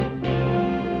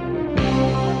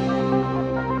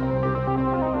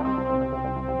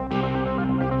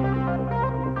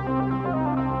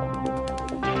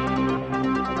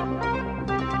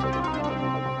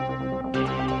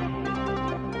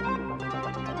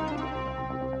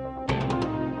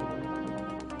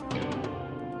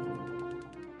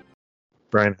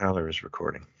Brian Haller is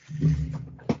recording.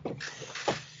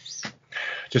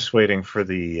 Just waiting for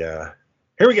the...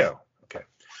 Here we go. Okay.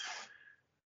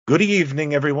 Good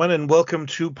evening, everyone, and welcome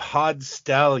to Pod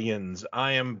Stallions.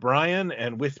 I am Brian,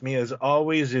 and with me, as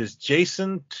always, is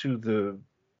Jason to the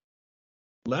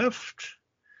left?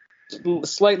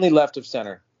 Slightly left of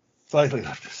center. Slightly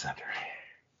left of center.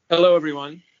 Hello,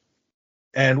 everyone.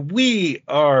 And we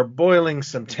are boiling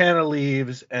some Tana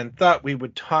leaves and thought we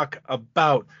would talk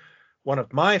about one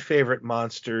of my favorite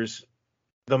monsters,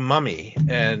 The Mummy,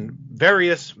 and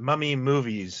various Mummy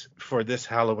movies for this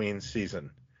Halloween season.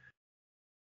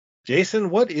 Jason,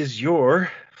 what is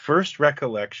your first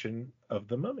recollection of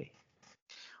The Mummy?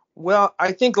 Well,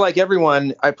 I think like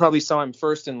everyone, I probably saw him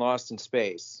first in Lost in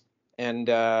Space. And,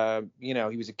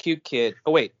 he was a cute kid.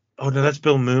 Oh, wait. Oh, no, that's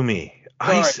Bill Mumy.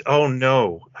 Oh,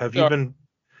 no. You've been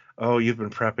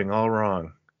prepping all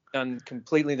wrong. Done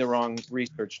completely the wrong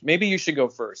research. Maybe you should go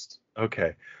first.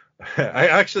 Okay. I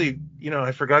actually,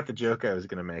 I forgot the joke I was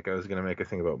going to make. I was going to make a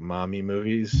thing about mommy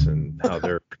movies and how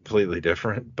they're completely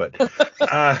different, but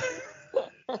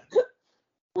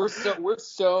we're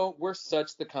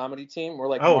such the comedy team. We're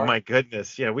like, oh my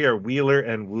goodness. Yeah, we are Wheeler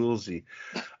and Woolsey.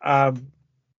 I've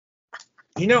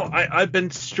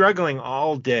been struggling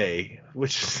all day,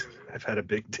 which I've had a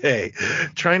big day,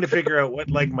 trying to figure out what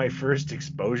like my first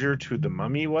exposure to The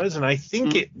Mummy was, and I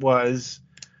think it was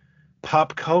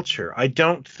pop culture. I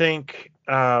don't think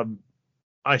I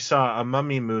saw a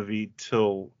Mummy movie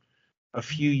till a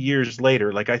few years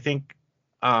later. Like I think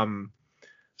Scooby-Doo,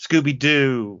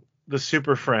 the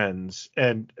Super Friends,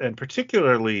 and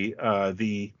particularly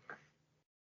the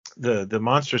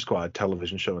Monster Squad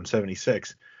television show in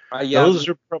 '76. Those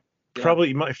are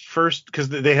probably my first, because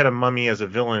they had a mummy as a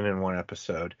villain in one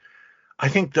episode. I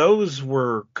think those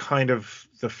were kind of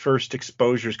the first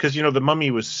exposures, because the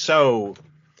Mummy was so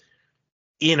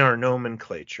in our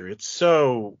nomenclature, it's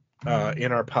so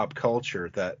in our pop culture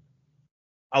that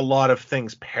a lot of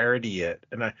things parody it.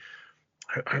 And I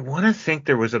want to think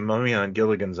there was a mummy on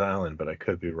Gilligan's Island, but I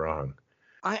could be wrong.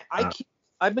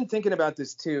 I've been thinking about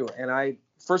this too, and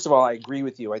first of all, I agree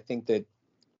with you. I think that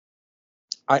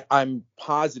I'm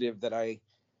positive that I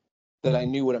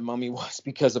knew what a mummy was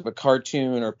because of a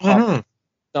cartoon or pop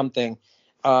something.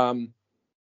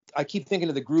 I keep thinking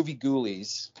of the Groovy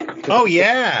Ghoulies. Oh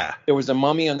yeah, there was a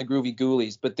mummy on the Groovy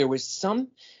Ghoulies, but there was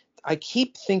I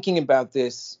keep thinking about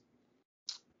this.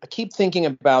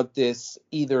 It's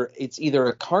either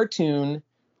a cartoon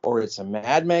or it's a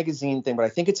Mad Magazine thing, but I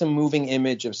think it's a moving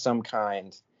image of some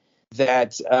kind.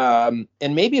 That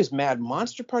and maybe it's Mad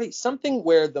Monster Party, something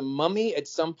where the mummy at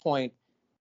some point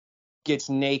gets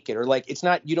naked, or like it's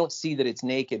not, you don't see that it's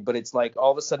naked, but it's like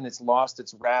all of a sudden it's lost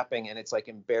its wrapping and it's like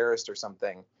embarrassed or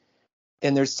something.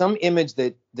 And there's some image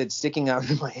that's sticking out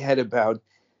in my head about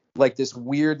like this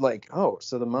weird, like, oh,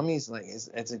 so the mummy's like, is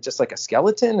it just like a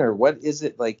skeleton or what is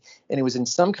it like? And it was in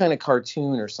some kind of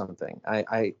cartoon or something.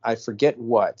 I forget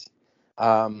what,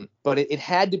 but it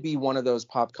had to be one of those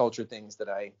pop culture things that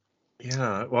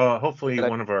Yeah, well, hopefully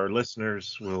one of our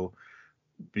listeners will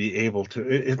be able to.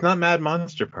 It's not Mad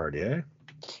Monster Party, eh?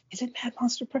 Is it Mad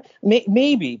Monster Party?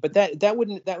 Maybe, but that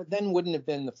wouldn't have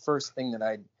been the first thing that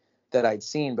I'd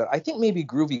seen. But I think maybe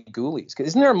Groovy Ghoulies.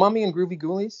 Isn't there a mummy in Groovy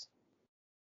Ghoulies?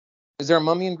 Is there a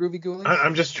mummy in Groovy Ghoulies?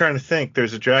 I'm just trying to think.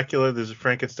 There's a Dracula, there's a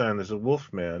Frankenstein, there's a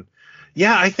Wolfman.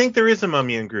 Yeah, I think there is a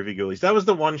mummy in Groovy Ghoulies. That was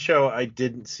the one show I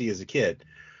didn't see as a kid.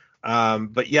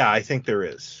 But yeah, I think there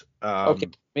is. Okay,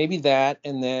 maybe that,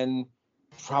 and then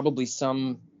probably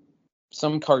some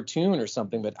cartoon or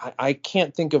something. But I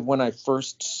can't think of when I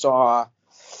first saw,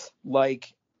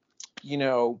 like,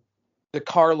 the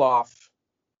Karloff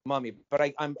mummy.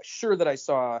 But I'm sure that I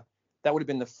saw that would have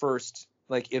been the first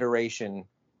like iteration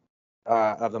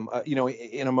of them.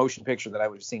 In a motion picture that I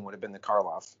would have seen would have been the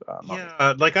Karloff mummy.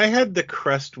 Yeah, like I had the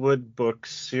Crestwood book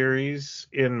series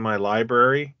in my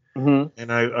library,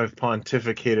 and I've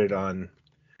pontificated on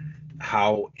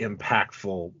how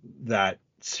impactful that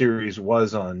series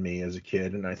was on me as a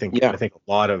kid, and I think a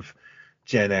lot of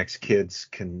Gen X kids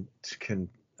can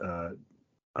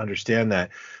understand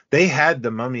that. They had the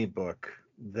Mummy book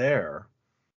there,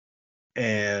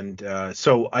 and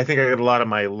so I think I got a lot of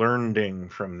my learning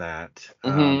from that.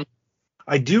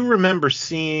 I do remember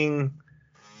seeing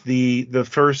the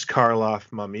first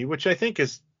Karloff Mummy, which I think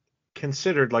is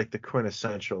considered like the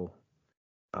quintessential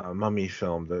mummy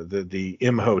film, the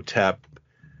Imhotep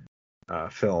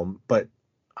film, but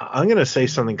I'm going to say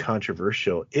something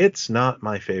controversial. It's not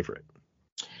my favorite.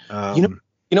 You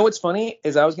know what's funny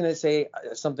is I was going to say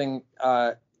something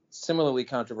similarly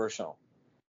controversial.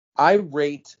 I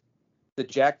rate the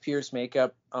Jack Pierce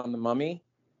makeup on the mummy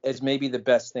as maybe the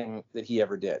best thing that he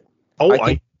ever did. Oh,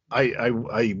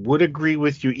 I would agree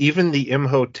with you. Even the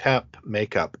Imhotep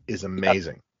makeup is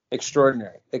amazing. Yeah,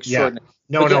 extraordinary. Yeah.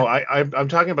 No, I'm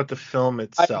talking about the film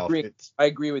itself. I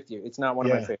agree with you. It's not one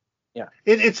of my favorites. Yeah.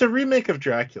 It's a remake of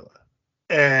Dracula.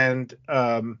 And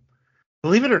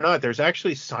believe it or not, there's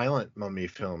actually silent mummy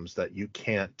films that you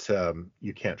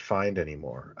can't find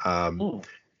anymore.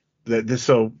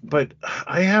 But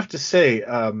I have to say,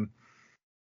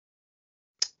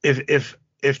 if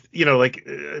Boris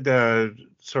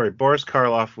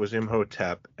Karloff was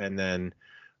Imhotep, and then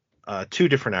two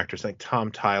different actors like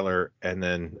Tom Tyler and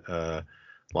then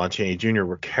Lon Chaney Jr.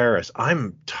 were Karras.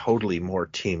 I'm totally more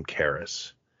Team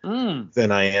Karras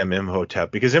than I am Imhotep,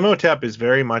 because Imhotep is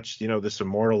very much, this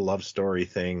immortal love story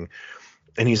thing,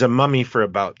 and he's a mummy for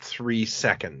about 3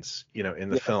 seconds, in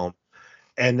the film.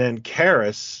 And then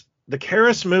Karras, the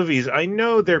Karras movies, I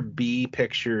know they're B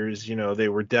pictures, they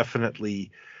were definitely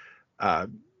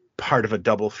part of a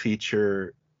double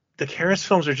feature. The Karras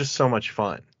films are just so much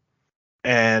fun.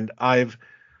 And I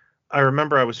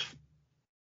remember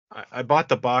I bought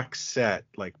the box set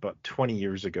like about 20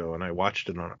 years ago, and I watched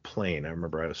it on a plane. I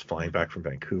remember I was flying back from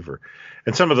Vancouver,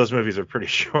 and some of those movies are pretty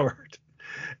short.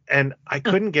 And I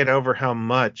couldn't get over how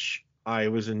much I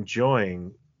was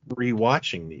enjoying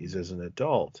rewatching these as an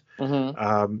adult.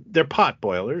 They're pot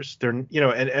boilers. They're,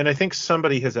 and I think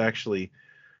somebody has actually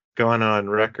gone on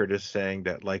record as saying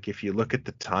that, like, if you look at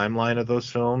the timeline of those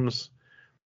films,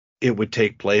 it would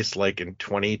take place like in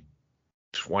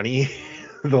 2020,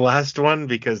 the last one,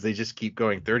 because they just keep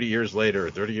going 30 years later,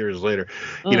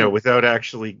 without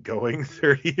actually going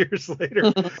 30 years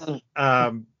later.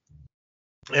 And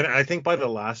I think by the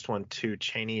last one too,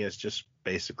 Chaney is just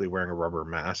basically wearing a rubber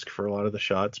mask for a lot of the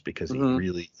shots, because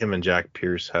him and Jack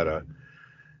Pierce had a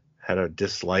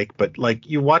dislike. But like,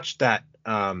 you watch that,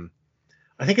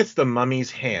 I think it's The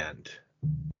Mummy's Hand,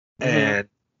 and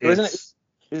it's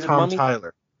Tom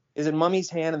Tyler. Is it Mummy's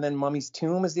Hand and then Mummy's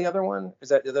Tomb is the other one?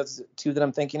 That's two that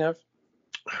I'm thinking of?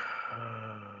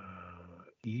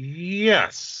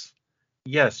 Yes,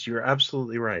 you're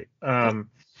absolutely right. The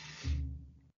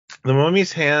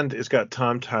Mummy's Hand has got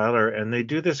Tom Tyler, and they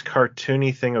do this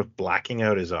cartoony thing of blacking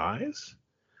out his eyes,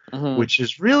 which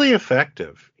is really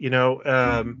effective,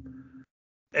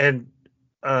 and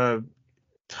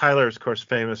Tyler is, of course,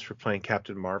 famous for playing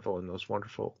Captain Marvel in those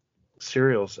wonderful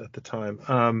serials at the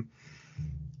time.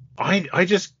 I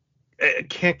just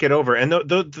can't get over. And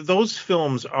those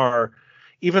films are,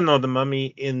 even though The Mummy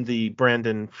in the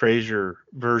Brendan Fraser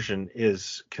version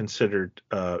is considered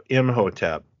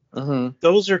Imhotep,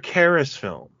 those are Karras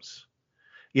films.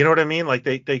 You know what I mean? Like,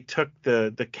 they took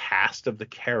the cast of the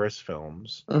Karras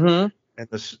films and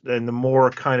the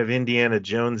more kind of Indiana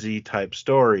Jonesy type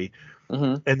story,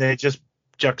 and they just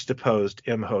juxtaposed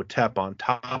Imhotep on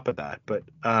top of that. But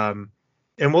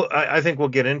and I think we'll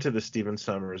get into the Stephen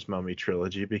Sommers Mummy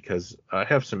trilogy, because I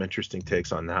have some interesting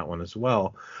takes on that one as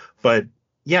well. But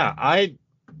yeah, I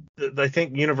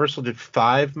think Universal did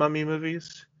 5 Mummy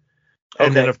movies.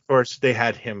 And then, of course, they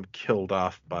had him killed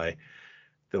off by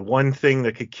the one thing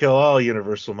that could kill all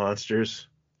Universal monsters,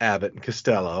 Abbott and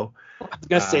Costello. I was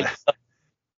going to say,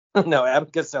 no, Abbott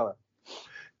and Costello.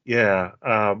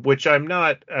 Yeah, which I'm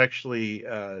not actually...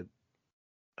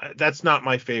 that's not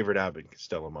my favorite Abbott and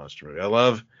Costello monster movie. I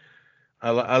love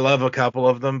a couple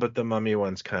of them, but the Mummy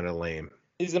one's kind of lame.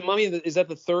 Is the Mummy, is that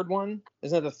the third one?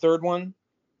 Isn't that the third one?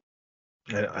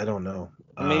 I don't know.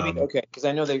 Maybe, because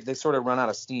I know they sort of run out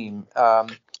of steam.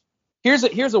 Here's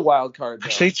a wild card, though.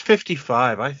 Actually, it's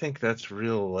 55. I think that's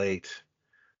real late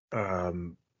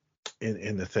in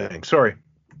the thing. Sorry.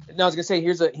 No, I was gonna say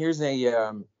here's a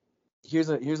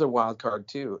wild card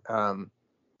too.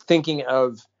 Thinking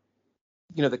of,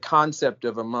 the concept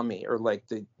of a mummy, or like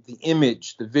the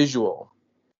image, the visual.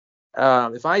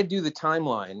 If I do the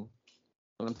timeline,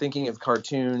 when I'm thinking of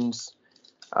cartoons,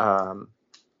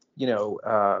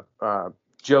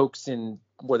 jokes in,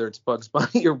 whether it's Bugs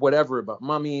Bunny or whatever, about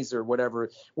mummies or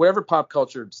whatever pop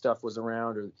culture stuff was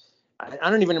around, or I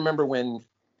don't even remember when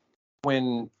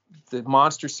the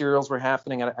monster cereals were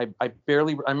happening. I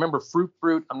remember Fruit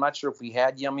Brute. I'm not sure if we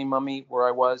had Yummy Mummy where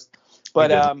I was,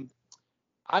 but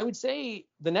I would say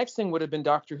the next thing would have been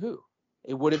Doctor Who.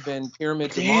 It would have been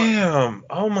Pyramids of Mars. Damn!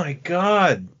 Oh my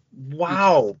God!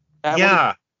 Wow!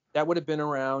 That would have been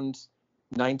around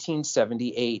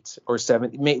 1978 or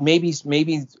 70, maybe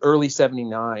early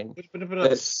 79. It would have been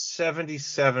about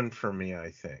 77 for me,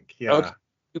 I think. Yeah. Okay.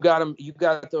 You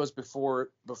got those before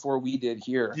we did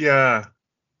here. Yeah.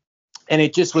 And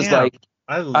it just was like,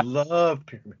 I love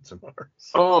Pyramids of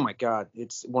Mars. Oh my God,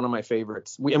 it's one of my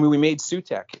favorites. We made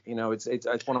Sutekh. You know, it's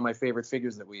one of my favorite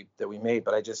figures that we made.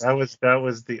 But I just that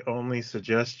was the only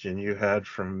suggestion you had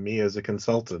from me as a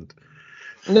consultant.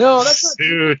 No, that's not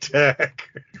Sutekh.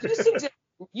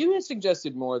 You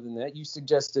suggested more than that. You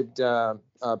suggested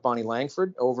Bonnie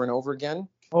Langford over and over again.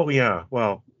 Oh yeah,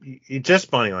 well, just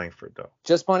Bonnie Langford though.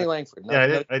 Just Bonnie Langford.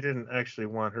 Yeah, I didn't actually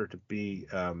want her to be.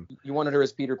 You wanted her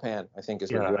as Peter Pan, I think,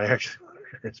 is what you. I actually wanted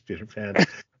her as Peter Pan.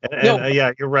 And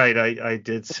yeah, you're right. I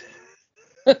did.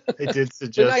 I did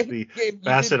suggest the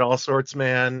Bassett All Sorts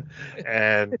Man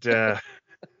and the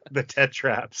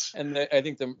Tetraps. And I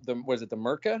think the was it the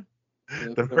Merca?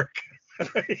 The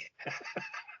Merca.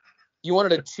 You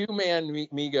wanted a 2-man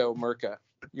Mego Merca.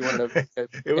 You wanted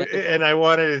and I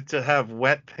wanted it to have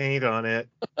wet paint on it.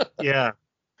 Yeah.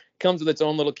 Comes with its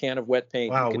own little can of wet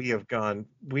paint. Wow, we have gone.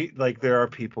 There are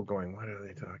people going, what are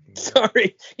they talking about?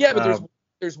 Sorry. Yeah, but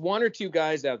there's one or two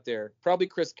guys out there, probably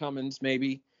Chris Cummins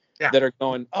maybe, that are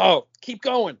going, oh, keep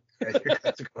going.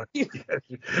 You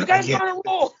guys are on a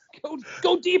roll.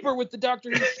 Go deeper with the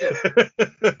Doctor Who shit.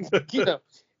 You know,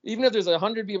 even if there's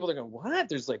 100 people that are going, what?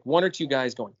 There's like one or two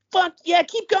guys going, fuck yeah,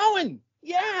 keep going.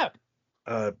 Yeah.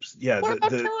 The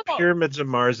Pyramids of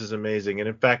Mars is amazing. And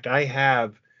in fact, I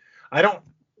don't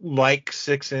like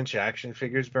 6-inch action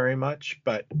figures very much,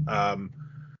 but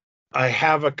I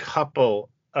have a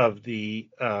couple of the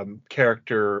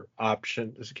character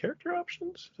options. Is it character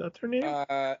options? Is that their name?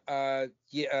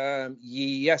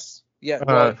 Yes. Yeah.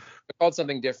 Well, they're called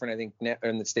something different, I think,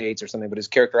 in the States or something, but it's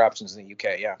character options in the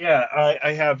UK. Yeah. Yeah.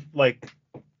 I have like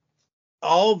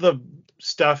all the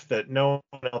stuff that no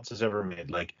one else has ever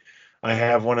made. Like I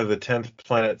have one of the 10th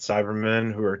Planet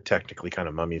Cybermen who are technically kind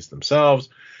of mummies themselves.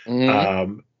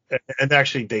 Mm-hmm. And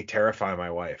actually they terrify my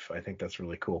wife. I think that's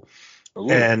really cool. Ooh.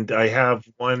 And I have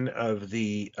one of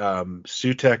the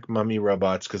Sutekh mummy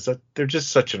robots because they're just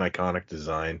such an iconic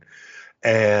design.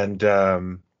 And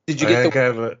did you get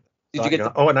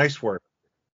an Ice Warrior.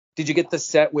 Did you get the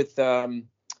set with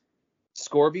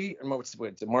Scorby? Is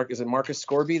it Marcus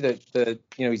Scorby? The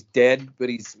he's dead, but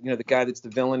he's the guy that's the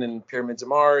villain in Pyramids of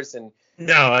Mars. And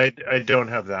no, I don't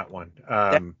have that one.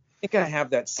 I think I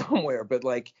have that somewhere, but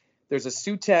like there's a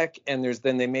Sutekh and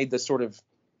then they made this sort of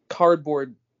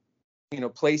cardboard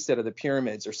play set of the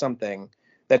pyramids or something.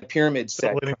 That pyramid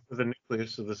set. The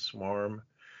nucleus of the swarm.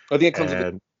 I think it comes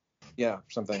with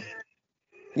something.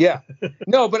 Yeah.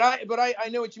 No, but I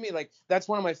know what you mean. Like that's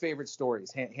one of my favorite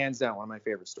stories, hands down, one of my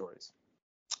favorite stories.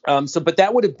 But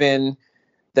that would have been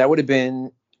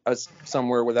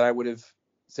somewhere where that I would have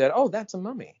said, oh, that's a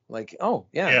mummy. Like, oh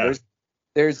yeah.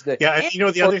 There's the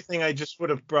the other thing I just would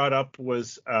have brought up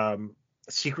was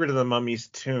Secret of the Mummy's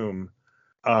Tomb.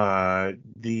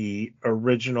 The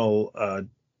original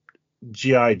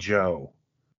G.I. Joe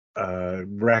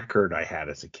record I had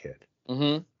as a kid.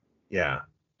 Mm-hmm. Yeah.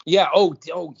 Yeah. Oh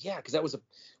yeah. Because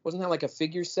wasn't that like a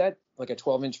figure set, like a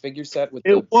 12-inch figure set with?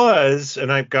 It was,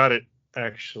 and I've got it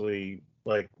actually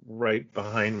like right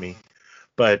behind me.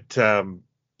 But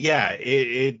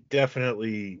it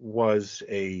definitely was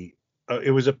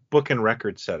it was a book and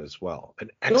record set as well.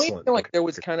 An excellent. Don't you feel like there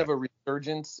was kind of a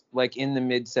resurgence like in the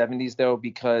mid 70s though,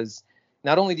 because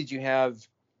not only did you have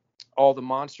all the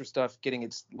monster stuff getting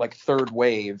its like third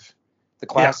wave, the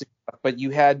classic stuff, but you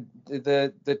had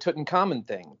the Tutankhamun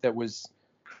thing that was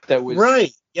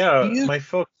right. Yeah, my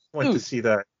folks went to see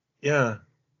that. Yeah.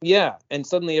 Yeah, and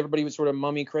suddenly everybody was sort of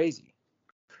mummy crazy.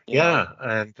 Yeah,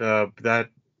 and that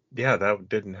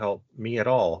didn't help me at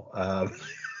all.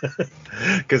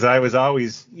 Because I was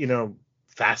always,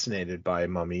 fascinated by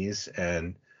mummies,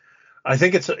 and I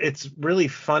think it's really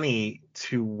funny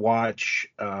to watch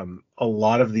a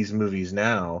lot of these movies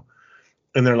now,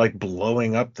 and they're like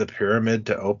blowing up the pyramid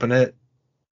to open it,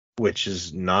 which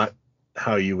is not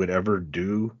how you would ever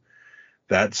do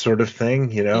that sort of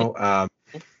thing,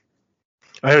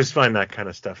 I always find that kind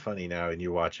of stuff funny now, and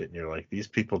you watch it and you're like, these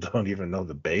people don't even know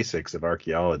the basics of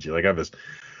archaeology. Like I have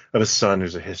a son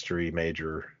who's a history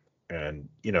major, and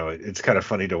it's kind of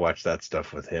funny to watch that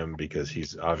stuff with him because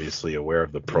he's obviously aware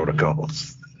of the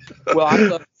protocols.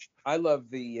 Well, I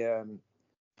love that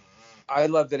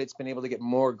it's been able to get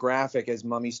more graphic as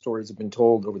mummy stories have been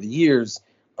told over the years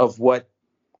of what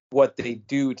they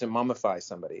do to mummify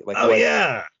somebody. Like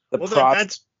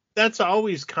that's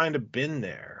always kind of been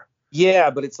there. Yeah,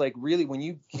 but it's like really when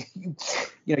you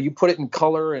put it in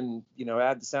color and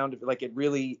add the sound of it, like it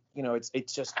really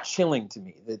it's just chilling to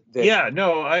me.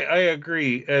 I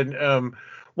agree. And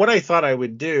what I thought I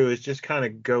would do is just kind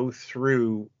of go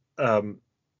through.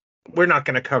 We're not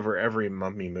going to cover every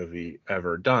mummy movie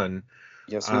ever done.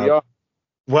 Yes, we are.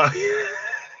 Well,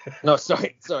 No,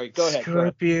 sorry. Go ahead.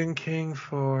 Scorpion King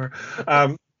 4.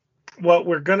 What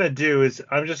we're gonna do is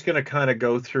I'm just gonna kind of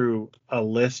go through a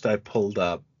list I pulled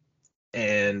up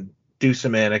and do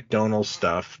some anecdotal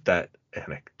stuff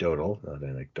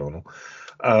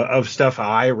of stuff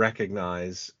I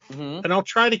recognize, and I'll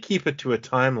try to keep it to a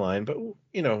timeline. But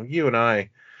you and I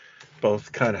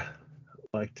both kind of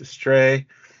like to stray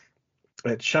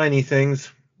at shiny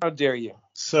things. How dare you?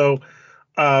 So,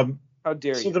 how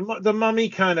dare you? So the Mummy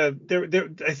kind of there.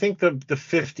 I think the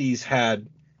 50s had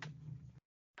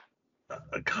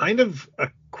a kind of a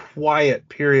quiet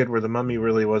period where the Mummy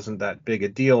really wasn't that big a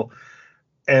deal.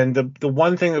 And the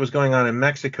one thing that was going on in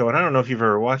Mexico, and I don't know if you've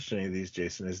ever watched any of these,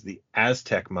 Jason, is the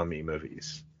Aztec mummy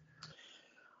movies.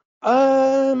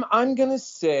 I'm gonna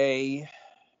say,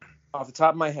 off the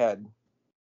top of my head,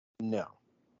 no.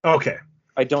 Okay.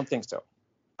 I don't think so.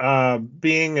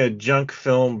 Being a junk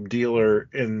film dealer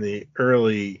in the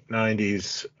early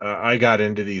 90s, I got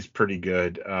into these pretty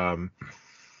good. I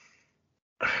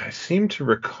seem to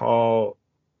recall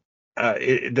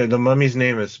the mummy's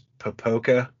name is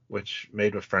Popoca, which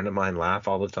made a friend of mine laugh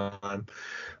all the time.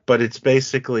 But it's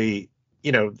basically,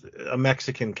 a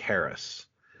Mexican Karis.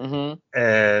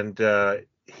 And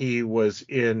he was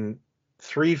in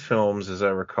 3 films, as I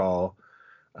recall.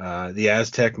 The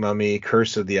Aztec Mummy,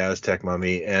 Curse of the Aztec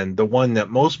Mummy, and the one that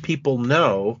most people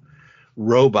know,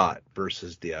 Robot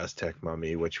versus the Aztec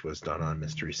Mummy, which was done on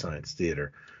Mystery Science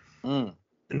Theater.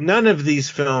 None of these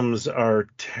films are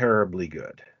terribly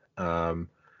good.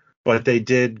 But they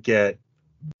did get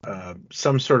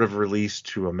some sort of release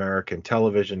to American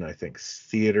television, I think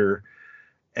theater,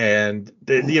 and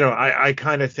I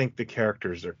kind of think the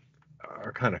characters are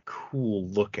kind of cool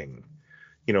looking,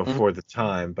 for the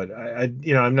time. But I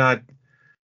don't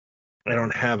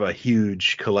have a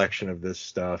huge collection of this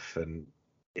stuff. And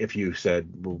if you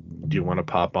said, well, do you want to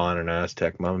pop on an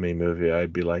Aztec Mummy movie,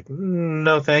 I'd be like,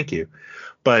 no, thank you.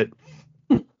 But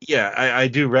yeah, I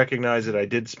do recognize that I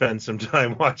did spend some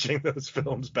time watching those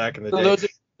films back in the day.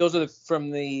 Those are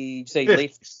from the, say, 50s.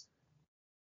 late.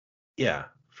 Yeah,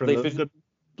 from the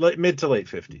mid to late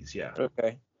 50s. Yeah.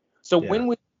 Okay. So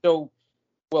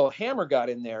Hammer got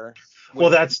in there. Well,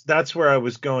 that's where I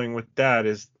was going with that.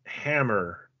 Is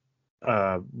Hammer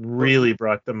really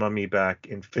brought the Mummy back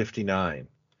in 59.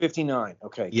 59.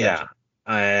 Okay. Yeah, gotcha.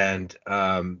 And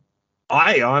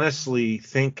I honestly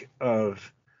think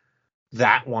of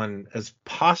that one as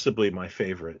possibly my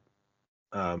favorite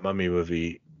Mummy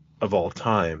movie of all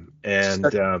time. And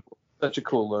such a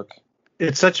cool look.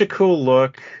 It's such a cool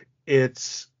look.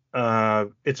 It's a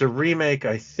remake.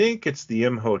 I think it's the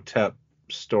Imhotep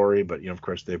story, but of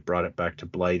course they brought it back to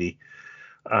Blighty.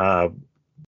 Or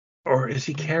is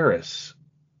he Karis?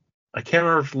 I can't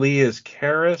remember if Lee is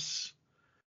Karis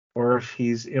or if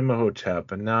he's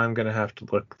Imhotep, and now I'm gonna have to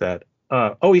look that.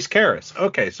 Oh, he's Karis.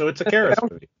 Okay, so it's a Karis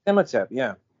movie. Imhotep,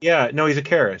 yeah. Yeah, no, he's a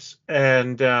Karis,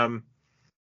 and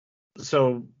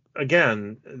so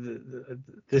again,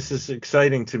 this is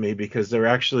exciting to me because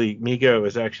Mego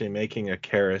is actually making a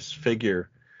Karis figure.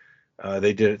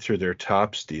 They did it through their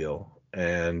Topps deal,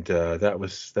 and that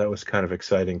was kind of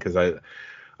exciting because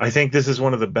I think this is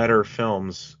one of the better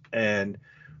films. And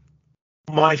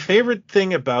my favorite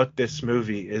thing about this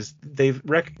movie is they've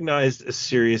recognized a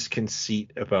serious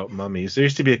conceit about mummies. There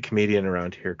used to be a comedian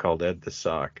around here called Ed the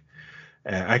Sock.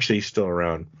 Actually, he's still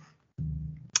around.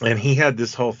 And he had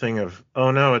this whole thing of,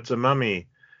 oh no, it's a mummy.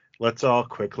 Let's all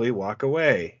quickly walk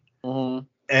away. Mm-hmm.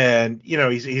 And,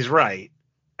 he's right.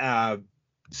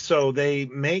 So they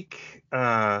make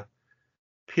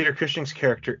Peter Cushing's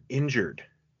character injured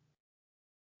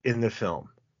in the film.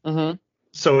 Mm-hmm.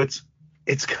 So it's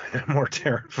kind of more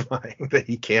terrifying that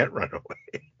he can't run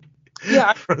away.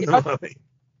 Yeah, from the mummy.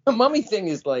 The mummy thing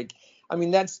is like, I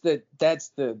mean, that's the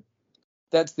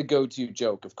go-to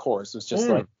joke, of course. It's just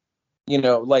like,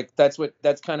 like that's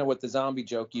kind of what the zombie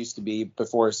joke used to be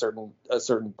before a certain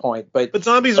point. But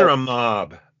zombies are a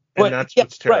mob, and that's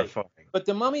what's terrifying. Right. But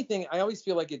the mummy thing, I always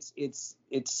feel like it's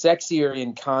sexier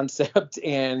in concept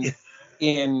and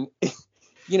in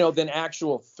than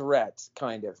actual threat,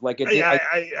 kind of like it.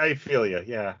 I feel you.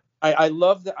 Yeah. I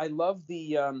love the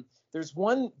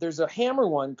there's a Hammer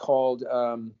one called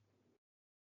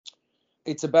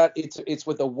it's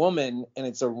with a woman,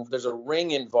 and there's a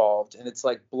ring involved, and it's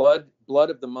like blood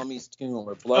of the mummy's tomb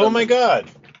or blood. Oh my God!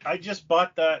 I just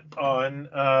bought that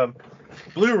on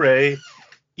Blu-ray.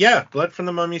 Yeah, Blood from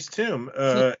the Mummy's Tomb.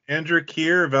 Andrew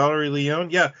Keir, Valerie Leone.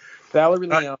 Yeah, Valerie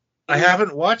Leone. I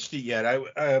haven't watched it yet.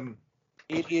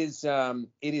 It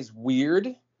is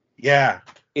weird. Yeah.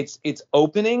 It's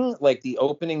opening, like the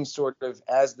opening sort of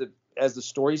as the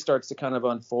story starts to kind of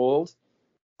unfold.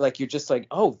 Like you're just like,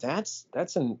 oh, that's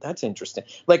interesting.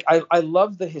 Like I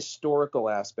love the historical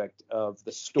aspect of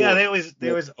the story. Yeah, they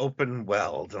always open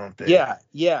well, don't they?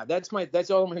 Yeah. That's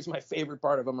always my favorite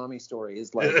part of a mummy story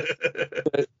is like,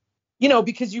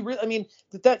 because you really, I mean,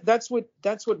 that's what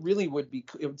really would be.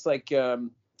 It's like,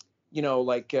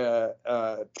 like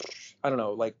I don't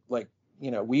know, like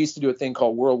we used to do a thing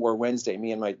called World War Wednesday.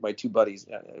 Me and my two buddies,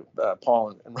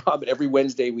 Paul and Rob. Every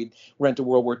Wednesday we'd rent a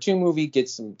World War II movie, get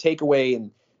some takeaway,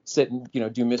 and sit and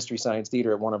do Mystery Science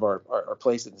Theater at one of our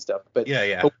places and stuff. But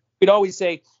but we'd always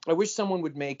say, I wish someone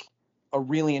would make a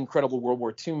really incredible World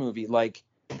War II movie, like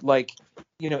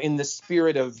in the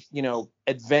spirit of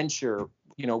adventure,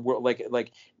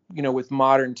 with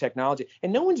modern technology.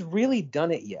 And no one's really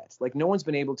done it yet. Like no one's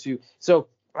been able to. So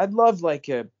I'd love like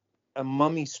a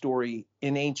mummy story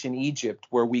in ancient Egypt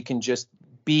where we can just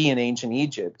be in ancient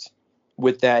Egypt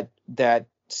with that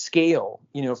scale,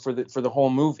 for the whole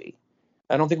movie.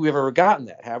 I don't think we've ever gotten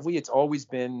that, have we? It's always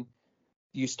been,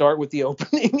 you start with the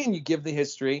opening and you give the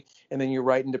history and then you're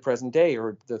right into present day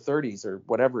or the 30s or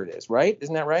whatever it is, right?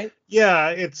 Isn't that right? Yeah,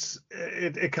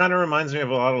 it kind of reminds me of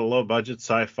a lot of low budget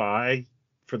sci-fi.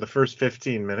 For the first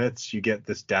 15 minutes, you get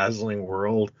this dazzling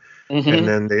world, and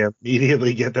then they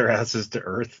immediately get their asses to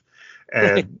Earth.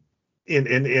 And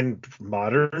in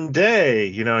modern day,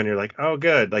 and you're like, oh,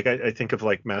 good. Like I think of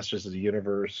like Masters of the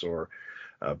Universe or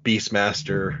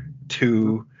Beastmaster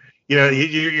 2.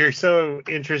 You're so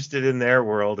interested in their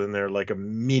world, and they're like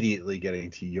immediately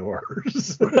getting to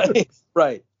yours.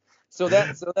 Right. So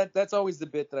that's always the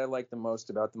bit that I like the most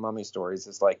about the mummy stories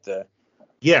is like the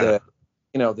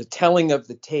telling of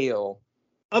the tale.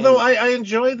 Although I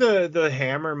enjoy the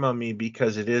Hammer mummy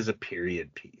because it is a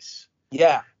period piece.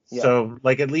 Yeah. So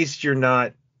like at least you're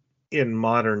not in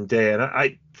modern day. And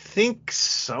I think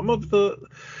some of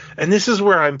and this is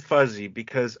where I'm fuzzy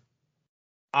because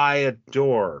I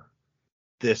adore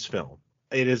this film.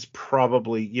 It is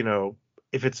probably,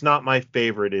 if it's not my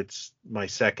favorite, it's my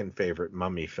second favorite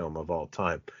mummy film of all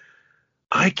time.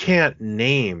 I can't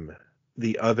name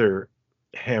the other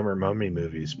Hammer mummy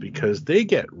movies because they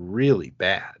get really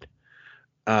bad.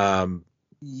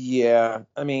 Yeah,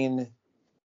 I mean,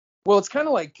 well, it's kind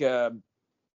of like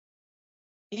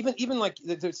even like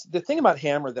the thing about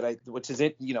Hammer which is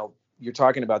it, you're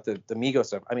talking about the Mego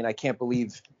stuff. I mean, I can't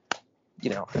believe,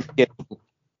 get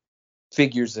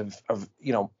figures of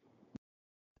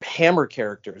Hammer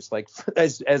characters like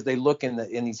as they look in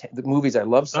the movies I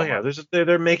love so much.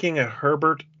 They're making a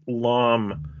Herbert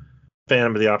Lom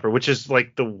Phantom of the Opera, which is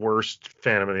like the worst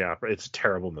Phantom of the Opera. It's a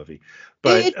terrible movie,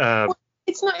 but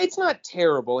it's not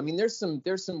terrible. I mean, there's some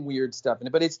weird stuff in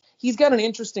it, but he's got an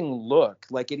interesting look.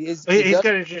 Like it is. He's got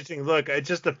an interesting look. It's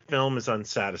just the film is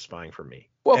unsatisfying for me.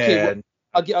 Well, okay.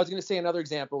 I was going to say another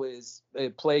example is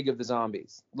Plague of the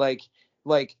Zombies. Like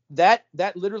that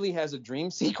literally has a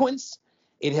dream sequence.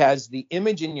 It has the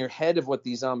image in your head of what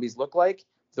these zombies look like.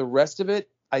 The rest of it,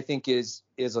 I think, is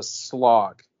a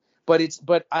slog. But it's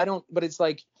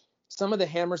like some of the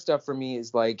Hammer stuff for me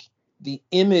is like the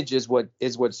image is what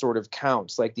sort of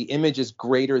counts. Like the image is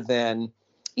greater than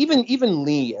even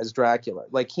Lee as Dracula.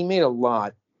 Like he made a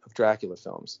lot of Dracula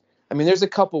films. I mean, there's a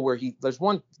couple where there's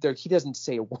one there he doesn't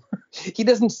say a word. He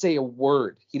doesn't say a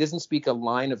word. He doesn't speak a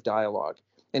line of dialogue,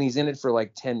 and he's in it for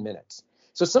like 10 minutes.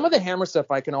 So some of the Hammer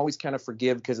stuff I can always kind of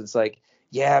forgive because it's like,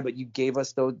 yeah, but you gave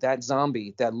us that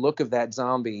zombie, that look of that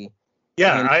zombie.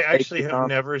 Yeah, I actually have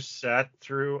never sat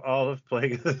through all of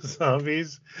Plague of the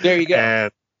Zombies. There you go.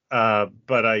 And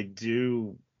but I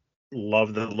do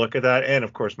love the look of that, and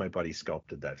of course my buddy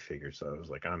sculpted that figure, so I was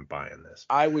like, I'm buying this.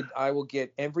 I will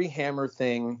get every Hammer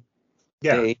thing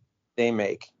they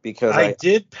make because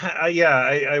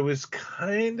I was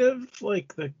kind of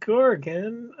like the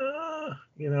Gorgon,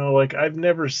 like I've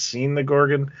never seen the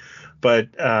Gorgon,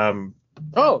 but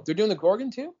they're doing the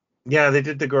Gorgon too? Yeah, they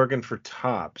did the Gorgon for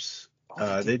Tops.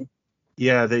 They did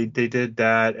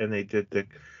that, and they did the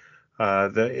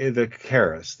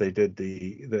Karis. They did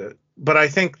the but I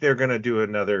think they're gonna do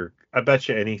another. I bet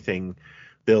you anything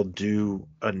they'll do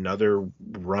another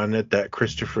run at that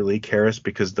Christopher Lee Karis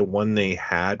because the one they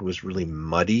had was really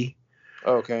muddy.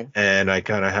 Okay. And I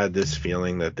kind of had this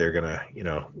feeling that they're gonna,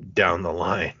 down the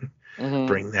line,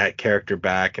 bring that character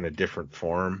back in a different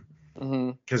form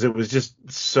because it was just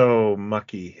so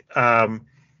mucky.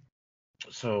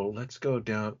 So let's go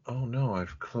down. Oh no,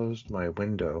 I've closed my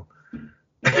window.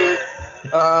 Okay.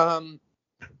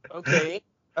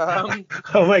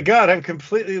 Oh my God, I'm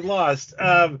completely lost.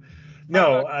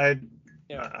 No, I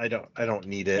don't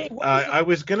need it. I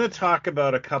was gonna talk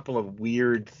about a couple of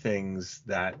weird things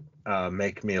that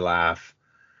make me laugh.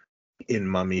 in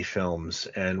mummy films,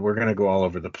 and we're gonna go all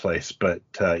over the place. But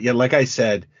yeah, like I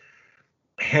said,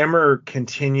 Hammer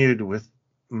continued with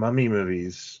mummy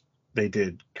movies. They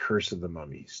did Curse of the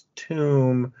Mummy's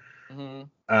Tomb.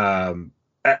 Mm-hmm.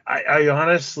 I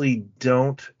honestly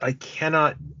don't. I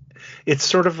cannot. It's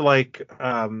sort of like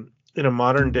in a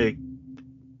modern day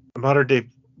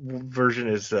version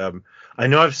is. I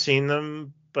know I've seen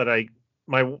them, but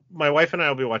my wife and I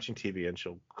will be watching TV, and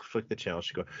she'll flick the channel.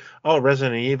 She'll go, "Oh,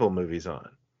 Resident Evil movie's on,"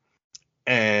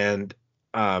 and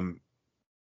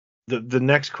the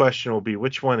next question will be,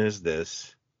 "Which one is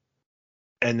this?"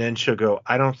 And then she'll go,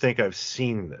 "I don't think I've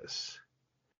seen this."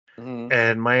 Mm-hmm.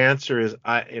 And my answer is,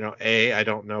 A, I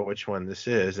don't know which one this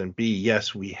is, and B,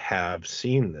 yes, we have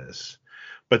seen this,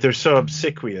 but they're so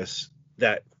obsequious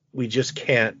that we just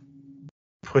can't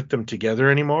put them together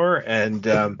anymore. And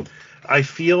I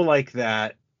feel like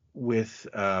that with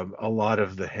a lot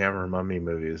of the Hammer Mummy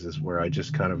movies is where I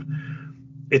just kind of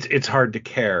it's hard to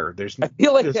care. There's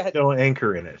no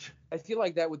anchor in it. I feel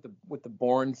like that with the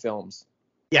Bourne films.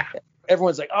 Yeah.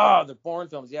 Everyone's like, oh, the Bourne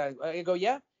films. Yeah. I go,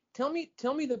 yeah. Tell me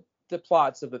the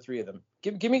plots of the three of them.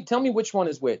 Tell me which one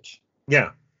is which.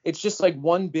 Yeah. It's just like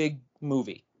one big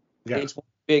movie. Yeah. It's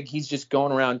big. He's just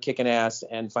going around kicking ass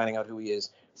and finding out who he is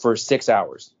for 6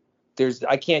 hours.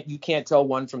 You can't tell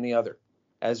one from the other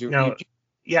as you're. No.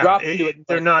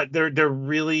 They're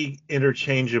really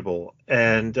interchangeable.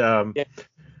 And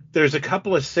there's a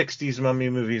couple of 60s mummy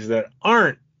movies that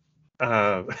aren't.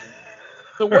 So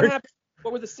what happened?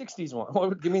 What were the 60s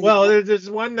one? There's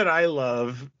one that I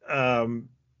love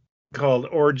called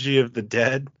Orgy of the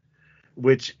Dead,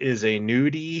 which is a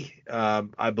nudie,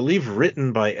 I believe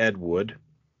written by Ed Wood.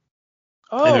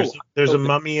 Oh. And there's a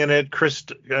mummy in it.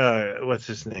 What's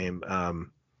his name?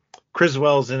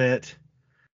 Criswell's in it.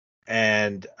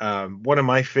 And one of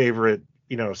my favorite,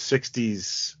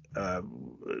 60s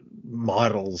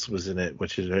models was in it,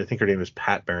 which is, I think her name is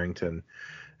Pat Barrington.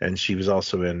 And she was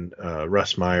also in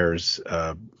Russ Meyer's,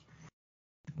 what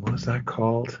was that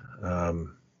called?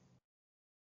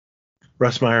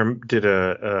 Russ Meyer did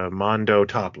a Mondo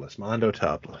Topless. Wait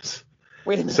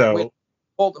a minute. Wait.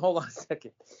 Hold on a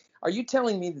second. Are you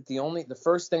telling me that the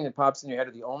first thing that pops in your head,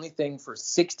 or the only thing for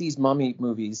 60s mummy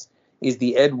movies, is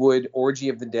the Ed Wood Orgy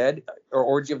of the Dead, or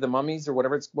Orgy of the Mummies, or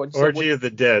whatever it's called? Orgy of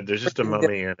the Dead. There's just a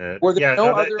mummy in it. Were there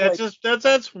other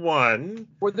that's one.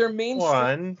 Were there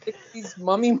mainstream 60s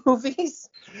mummy movies?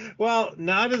 Well,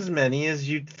 not as many as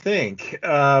you'd think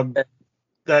that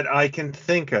I can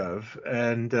think of,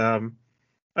 and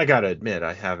I gotta admit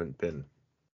I haven't been,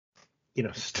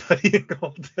 studying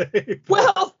all day.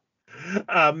 Well.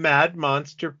 Mad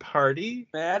Monster Party.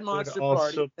 Mad Monster would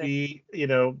also Party.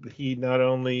 He not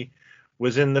only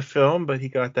was in the film, but he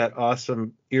got that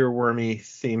awesome earwormy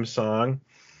theme song.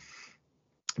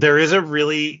 There is a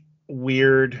really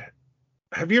weird.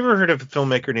 Have you ever heard of a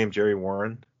filmmaker named Jerry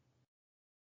Warren?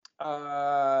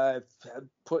 Go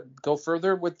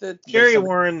further with it. Jerry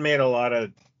Warren made a lot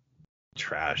of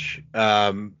trash,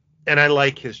 and I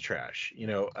like his trash,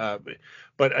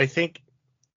 but I think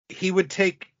he would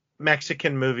take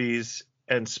Mexican movies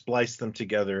and splice them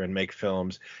together and make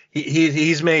films.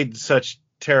 He's made such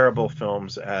terrible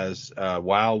films as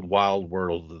Wild Wild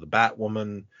World of the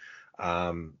Batwoman,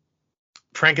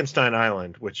 Frankenstein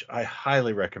Island, which I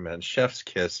highly recommend, Chef's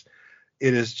Kiss.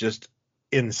 It is just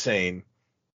insane.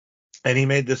 And he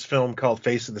made this film called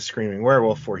Face of the Screaming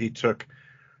Werewolf, where he took,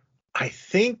 I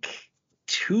think,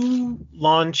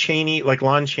 Lon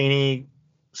Chaney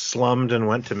slummed and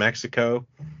went to Mexico,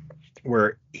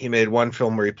 where he made one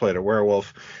film where he played a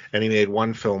werewolf, and he made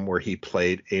one film where he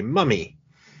played a mummy.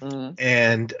 Mm-hmm.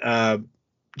 And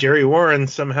Jerry Warren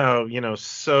somehow,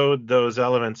 sewed those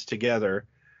elements together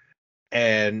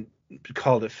and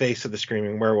called it Face of the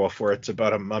Screaming Werewolf, where it's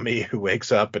about a mummy who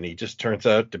wakes up and he just turns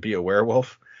out to be a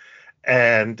werewolf.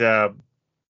 And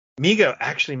Mega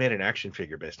actually made an action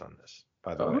figure based on this,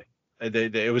 by the way.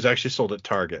 It was actually sold at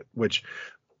Target, which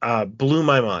blew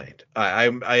my mind.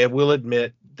 I will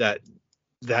admit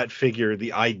that figure,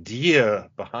 the idea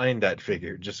behind that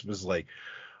figure just was like,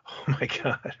 oh my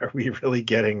God, are we really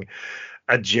getting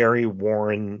a Jerry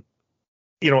Warren,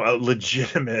 a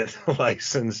legitimate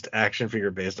licensed action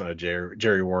figure based on a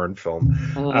Jerry Warren film?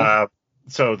 Mm-hmm.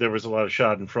 So there was a lot of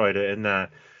schadenfreude in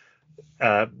that.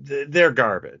 They're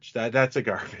garbage. That's a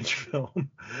garbage film.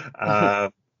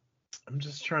 I'm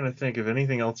just trying to think if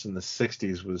anything else in the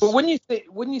 60s was. But wouldn't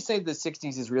you say the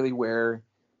 60s is really where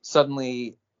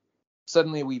suddenly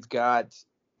we've got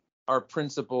our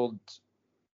principled,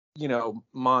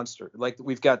 monster. Like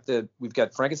we've got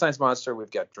Frankenstein's monster,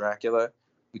 we've got Dracula,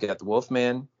 we got the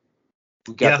Wolfman,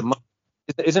 we got the.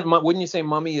 Wouldn't you say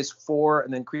Mummy is 4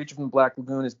 and then Creature from the Black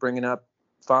Lagoon is bringing up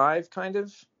 5 kind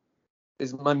of?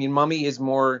 Mummy is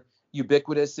more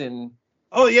ubiquitous in.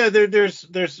 Oh yeah, there's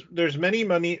many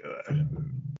mummy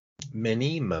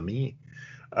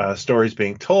stories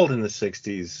being told in the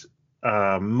 60s,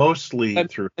 mostly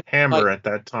through Hammer at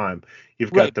that time.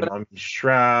 You've got the Mummy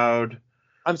Shroud.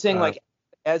 I'm saying like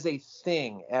as a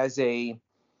thing, as a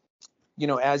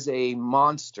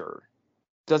monster,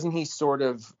 doesn't he sort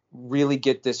of really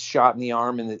get this shot in the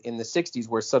arm in the 60s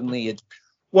where suddenly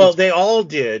they all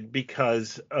did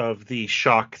because of the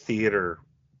shock theater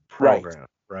program,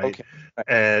 right? Okay.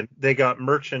 And they got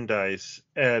merchandise,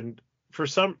 and for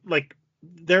some, like,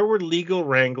 there were legal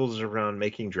wrangles around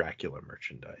making Dracula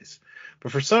merchandise,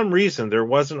 but for some reason there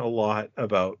wasn't a lot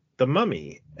about the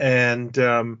Mummy. And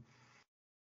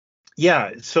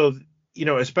so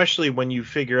especially when you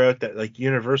figure out that like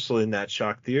Universal in that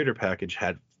shock theater package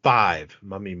had 5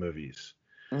 Mummy movies.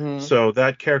 Mm-hmm. So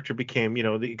that character became,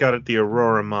 it got the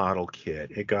Aurora model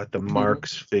kit. It got the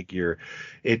Marx figure.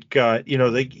 It got, you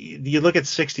look at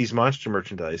 60s monster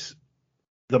merchandise,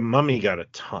 the Mummy got a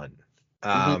ton.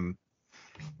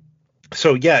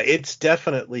 So yeah, it's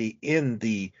definitely in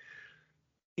the,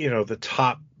 the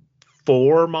top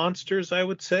 4 monsters, I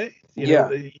would say.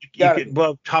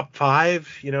 Top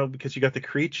 5, because you got the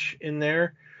Creech in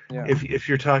there. Yeah. If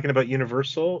you're talking about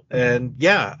Universal, and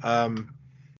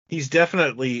he's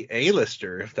definitely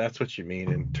A-lister, if that's what you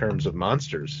mean in terms of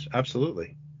monsters.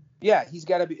 Absolutely. Yeah, he's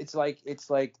got to be. It's like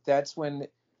that's when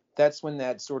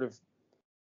that sort of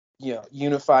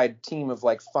unified team of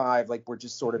like 5, like we're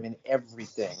just sort of in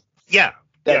everything. Yeah.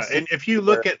 And if you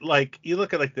look at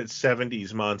the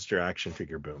 70s monster action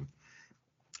figure boom,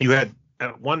 you had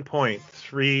at one point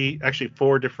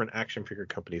 4 different action figure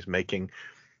companies making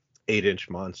 8-inch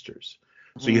monsters.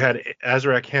 So you had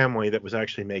Azrak Hamway that was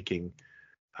actually making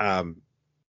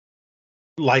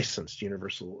licensed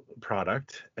Universal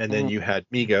product, and then you had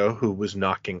Mego, who was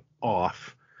knocking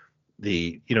off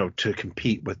the to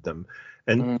compete with them,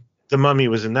 and the Mummy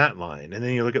was in that line. And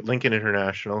then you look at Lincoln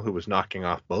International, who was knocking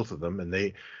off both of them, and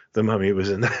the Mummy was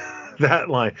in that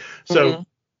line. So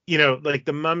like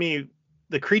the Mummy,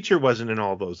 the Creature wasn't in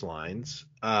all those lines.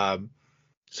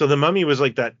 So the Mummy was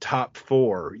like that top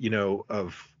 4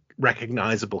 of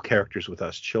recognizable characters with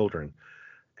us children.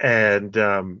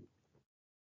 And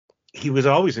he was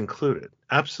always included.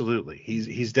 Absolutely.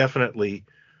 He's definitely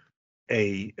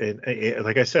a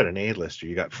like I said, an A-lister.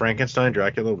 You got Frankenstein,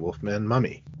 Dracula, Wolfman,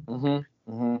 Mummy.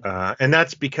 And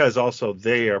that's because also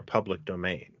they are public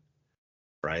domain,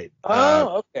 right?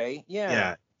 Okay.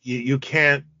 Yeah. You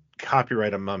can't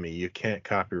copyright a Mummy. You can't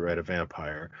copyright a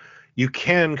vampire. You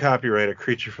can copyright a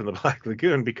Creature from the Black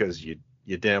Lagoon because you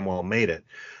damn well made it.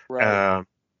 Right.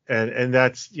 And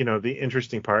that's, the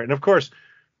interesting part. And of course,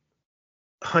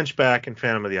 Hunchback and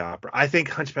Phantom of the Opera. I think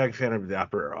Hunchback and Phantom of the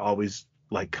Opera are always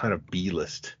like kind of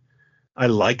B-list. I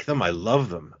like them. I love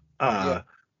them. But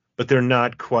they're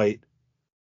not quite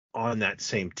on that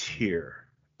same tier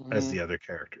as the other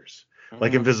characters,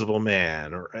 like Invisible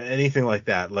Man or anything like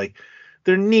that. Like,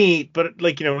 they're neat, but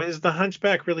like, is the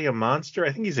Hunchback really a monster?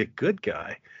 I think he's a good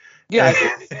guy. Yeah,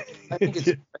 I think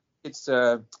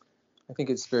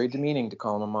it's very demeaning to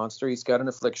call him a monster. He's got an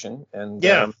affliction, and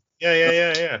yeah.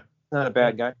 Not a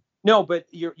bad guy. No, but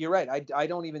you're right. I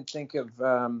don't even think of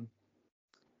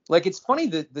like, it's funny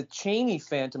that the Chaney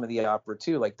Phantom of the Opera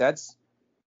too. Like that's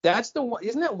the one.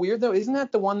 Isn't that weird though? Isn't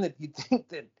that the one that you think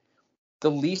that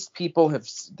the least people have,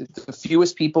 the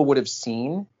fewest people would have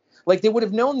seen? Like, they would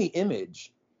have known the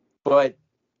image, but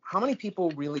how many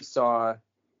people really saw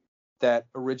that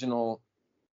original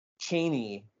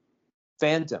Chaney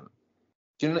Phantom?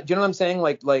 Do you know what I'm saying?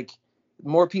 Like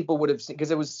more people would have seen, because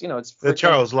it was, it's the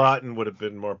Charles Laughton would have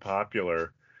been more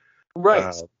popular,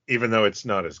 right? Even though it's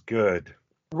not as good,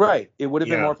 right? It would have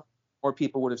been more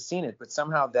people would have seen it, but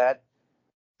somehow that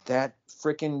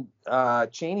freaking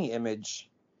Chaney image,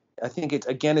 I think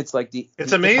it's like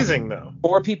it's amazing though.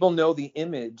 More people know the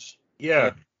image,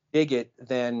 and dig it,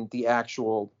 than the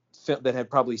actual that have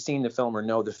probably seen the film or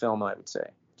know the film, I would say.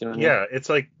 Do you know what I mean? It's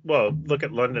like, well, look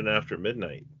at London After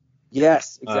Midnight.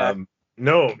 Yes, exactly.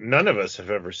 No, none of us have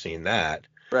ever seen that.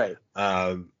 Right.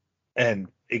 And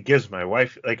it gives my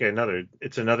wife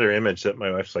it's another image that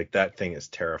my wife's like, that thing is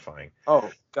terrifying.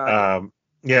 Oh, God.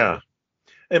 Yeah.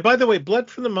 And by the way, Blood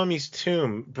from the Mummy's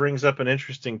Tomb brings up an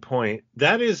interesting point.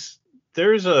 There's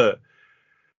a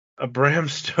Bram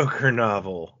Stoker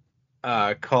novel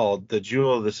called The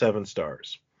Jewel of the Seven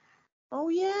Stars. Oh,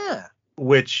 yeah.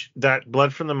 Which that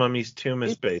Blood from the Mummy's Tomb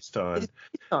is based on. It's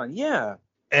based on, yeah.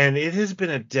 And it has been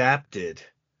adapted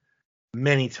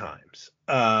many times.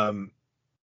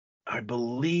 I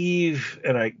believe,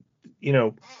 and you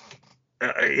know,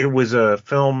 it was a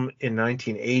film in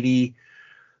 1980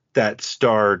 that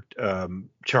starred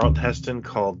Charlton Heston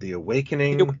called The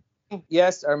Awakening.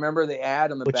 Yes, I remember the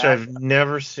ad on the which back. I've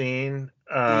never seen.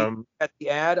 The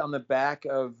ad on the back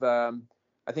of, I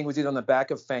think it was either on the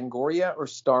back of Fangoria or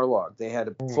Starlog. They had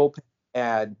a full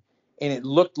ad, and it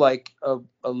looked like a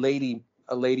lady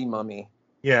mummy.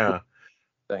 Yeah.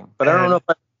 Thing, but I don't know if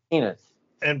I've seen it.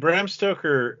 And Bram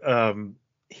Stoker,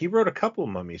 he wrote a couple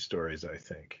mummy stories, I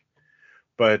think.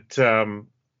 But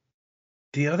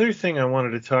the other thing I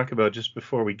wanted to talk about just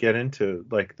before we get into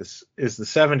like this is the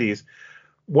 70s.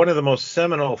 One of the most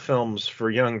seminal films for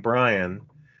young Brian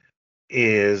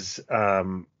is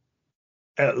Los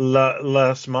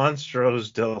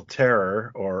Monstruos del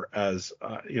Terror, or as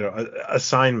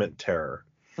Assignment Terror,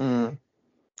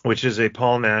 which is a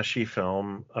Paul Naschy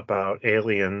film about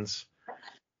aliens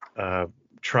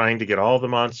trying to get all the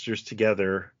monsters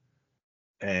together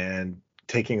and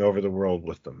taking over the world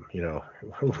with them.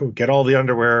 Get all the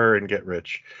underwear and get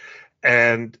rich.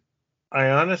 And I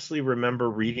honestly remember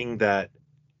reading that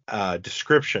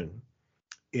description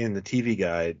in the TV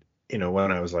guide,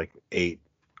 when I was like 8,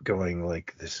 going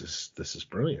like, this is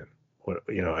brilliant.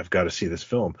 I've got to see this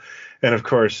film. And of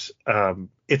course,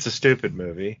 it's a stupid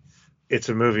movie. It's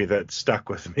a movie that stuck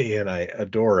with me and I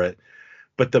adore it.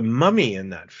 But the mummy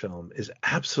in that film is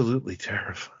absolutely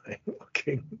terrifying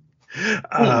looking.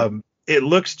 It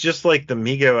looks just like the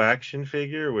Mego action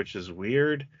figure, which is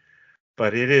weird,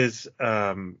 but it is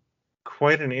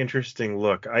quite an interesting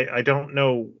look. I don't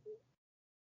know,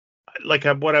 like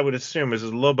what I would assume is a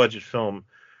low budget film.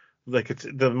 Like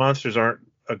the monsters aren't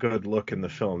a good look in the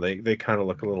film. They kind of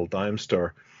look a little dime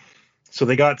store. So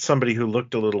they got somebody who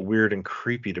looked a little weird and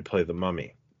creepy to play the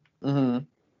mummy. Mm-hmm.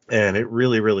 And it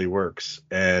really, really works.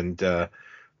 And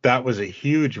that was a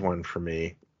huge one for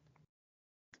me.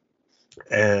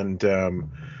 And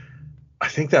I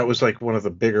think that was like one of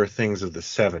the bigger things of the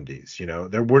 70s.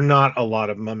 There were not a lot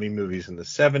of mummy movies in the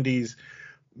 70s,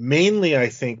 mainly I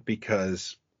think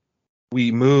because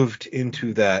we moved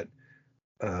into that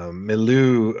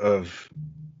milieu of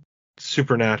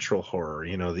supernatural horror,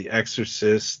 The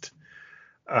Exorcist.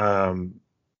 I'm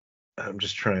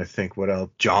just trying to think what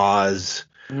else. Jaws.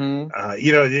 Mm-hmm.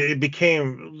 It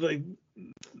became like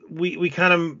we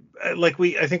kind of like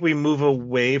I think we move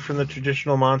away from the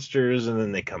traditional monsters and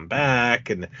then they come back,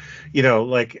 and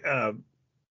I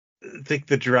think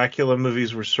the Dracula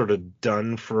movies were sort of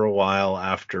done for a while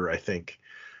after I think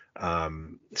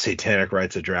Satanic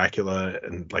Rites of Dracula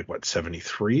in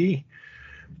 73,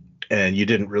 and you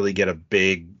didn't really get a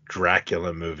big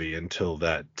Dracula movie until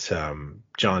that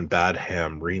John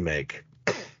Badham remake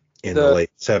in the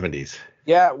late 70s.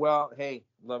 Yeah, well, hey,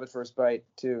 Love at First Bite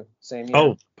too, same year.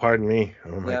 Oh, pardon me.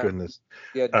 Oh my goodness.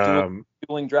 Yeah,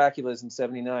 dueling Draculas in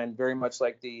 79, very much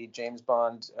like the James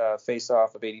Bond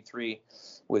face-off of 83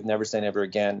 with Never Say Never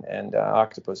Again and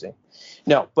Octopussy.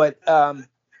 No, but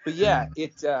yeah,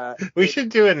 we should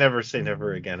do a Never Say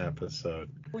Never Again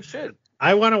episode. We should.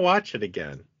 I want to watch it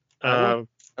again. I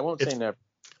won't say never.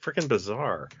 Freaking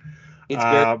bizarre. It's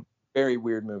very, very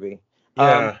weird movie.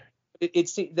 Yeah.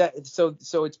 It's that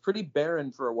so it's pretty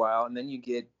barren for a while, and then you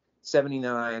get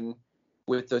 79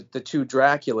 with the two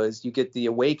Draculas. You get The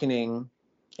Awakening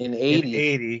in 80.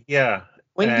 80, yeah.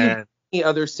 When do you get any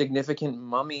other significant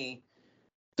mummy?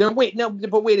 Wait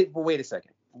a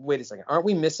second. Aren't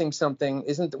we missing something?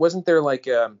 Wasn't there like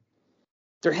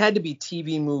there had to be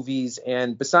TV movies,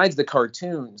 and besides the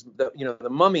cartoons, the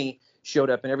Mummy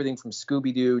showed up in everything from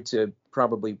Scooby-Doo to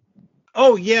probably.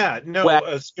 Oh yeah, no,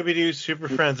 Scooby-Doo, Super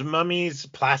Friends, Mummies,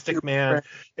 Plastic Man.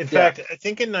 In fact, I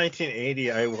think in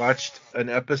 1980 I watched an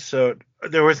episode.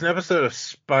 There was an episode of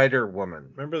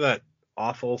Spider-Woman. Remember that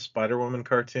awful Spider-Woman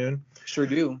cartoon? Sure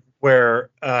do.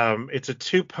 Where it's a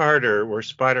two-parter where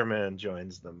Spider-Man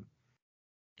joins them.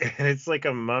 And it's like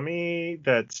a mummy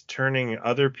that's turning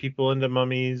other people into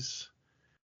mummies,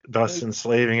 thus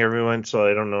enslaving everyone. So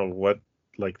I don't know what,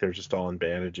 they're just all in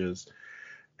bandages.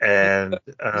 And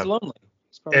he's lonely.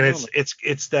 And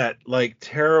it's that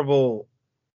terrible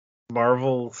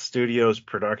Marvel Studios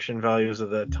production values of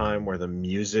that time where the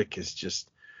music is just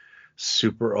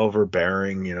super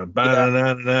overbearing,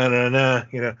 ba-na-na-na-na-na,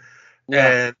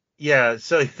 And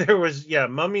so there was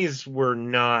mummies were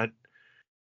not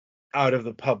out of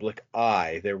the public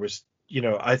eye. There was,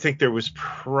 I think there was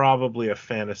probably a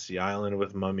fantasy island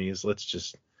with mummies. Wasn't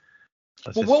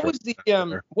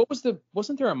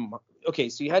there okay,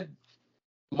 so you had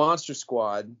Monster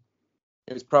Squad.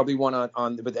 It was probably one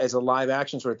on but as a live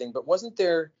action sort of thing, but wasn't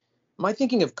there, am I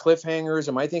thinking of Cliffhangers?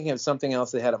 Am I thinking of something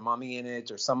else that had a mummy in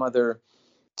it or some other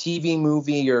TV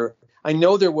movie, or I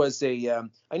know there was a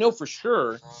I know for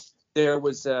sure there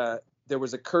was a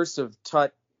Curse of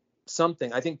Tut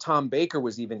something. I think Tom Baker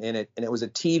was even in it, and it was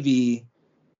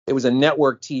a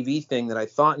network TV thing that I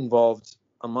thought involved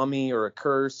a mummy or a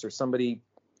curse or somebody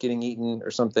getting eaten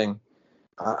or something.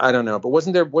 I don't know, but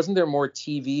wasn't there more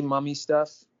TV mummy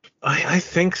stuff? I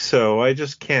think so. I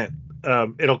just can't.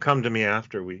 It'll come to me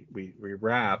after we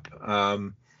wrap.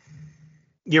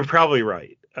 You're probably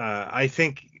right. I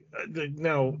think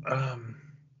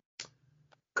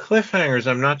cliffhangers.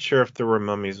 I'm not sure if there were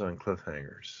mummies on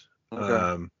cliffhangers.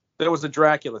 Okay. There was a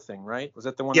Dracula thing, right? Was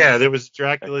that the one? Yeah, there was a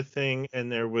Dracula thing,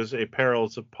 and there was a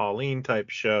Perils of Pauline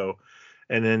type show,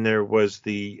 and then there was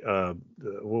the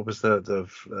what was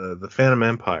the Phantom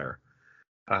Empire.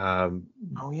 Oh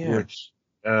yeah. Which,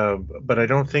 but I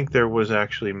don't think there was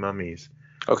actually mummies.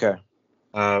 Okay.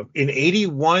 In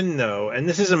 81 though, and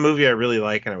this is a movie I really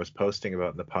like, and I was posting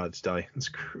about in the Pod Stallions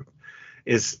group,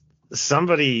 is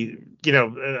somebody,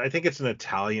 I think it's an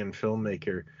Italian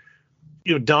filmmaker.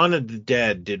 Dawn of the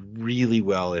Dead did really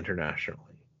well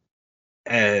internationally,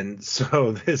 and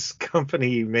so this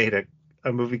company made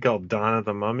a movie called Dawn of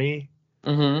the Mummy,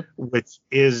 which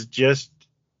is just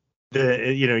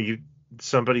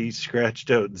somebody scratched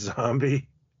out zombie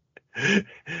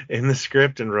in the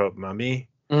script and wrote mummy,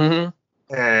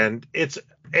 and it's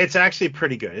actually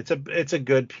pretty good. It's a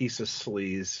good piece of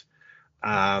sleaze,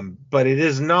 but it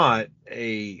is not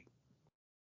a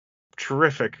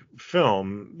terrific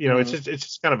film. It's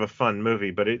just kind of a fun movie,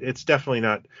 but it's definitely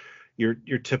not your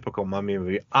typical mummy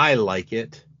movie. I like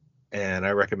it, and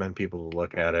I recommend people to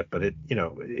look at it, but it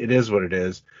is what it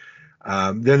is.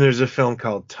 Then there's a film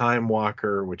called Time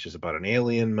Walker, which is about an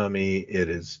alien mummy. It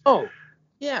is. Oh,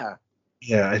 yeah.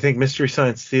 Yeah, I think Mystery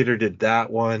Science Theater did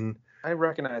that one. I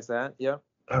recognize that. Yeah.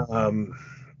 I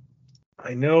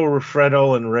know Fred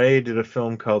Olen Ray did a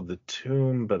film called The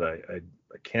Tomb, but I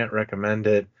can't recommend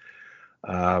it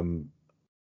because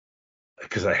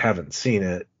I haven't seen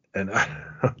it. And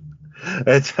I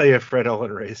tell you a Fred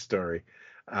Olen Ray story.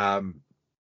 I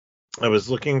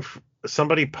was looking for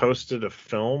somebody posted a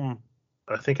film.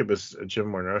 I think it was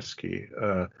Jim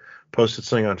Warnowski posted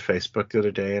something on Facebook the other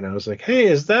day, and I was like, "Hey,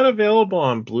 is that available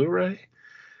on Blu-ray?"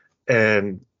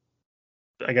 And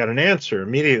I got an answer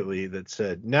immediately that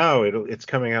said, "No, it's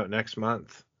coming out next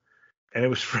month," and it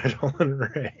was Fred Olen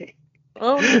Ray.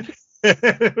 Oh,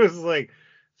 it was like,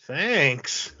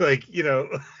 thanks, So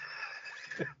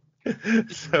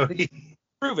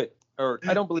prove it, or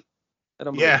I don't believe.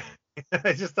 Yeah,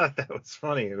 I just thought that was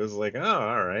funny. It was like, oh,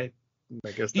 all right.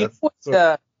 I guess that's.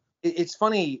 It's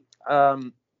funny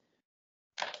because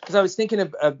I was thinking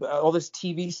of all this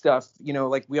TV stuff.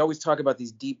 Like we always talk about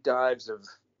these deep dives of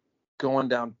going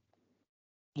down,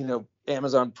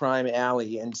 Amazon Prime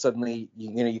alley, and suddenly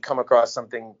you come across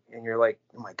something and you're like,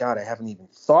 oh my God, I haven't even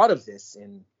thought of this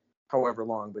in however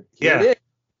long. But here it is.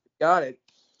 Got it.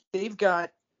 They've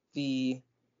got the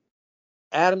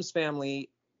Addams Family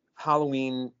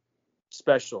Halloween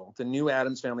special, the new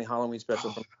Addams Family Halloween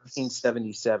special from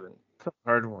 1977. It's a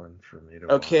hard one for me to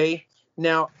watch.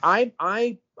 Now I'm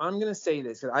gonna say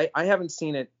this. I haven't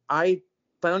seen it. I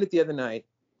found it the other night,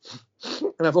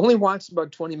 and I've only watched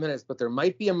about 20 minutes, but there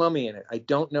might be a mummy in it. I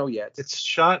don't know yet. It's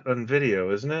shot on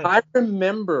video, isn't it? I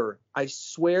remember. I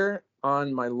swear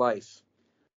on my life,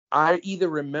 I either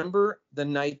remember the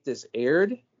night this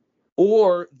aired,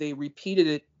 or they repeated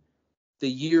it the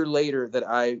year later that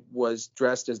I was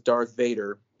dressed as Darth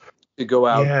Vader to go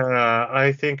out. Yeah,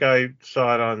 I think I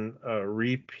saw it on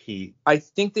repeat. I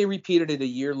think they repeated it a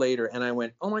year later, and I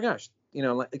went, oh my gosh,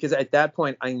 because at that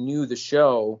point I knew the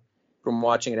show from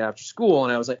watching it after school,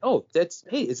 and I was like, oh,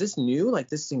 hey, is this new? Like,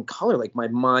 this is in color. Like, my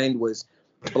mind was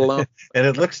blown. And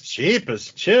it looks cheap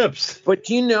as chips. But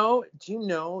do you know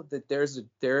that there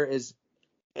is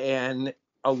a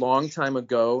long time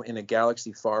ago in a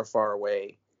galaxy far, far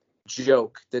away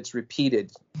joke that's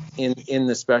repeated in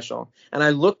the special, and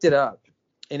I looked it up,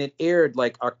 and it aired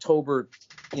like October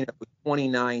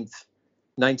 29th,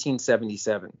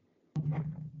 1977.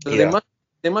 So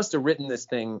they must have written this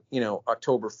thing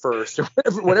October 1st or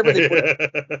whatever they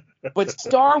put. But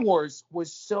Star Wars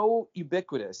was so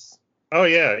ubiquitous. Oh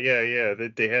yeah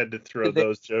that they had to throw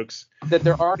those jokes, that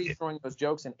they're already throwing those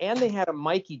jokes in. And they had a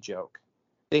Mikey joke.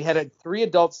 They had 3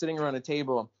 adults sitting around a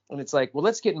table, and it's like, well,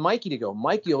 let's get Mikey to go.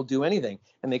 Mikey will do anything.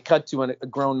 And they cut to a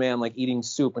grown man like eating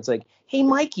soup. It's like, hey,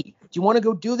 Mikey, do you want to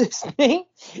go do this thing?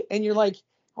 And you're like,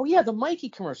 oh yeah, the Mikey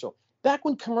commercial. Back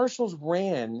when commercials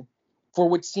ran for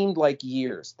what seemed like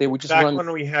years, they would just run. Back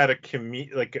when we had a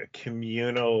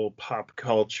communal pop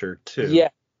culture too.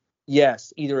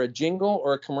 Yes, either a jingle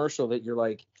or a commercial that you're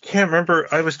like. Can't remember.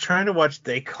 I was trying to watch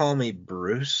They Call Me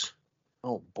Bruce.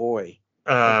 Oh boy.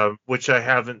 Which I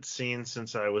haven't seen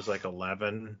since I was like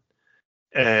 11,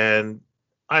 and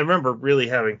I remember really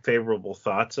having favorable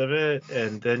thoughts of it.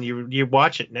 And then you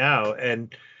watch it now,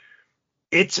 and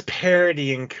it's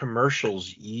parodying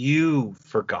commercials you've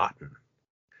forgotten.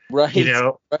 Right.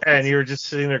 Right. And you're just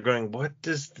sitting there going,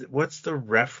 what's the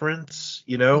reference?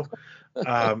 Yeah.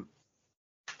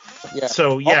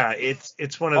 So yeah,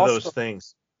 it's one of also, those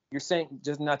things. You're saying,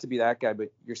 just not to be that guy,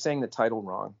 but you're saying the title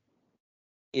wrong.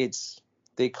 It's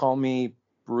They Call Me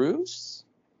Bruce.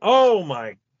 Oh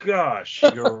my gosh,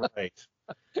 you're right.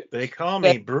 They Call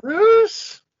Me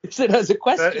Bruce. It has a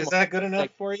question. Is that good enough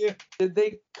for you? Did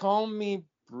they call me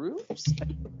Bruce? I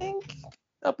think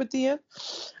up at the end.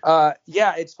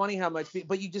 Yeah, it's funny how much,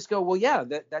 but you just go, well, yeah,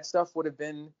 that stuff would have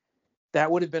been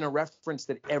a reference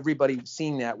that everybody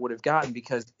seeing that would have gotten,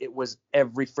 because it was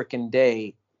every freaking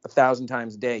day, 1,000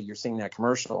 times a day, you're seeing that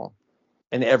commercial,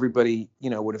 and everybody,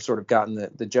 would have sort of gotten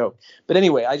the joke. But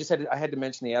anyway, I had to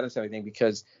mention the Addams Family thing,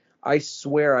 because I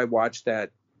swear I watched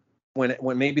that when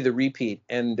maybe the repeat,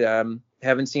 and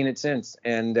haven't seen it since.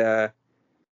 And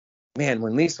man,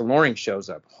 when Lisa Loring shows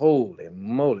up, holy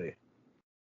moly,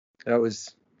 that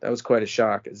was quite a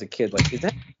shock as a kid. Like, is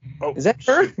that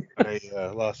her? Shoot, I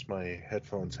lost my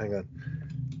headphones. Hang on.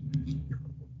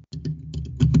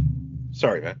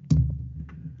 Sorry, man.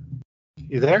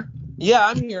 You there? Yeah,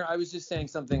 I'm here. I was just saying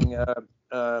something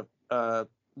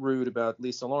rude about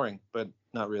Lisa Loring, but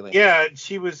not really. Yeah,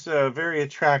 she was very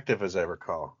attractive, as I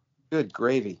recall. Good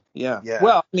gravy. Yeah.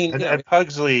 Well, I mean, and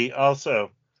Pugsley also,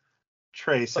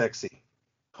 très sexy.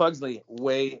 Pugsley,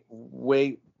 way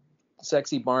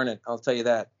sexy Barnett. I'll tell you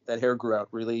that. That hair grew out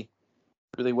really,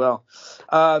 really well.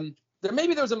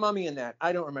 Maybe there was a mummy in that.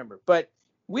 I don't remember. But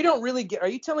we don't really get. Are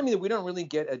you telling me that we don't really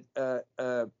get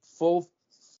a full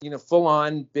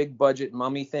on big budget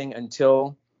mummy thing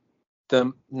until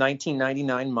the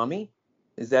 1999 Mummy?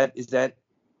 Is that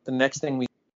the next thing we?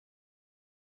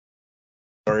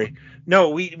 Sorry. No,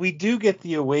 we do get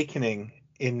The Awakening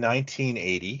in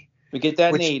 1980. We get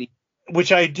that in 80.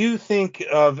 Which I do think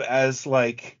of as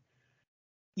like,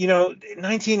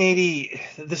 1980,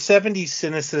 the 70s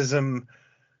cynicism,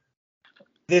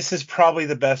 this is probably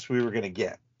the best we were going to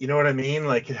get. You know what I mean?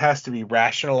 Like, it has to be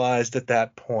rationalized at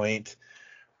that point,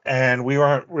 and we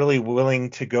aren't really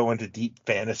willing to go into deep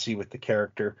fantasy with the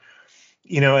character.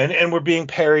 And we're being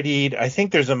parodied. I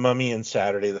think there's a Mummy in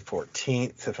Saturday the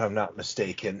 14th, if I'm not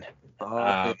mistaken.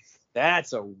 Oh,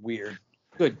 that's a weird.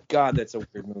 Good God, that's a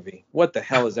weird movie. What the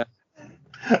hell is that?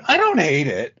 I don't hate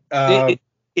it. It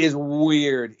is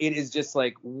weird. It is just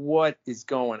like, what is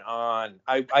going on?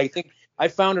 I think I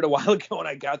found it a while ago, and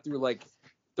I got through like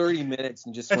 30 minutes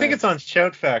and just. I think it's on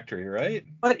Shout Factory, right?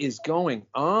 What is going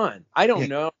on? I don't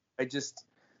know. I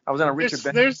was on a Richard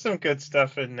Bennett. There's some good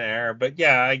stuff in there, but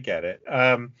yeah, I get it.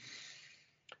 I'm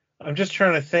just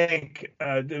trying to think.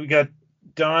 We got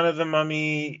Dawn of the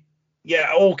Mummy.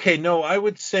 Yeah, okay. No, I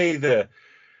would say the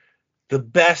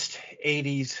best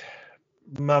 80s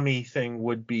mummy thing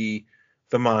would be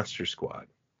the Monster Squad,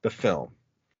 the film,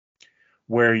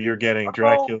 where you're getting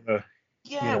Dracula.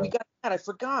 Yeah, we got that. I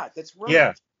forgot. That's right.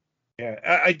 Yeah.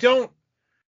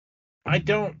 I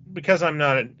don't, because I'm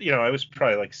not, I was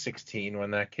probably like 16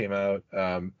 when that came out.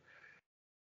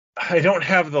 I don't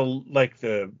have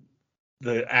the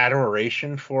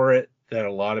adoration for it that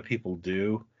a lot of people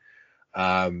do.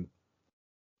 I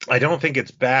don't think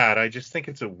it's bad. I just think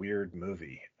it's a weird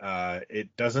movie.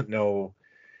 It doesn't know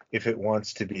if it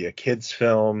wants to be a kid's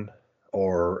film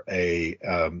or a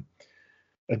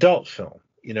adult film.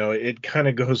 It kind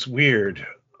of goes weird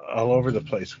all over the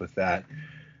place with that.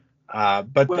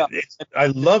 But I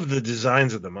love the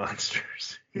designs of the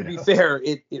monsters. To be fair,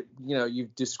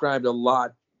 you've described a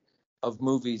lot of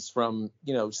movies from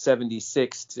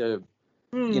 76 to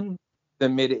the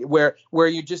mid, where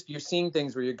you're seeing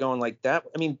things where you're going like that.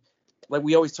 I mean, like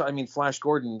we always talk. I mean, Flash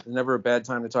Gordon. Never a bad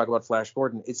time to talk about Flash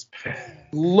Gordon. It's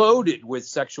loaded with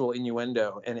sexual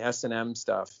innuendo and S&M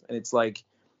stuff, and it's like,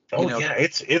 yeah,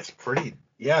 it's pretty,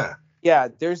 yeah. Yeah,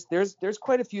 there's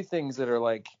quite a few things that are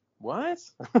like, what?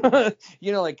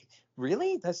 Like,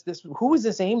 really? That's this. Who is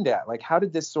this aimed at? Like, how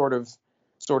did this sort of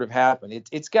happen?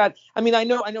 It's got. I mean, I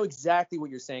know exactly what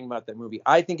you're saying about that movie.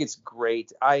 I think it's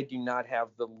great. I do not have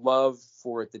the love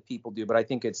for it that people do, but I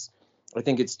think it's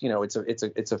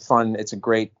it's a fun, it's a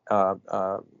great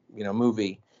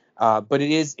movie. But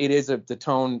it is the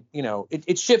tone.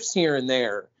 It shifts here and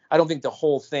there. I don't think the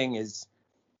whole thing is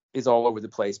all over the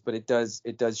place, but it does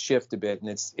shift a bit, and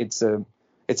it's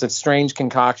it's a strange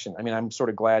concoction. I mean, I'm sort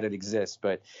of glad it exists,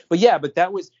 but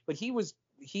that was but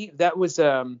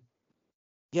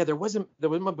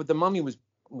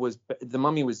the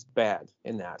Mummy was bad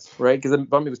in that, right? Because the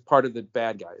Mummy was part of the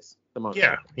bad guys. The Mummy.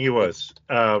 Yeah, he was.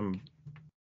 And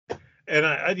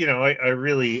I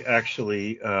really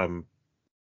actually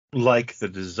like the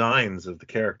designs of the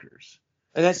characters.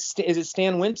 And is it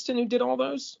Stan Winston who did all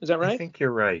those? Is that right? I think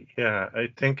you're right. Yeah, I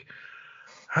think.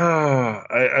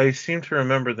 I seem to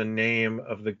remember the name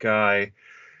of the guy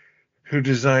who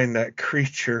designed that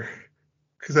creature,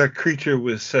 because that creature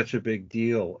was such a big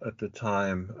deal at the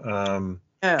time.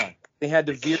 Yeah, they had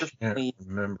to veer. I can't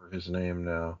remember his name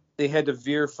now. They had to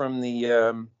veer from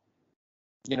the,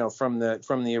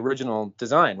 from the original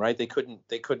design, right? They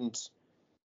couldn't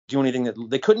do anything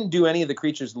they couldn't do any of the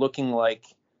creatures looking like.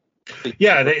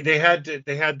 They had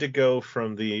to go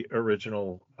from the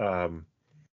original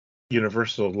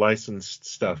Universal licensed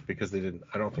stuff because they didn't.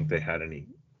 I don't think they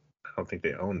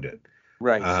owned it.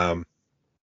 Right.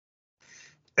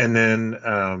 And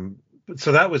then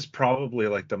so that was probably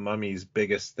like the Mummy's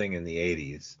biggest thing in the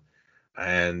 80s.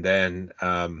 And then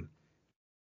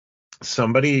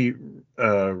somebody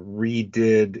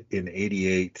redid in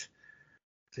 88.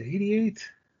 Is it 88?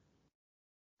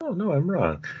 Oh, no, I'm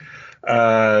wrong.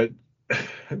 That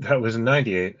was in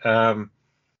 98.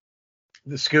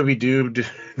 The Scooby-Doo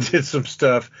did some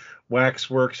stuff.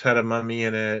 Waxworks had a mummy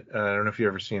in it. I don't know if you've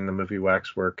ever seen the movie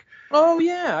Waxwork. Oh,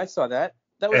 yeah, I saw that.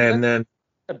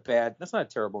 That's not a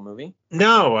terrible movie.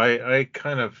 No, I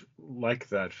kind of like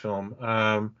that film.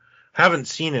 Haven't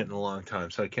seen it in a long time,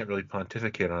 so I can't really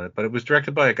pontificate on it. But it was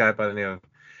directed by a guy by the name of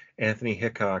Anthony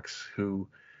Hickox, who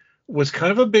was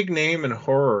kind of a big name in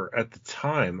horror at the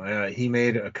time. He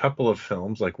made a couple of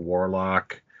films like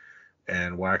Warlock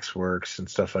and Waxworks and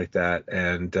stuff like that.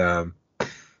 And I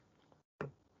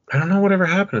don't know whatever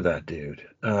happened to that dude.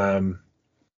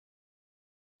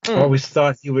 Always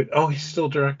thought he would. Oh, he's still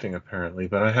directing apparently,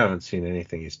 but I haven't seen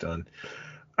anything he's done.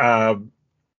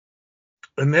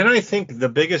 And then I think the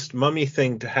biggest Mummy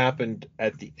thing to happen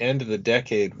at the end of the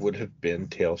decade would have been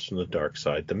Tales from the Dark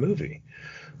Side, the movie,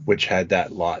 which had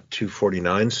that Lot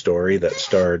 249 story that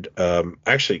starred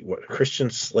Christian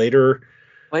Slater.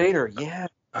 Yeah.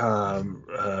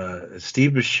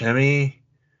 Steve Buscemi.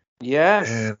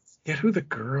 Yes. And forget who the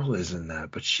girl is in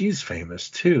that, but she's famous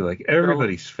too. Like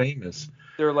everybody's famous.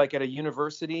 They're like at a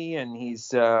university, and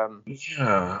he's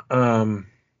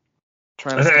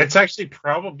it's actually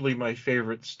probably my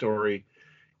favorite story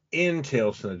in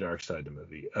Tales from the Dark Side, the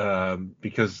movie,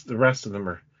 because the rest of them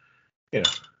are, a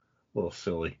little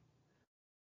silly.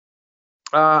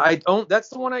 That's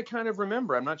the one I kind of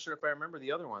remember. I'm not sure if I remember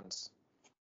the other ones.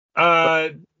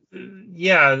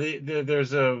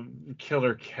 There's a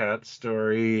killer cat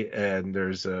story, and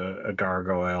there's a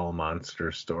gargoyle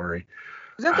monster story.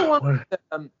 Is that the one?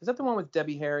 Is that the one with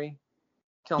Debbie Harry?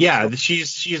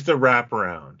 She's the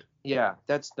wraparound. Yeah,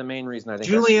 that's the main reason I think.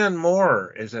 Julianne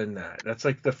Moore is in that. That's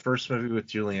like the first movie with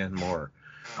Julianne Moore.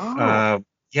 Oh.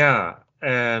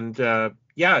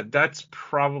 That's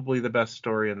probably the best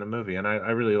story in the movie, and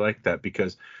I really like that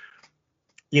because,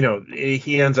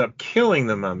 he ends up killing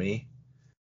the mummy,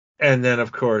 and then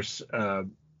of course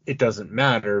it doesn't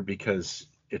matter because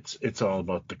it's all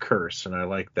about the curse, and I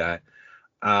like that.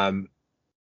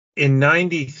 In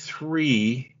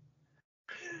 93.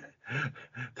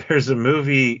 There's a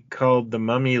movie called The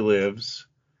Mummy Lives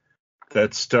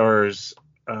that stars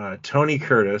Tony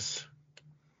Curtis.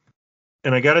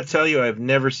 And I got to tell you, I've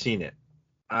never seen it.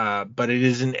 But it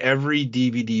is in every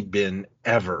DVD bin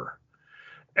ever.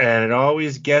 And it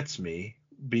always gets me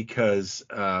because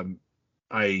I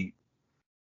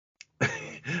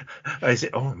say,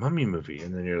 oh, a mummy movie.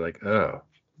 And then you're like, oh.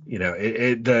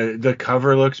 The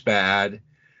cover looks bad.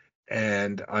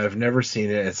 And I've never seen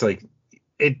it. It's like,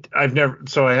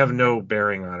 so I have no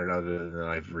bearing on it other than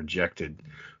I've rejected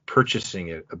purchasing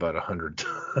it about 100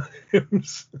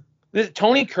 times.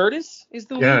 Tony Curtis is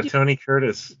the lead? Yeah, Tony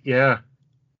Curtis. Yeah.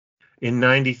 In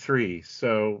 93.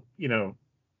 So, he's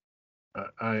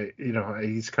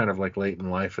kind of like late in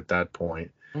life at that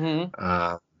point. Mm-hmm.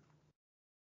 I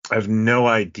have no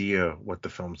idea what the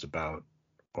film's about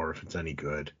or if it's any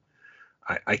good.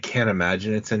 I can't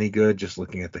imagine it's any good just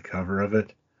looking at the cover of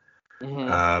it.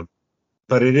 Mm-hmm.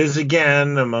 But it is,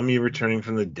 again, a mummy returning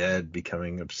from the dead,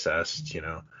 becoming obsessed, It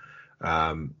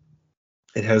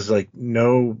has, like,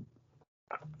 no...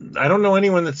 I don't know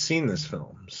anyone that's seen this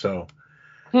film, so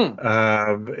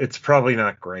it's probably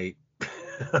not great.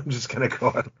 I'm just going to go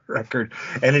on record.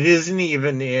 And it isn't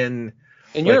even in...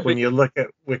 when you look at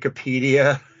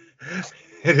Wikipedia,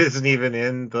 it isn't even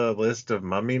in the list of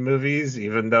mummy movies,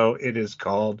 even though it is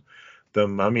called The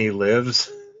Mummy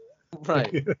Lives.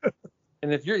 Right.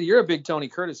 And if you're a big Tony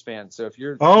Curtis fan, so if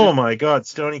you're my God,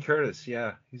 Tony Curtis,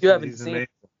 yeah, you haven't he's seen amazing.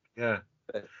 Yeah.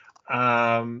 it.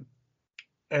 And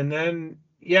then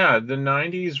the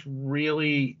 90s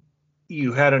really,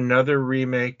 you had another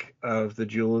remake of The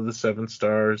Jewel of the Seven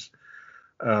Stars,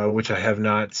 which I have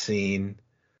not seen.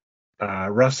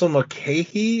 Russell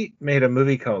Mulcahy made a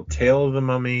movie called Tale of the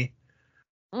Mummy,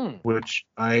 which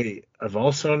I have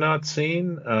also not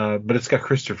seen, but it's got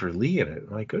Christopher Lee in it.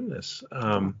 My goodness.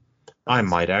 I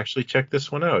might actually check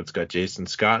this one out. It's got Jason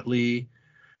Scott Lee,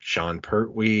 Sean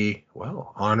Pertwee,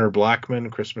 Honor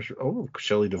Blackman,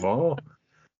 Shelley Duvall.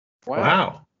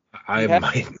 Wow. I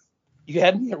might. You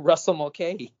had me at Russell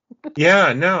Mulcahy.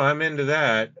 Yeah, no, I'm into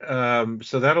that.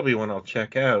 So that'll be one I'll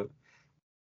check out.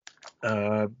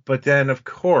 But then, of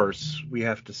course, we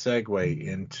have to segue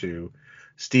into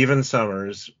Stephen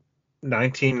Sommers'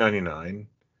 1999,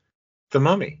 The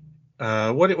Mummy.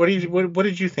 What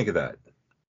did you think of that?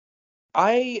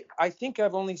 I think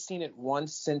I've only seen it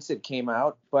once since it came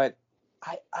out, but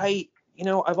I've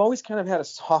always kind of had a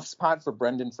soft spot for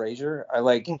Brendan Fraser.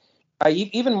 I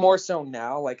even more so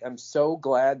now. Like, I'm so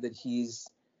glad that he's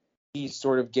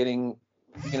sort of getting,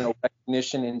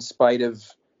 recognition in spite of,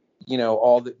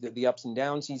 all the ups and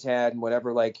downs he's had and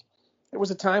whatever. Like, there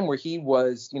was a time where he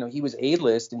was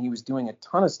A-list and he was doing a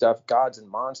ton of stuff, Gods and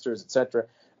Monsters, etc.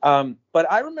 But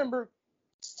I remember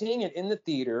seeing it in the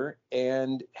theater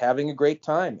and having a great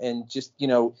time and just,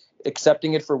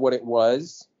 accepting it for what it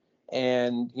was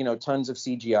and, tons of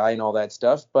CGI and all that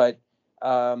stuff. But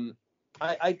I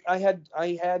had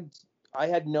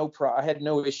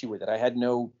no issue with it. I had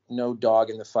no dog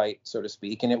in the fight, so to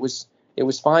speak. And it was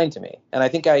fine to me. And I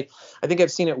think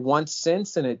I've seen it once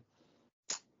since, and it,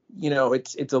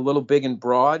 it's a little big and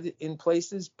broad in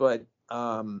places, but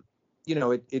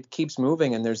it keeps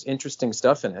moving and there's interesting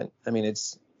stuff in it. I mean,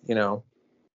 it's,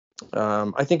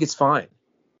 I think it's fine.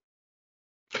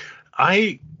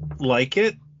 I like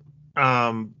it.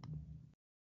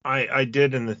 I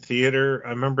did in the theater. I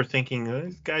remember thinking,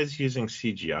 this guy's using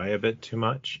CGI a bit too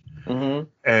much. Mm-hmm.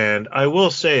 And I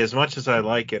will say, as much as I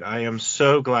like it, I am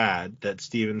so glad that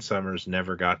Stephen Sommers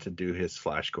never got to do his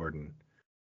Flash Gordon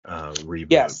reboot.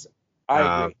 Yes,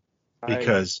 I agree.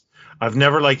 Because I've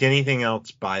never liked anything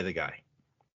else by the guy.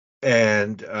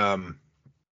 And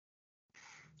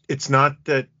it's not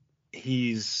that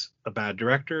he's a bad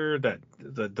director, that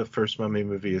the first Mummy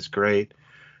movie is great.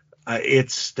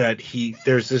 It's that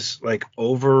there's this like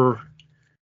over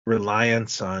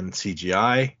reliance on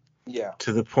CGI,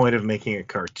 to the point of making it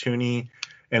cartoony,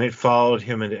 and it followed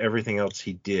him into everything else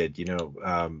he did.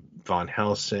 Von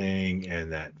Helsing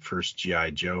and that first G.I.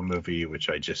 Joe movie, which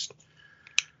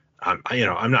I'm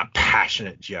not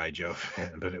passionate G.I. Joe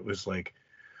fan, but it was like,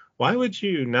 why would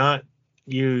you not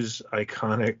use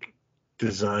iconic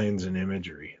designs and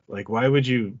imagery? Like, why would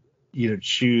you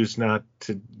choose not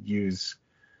to use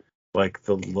like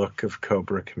the look of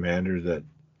Cobra Commander that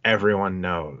everyone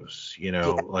knows,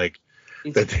 like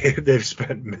that they've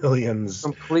spent millions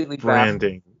completely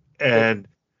branding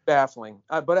baffling.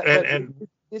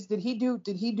 Did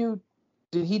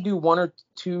he do one or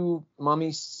two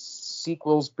Mummy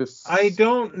sequels before? I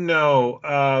don't know.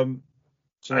 I'm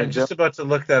just about to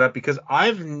look that up because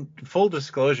full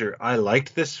disclosure, I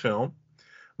liked this film.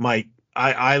 I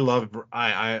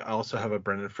also have a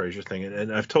Brendan Fraser thing,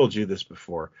 and I've told you this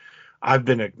before. I've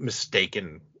been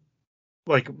mistaken,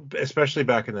 like, especially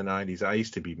back in the 90s, I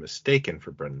used to be mistaken for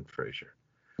Brendan Fraser.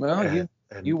 Well,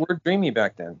 you were dreamy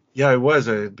back then. Yeah, I was.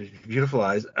 Beautiful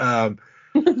eyes.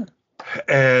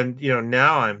 And,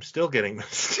 now I'm still getting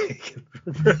mistaken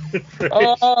for Brendan Fraser.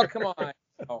 Oh, come on.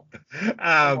 Oh, come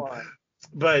on.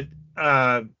 But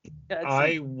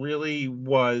I really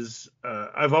was.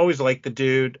 I've always liked the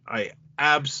dude. I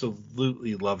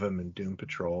absolutely love him in Doom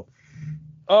Patrol.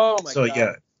 Oh, my God.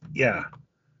 So, yeah.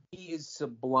 He is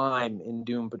sublime in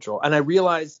Doom Patrol. And I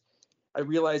realize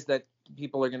that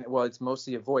people are going to, well, it's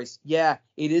mostly a voice. Yeah,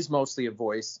 it is mostly a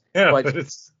voice. Yeah, but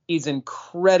he's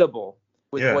incredible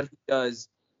with what he does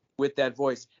with that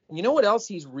voice. And you know what else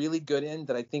he's really good in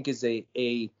that I think is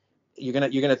you're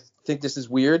gonna think this is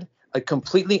weird, a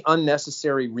completely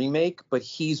unnecessary remake, but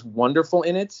he's wonderful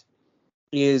in it,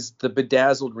 is the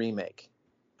Bedazzled remake.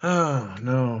 Oh,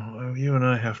 no. You and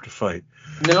I have to fight.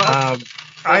 No.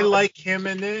 I like him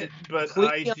in it, but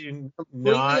I do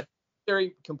not.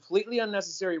 Completely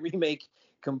unnecessary remake,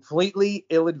 completely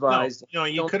ill-advised. No,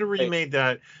 you could have remade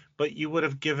that, but you would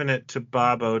have given it to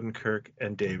Bob Odenkirk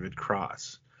and David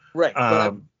Cross. Right.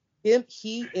 But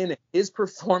he in it, his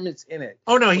performance in it.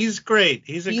 Oh, no, he's great.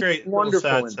 He's a great little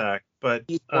sad sack. But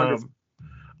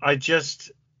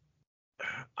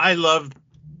I love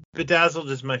Bedazzled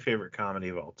is my favorite comedy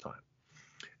of all time.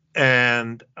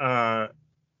 And,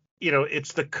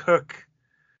 it's the cook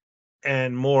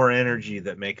and more energy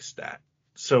that makes that.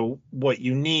 So what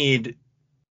you need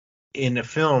in a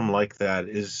film like that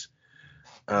is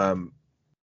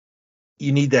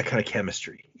you need that kind of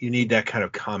chemistry. You need that kind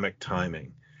of comic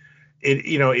timing.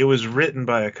 It was written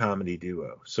by a comedy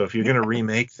duo. So if you're going to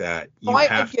remake that,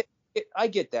 I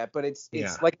get that, but it's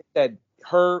like I said,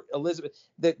 her Elizabeth.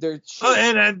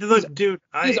 Look, dude,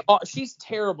 she's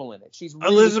terrible in it. She's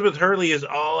really, Elizabeth Hurley is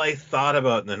all I thought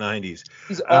about in the 90s.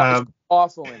 She's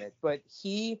awful in it. But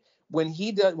when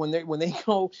he's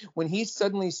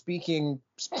suddenly speaking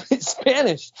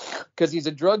Spanish because he's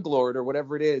a drug lord or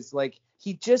whatever it is, like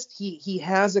he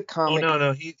has a comic. Oh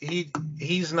no,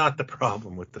 he's not the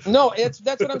problem with the film. No, that's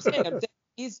what I'm saying.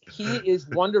 He is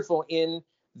wonderful in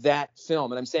that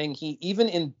film, and I'm saying he even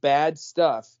in bad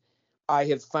stuff, I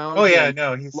have found. Oh yeah,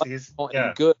 no, he's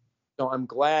good. So I'm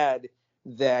glad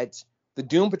that the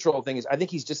Doom Patrol thing is. I think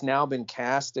he's just now been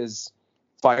cast as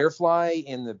Firefly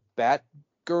in the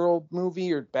Batgirl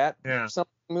movie or something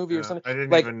movie or something. I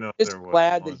didn't even know. Just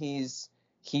glad that he's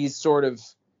sort of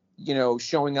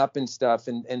showing up and stuff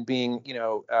and being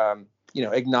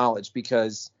acknowledged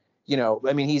because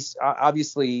I mean he's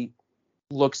obviously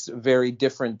looks very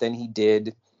different than he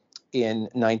did in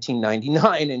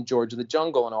 1999 in George of the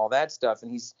Jungle and all that stuff,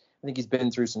 and I think he's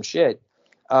been through some shit.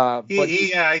 I think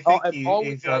he's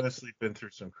honestly been through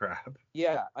some crap.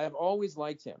 Yeah, I've always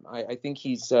liked him. I think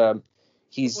he's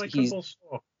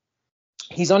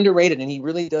underrated, and he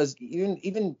really does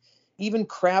even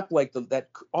crap like that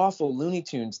awful Looney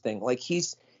Tunes thing. Like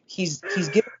he's giving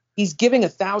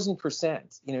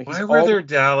 1,000%. Why were there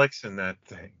Daleks in that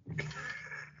thing?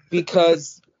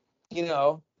 Because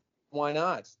why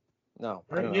not? No.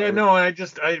 I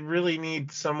really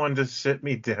need someone to sit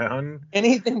me down.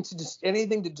 Anything to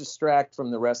distract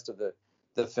from the rest of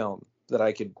the film that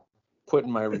I could put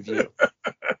in my review.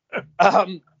 But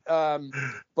I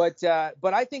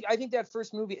think that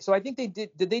first movie. So I think they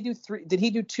did. Did they do three? Did he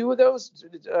do two of those?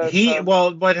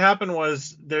 What happened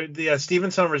was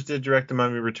Stephen Sommers did direct The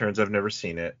Mummy Returns. I've never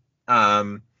seen it.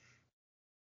 And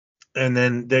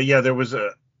then there was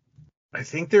I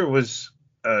think there was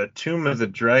Tomb of the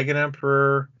Dragon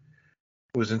Emperor.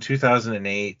 It was in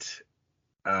 2008.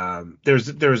 There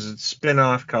was a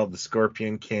spin-off called The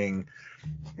Scorpion King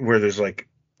where there's I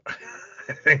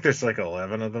think there's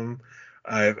 11 of them.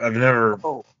 I've never.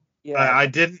 Oh, yeah.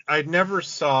 I never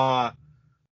saw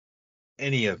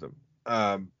any of them.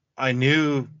 I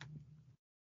knew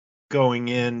going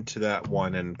into that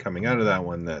one and coming out of that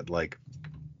one that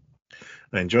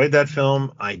I enjoyed that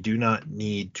film. I do not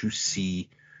need to see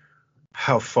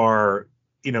how far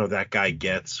that guy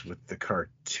gets with the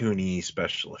cartoony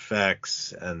special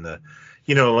effects and the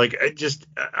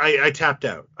I tapped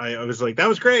out. I was like, that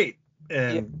was great.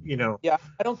 And I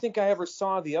don't think I ever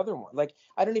saw the other one.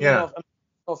 I don't even know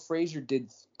if Fraser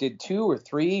did 2 or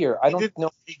 3 or I don't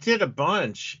know. He did a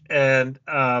bunch, and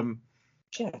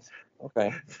shit.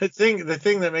 Okay. The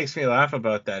thing that makes me laugh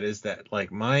about that is that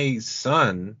my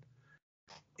son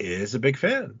is a big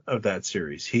fan of that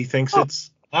series. He thinks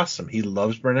it's awesome. He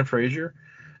loves Brendan Fraser,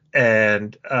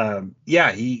 and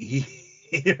he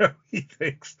he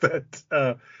thinks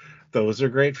that those are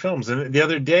great films. And the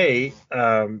other day,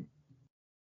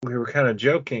 we were kind of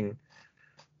joking.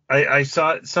 I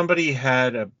saw somebody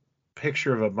had a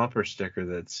picture of a bumper sticker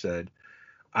that said,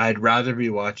 "I'd rather be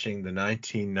watching the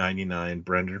 1999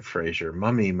 Brendan Fraser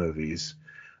Mummy movies.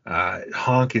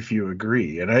 Honk if you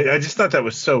agree." And I just thought that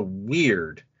was so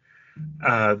weird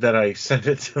that I sent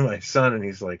it to my son, and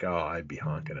he's like, "Oh, I'd be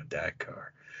honking at that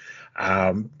car."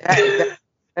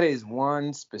 That is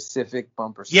one specific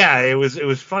bumper sticker. Yeah, it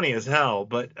was funny as hell,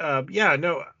 but I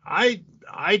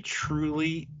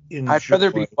truly enjoy. I'd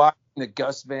rather be watching the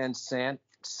Gus Van Sant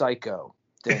Psycho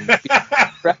than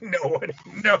no one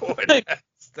has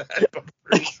that bumper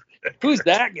sticker. Who's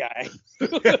that guy?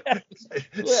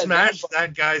 Smash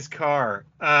that guy's car.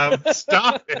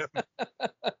 Stop him.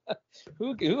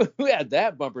 Who had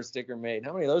that bumper sticker made?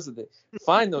 How many of those did they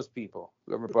find? Those people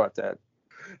whoever bought that.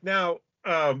 Now,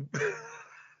 I've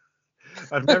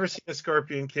never seen a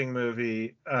Scorpion King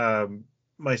movie.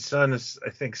 My son has, I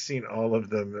think, seen all of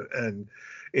them, and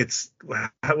it's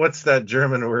what's that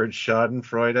German word,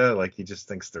 Schadenfreude? He just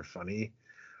thinks they're funny,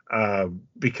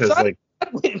 because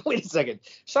Wait a second.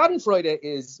 Schadenfreude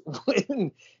is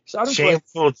when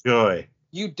shameful joy.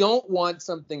 You don't want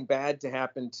something bad to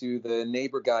happen to the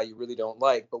neighbor guy you really don't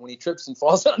like, but when he trips and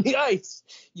falls on the ice,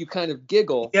 you kind of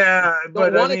giggle. Yeah,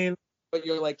 but I mean, but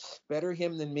you're like, better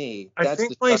him than me. I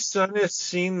think my son has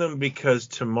seen them because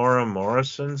Tamara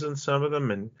Morrison's in some of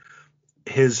them, and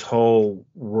his whole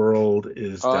world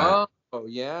is that. Oh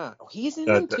yeah, he's in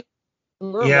them too.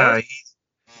 Yeah,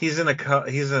 he's in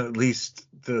at least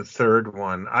the third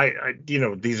one. I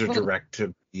these are direct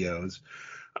to videos.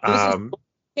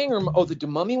 King or the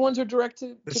Mummy ones are direct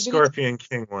to the Scorpion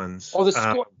King ones. Oh,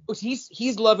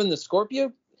 he's loving the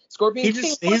Scorpion King.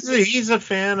 He's a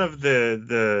fan of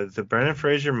the Brendan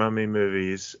Fraser Mummy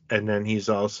movies, and then he's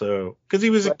also because he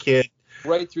was a kid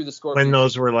right through the Scorpion when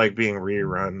those were like being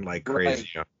rerun like crazy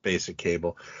on basic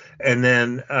cable, and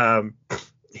then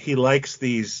he likes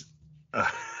these.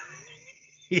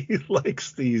 He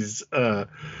likes these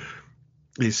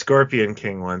Scorpion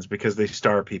King ones because they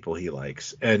star people he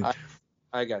likes. And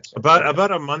I got you.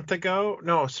 About a month ago,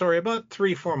 about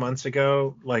 3-4 months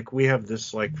ago, like we have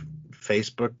this like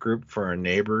Facebook group for our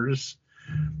neighbors,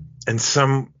 and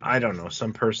some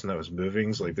person that was moving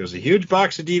is like, there's a huge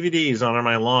box of DVDs on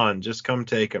my lawn, just come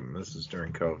take them. This is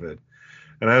during COVID,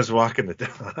 and I was walking the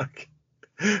dog,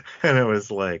 and it was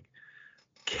like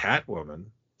Catwoman,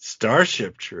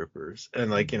 Starship Troopers, and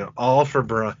like all for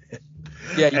Brian.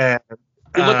 Yeah.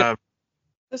 And, is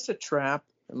this a trap?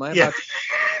 Am I about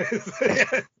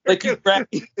to... like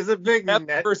is a big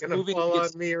net first gonna movie fall on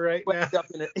me right now?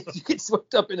 You get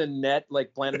swept up in a net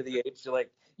like Planet of the Apes. You're like,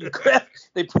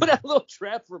 they put out a little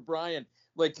trap for Brian.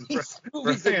 Like these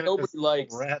movies that nobody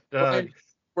likes. Rat dog.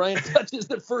 Brian touches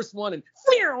the first one and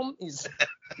he's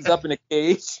up in a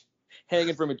cage,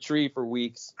 hanging from a tree for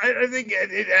weeks. I think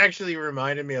it actually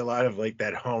reminded me a lot of like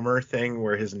that Homer thing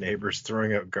where his neighbor's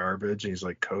throwing out garbage and he's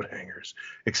like, coat hangers,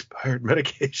 expired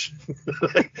medication.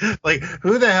 like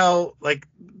who the hell, like,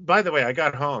 by the way, I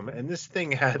got home and this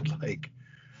thing had like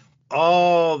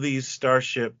all these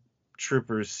Starship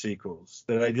Troopers sequels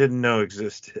that I didn't know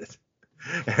existed.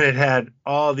 And it had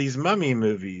all these Mummy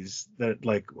movies that,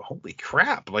 like, holy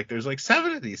crap, like there's like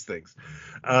 7 of these things.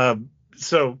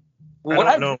 So I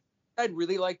don't know. I'd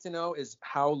really like to know is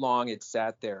how long it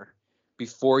sat there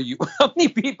before how many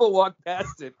people walked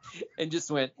past it and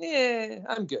just went,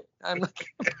 I'm good. I'm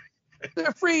like,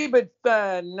 they're free, but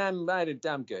I'm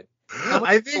good.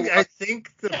 I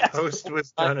think the post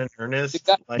was done in earnest.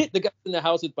 The guy in the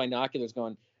house with binoculars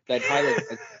going, that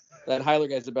Hyler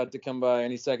guy's about to come by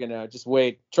any second now. Just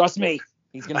wait. Trust me.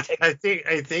 He's gonna take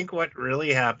I think what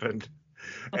really happened,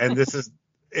 and this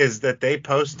is that they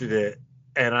posted it.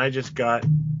 And I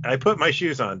put my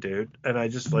shoes on, dude, and I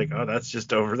just like, oh, that's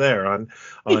just over there on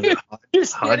you're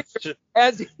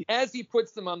as he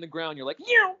puts them on the ground, you're like,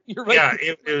 you're right. Yeah,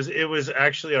 it was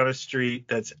actually on a street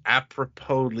that's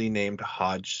aproposly named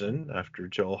Hodgson after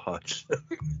Joel Hodgson,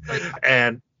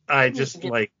 and I just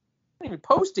like. I didn't even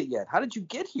post it yet. How did you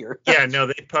get here? Yeah, no,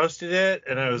 they posted it,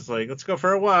 and I was like, let's go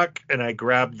for a walk, and I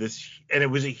grabbed this, and it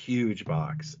was a huge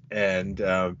box, and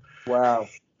wow.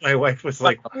 My wife was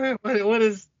like, what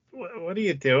are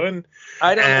you doing?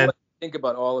 I don't know what to think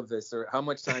about all of this or how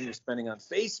much time you're spending on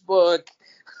Facebook,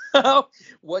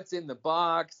 what's in the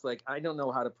box. Like, I don't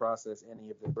know how to process any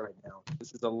of this right now.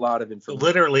 This is a lot of information.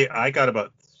 Literally, I got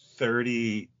about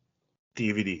 30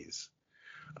 DVDs.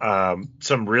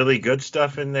 Some really good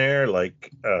stuff in there,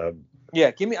 like I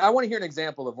want to hear an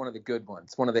example of one of the good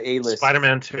ones, one of the A-list.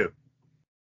 Spider-Man 2.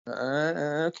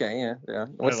 Okay, yeah.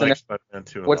 What's the next Spider-Man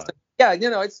 2?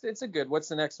 It's a good. What's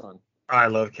the next one? I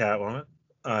love Catwoman.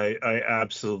 I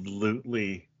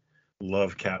absolutely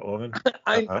love Catwoman.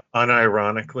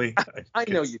 Unironically. I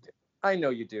know you do. I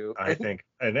know you do. I think,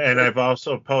 and I've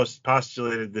also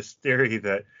postulated this theory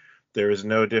that there is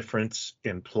no difference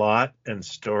in plot and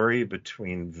story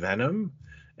between Venom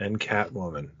and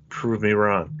Catwoman. Prove me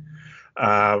wrong.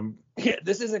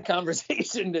 This is a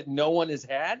conversation that no one has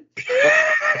had.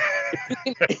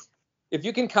 If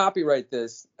you can copyright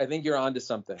this, I think you're onto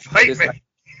something.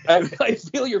 I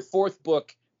feel your 4th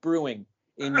book brewing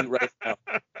in you right now.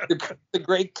 The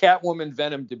great Catwoman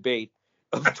Venom debate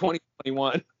of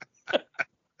 2021.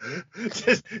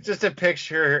 just a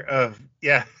picture of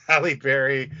Halle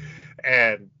Berry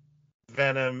and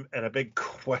Venom and a big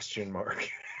question mark.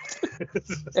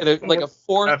 And a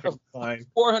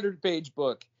 400-page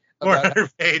book.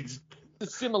 400-page. The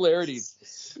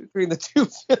similarities between the two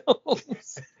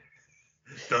films.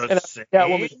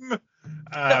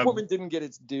 Catwoman didn't get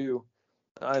its due.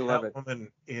 I love it. Catwoman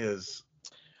is.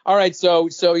 All right, so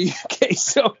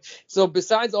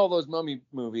besides all those Mummy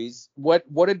movies, what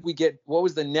did we get? What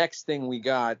was the next thing we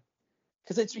got?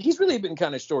 Because he's really been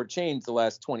kind of shortchanged the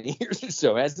last 20 years or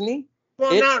so, hasn't he?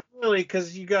 Well, not really,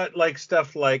 because you got like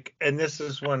stuff like, and this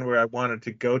is one where I wanted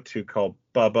to go to called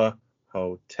Bubba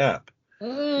Hotep,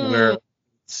 where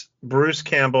Bruce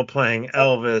Campbell playing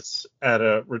Elvis at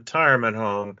a retirement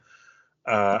home.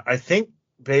 I think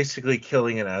basically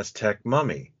killing an Aztec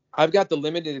mummy. I've got the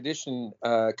limited edition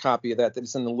copy of that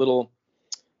is in the little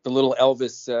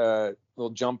Elvis little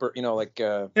jumper,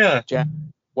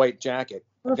 white jacket.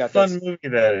 What a fun movie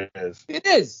that is. It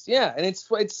is, yeah, and it's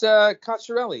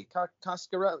Coscarelli.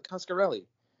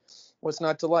 What's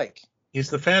not to like? He's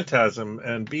the Phantasm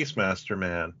and Beastmaster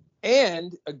Man.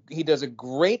 And he does a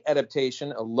great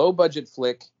adaptation, a low budget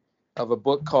flick of a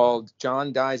book called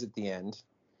John Dies at the End.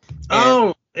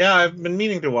 Oh, yeah, I've been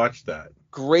meaning to watch that.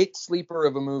 Great sleeper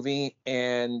of a movie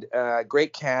and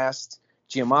great cast.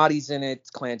 Giamatti's in it.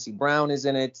 Clancy Brown is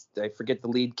in it. I forget the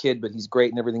lead kid, but he's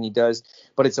great in everything he does.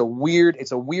 But it's a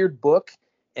weird book,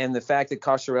 and the fact that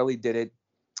Coscarelli did it,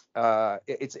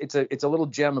 it's a little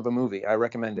gem of a movie. I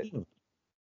recommend it.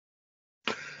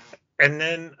 And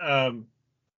then I'm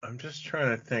just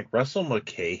trying to think. Russell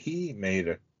Mulcahy made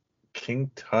a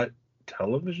King Tut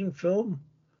television film.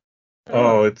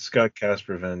 Oh, it's got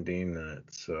Casper Van Dien in it.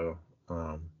 So,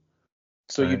 and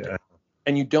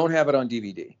you don't have it on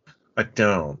DVD. I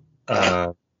don't.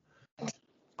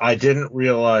 I didn't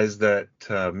realize that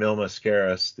Mil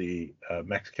Mascaras, the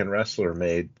Mexican wrestler,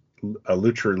 made a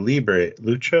lucha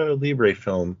libre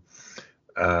film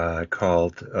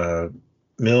called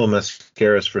Mil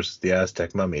Mascaras versus the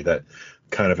Aztec Mummy. That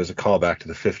kind of is a callback to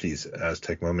the 50s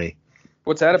Aztec Mummy.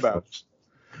 What's that about?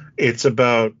 It's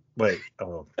about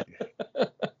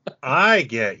I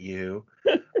get you.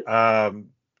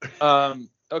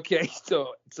 Okay,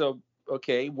 so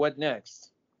okay, what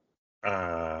next?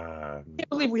 I can't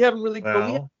believe we haven't really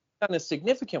done a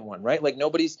significant one, right? Like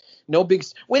Wait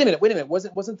a minute.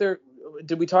 Wasn't there?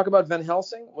 Did we talk about Van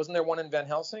Helsing? Wasn't there one in Van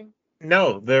Helsing?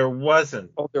 No, there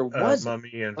wasn't. Oh, there was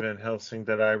Mummy and Van Helsing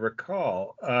that I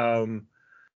recall.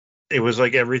 It was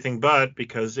like everything but,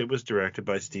 because it was directed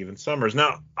by Stephen Sommers.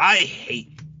 Now, I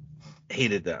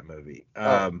hated that movie.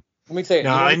 Let me say.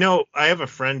 Now, I know I have a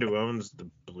friend who owns the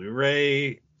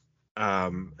Blu-ray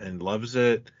and loves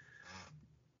it.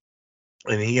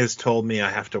 And he has told me I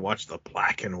have to watch the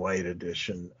black and white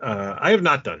edition. I have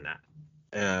not done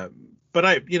that. But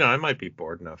I might be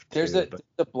bored enough to. There's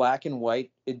the black and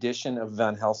white edition of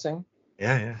Van Helsing.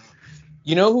 Yeah.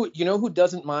 You know who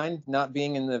doesn't mind not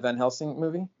being in the Van Helsing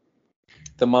movie?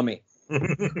 The Mummy.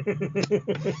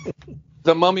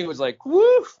 The Mummy was like,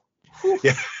 woo,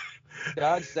 yeah.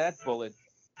 Dodge that bullet.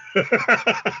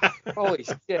 Holy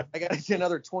shit! I got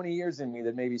another 20 years in me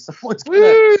that maybe someone's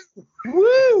gonna.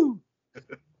 Woo!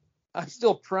 I'm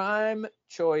still prime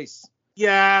choice.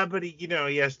 Yeah, but he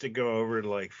has to go over to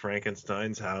like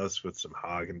Frankenstein's house with some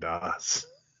Haagen-Dazs.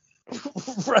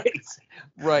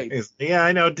 Right. Yeah,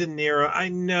 I know De Niro. I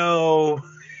know.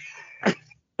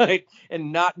 Right,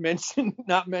 and not mention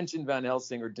Van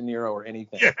Helsing or De Niro or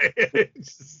anything. Yeah,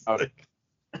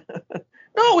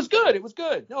 No, it was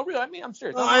good. No, really, I mean, I'm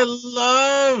serious. I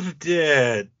loved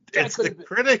it. It's the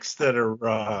critics that are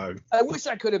wrong. I wish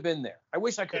I could have been there.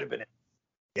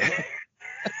 Yeah.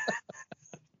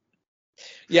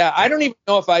 Yeah, I don't even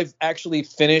know if I've actually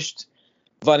finished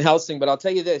Van Helsing, but I'll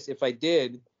tell you this: if I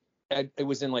did, it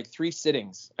was in like 3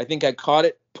 sittings. I think I caught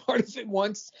part of it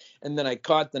once, and then I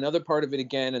caught another part of it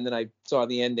again, and then I saw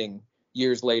the ending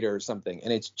years later or something.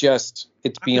 And it's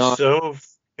beyond. I'm so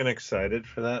excited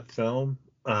for that film.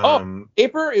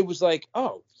 Paper, it was like,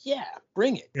 oh yeah,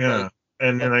 bring it. Yeah,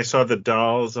 and I saw the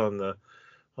dolls on the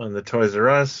Toys R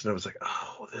Us, and I was like,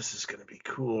 oh, this is gonna be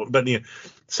cool. But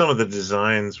some of the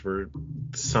designs were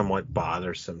somewhat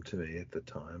bothersome to me at the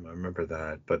time. I remember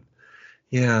that, but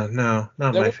yeah, no,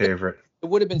 not my favorite. It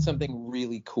would have been something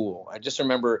really cool. I just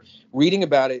remember reading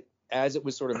about it as it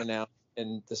was sort of announced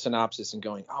in the synopsis and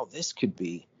going, oh, this could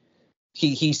be.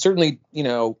 He certainly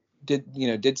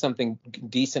did something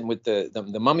decent with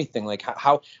the Mummy thing. Like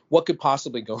what could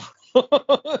possibly go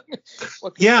wrong?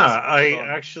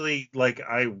 Actually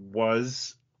I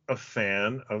was a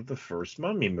fan of the first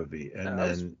Mummy movie, and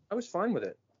I was fine with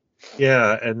it.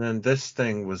 Yeah, and then this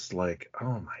thing was like,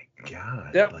 oh my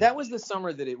god. That was the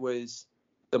summer that it was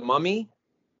the Mummy,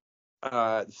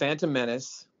 Phantom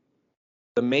Menace,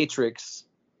 The Matrix,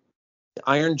 The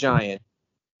Iron Giant,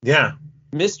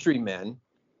 Mystery Men,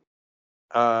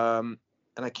 and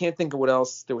I can't think of what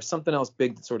else. There was something else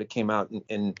big that sort of came out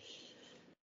in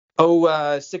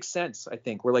Sixth Sense, I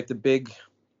think, were like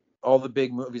all the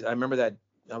big movies. I remember that.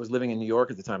 I was living in New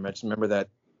York at the time. I just remember that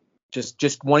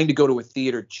just wanting to go to a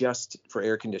theater just for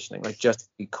air conditioning, like just to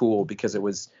be cool because it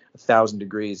was 1,000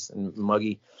 degrees and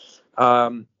muggy.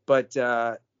 But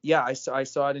I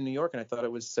saw it in New York and I thought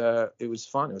it was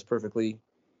fun. It was perfectly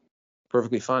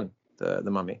fun.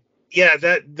 The Mummy. Yeah,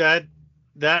 that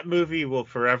that movie will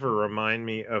forever remind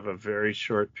me of a very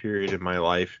short period in my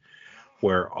life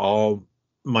where all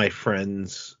my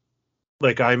friends,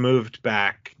 like I moved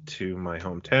back to my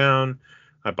hometown.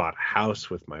 I bought a house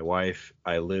with my wife.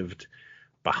 I lived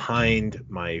behind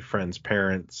my friend's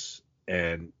parents,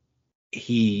 and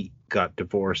he got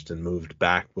divorced and moved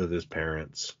back with his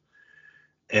parents.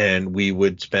 And we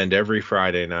would spend every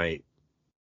Friday night,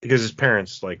 because his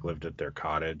parents like lived at their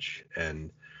cottage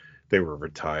and they were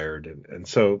retired, and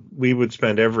so we would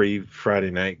spend every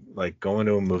Friday night like going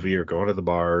to a movie or going to the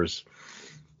bars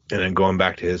and then going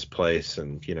back to his place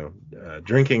and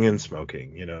drinking and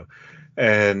smoking,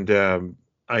 and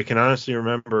I can honestly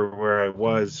remember where I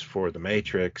was for The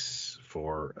Matrix,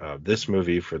 for this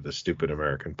movie, for the stupid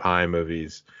American Pie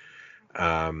movies.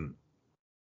 That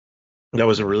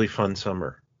was a really fun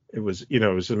summer. It was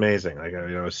amazing. Like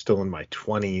I was still in my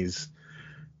 20s,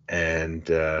 and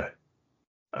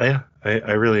I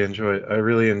really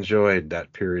enjoyed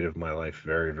that period of my life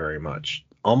very, very much,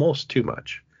 almost too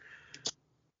much.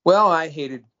 Well, I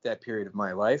hated that period of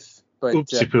my life, but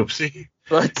oopsie poopsie.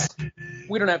 But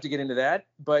we don't have to get into that.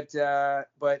 But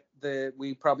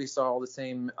we probably saw all the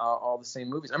same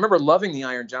movies. I remember loving The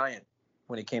Iron Giant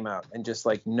when it came out, and just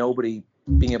like nobody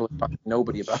being able to talk to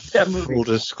nobody about that movie. Full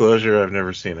disclosure, I've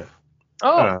never seen it.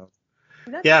 Oh,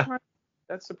 yeah,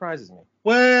 that surprises me.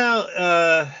 Well,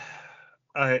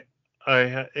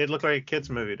 it looked like a kids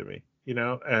movie to me,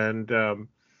 and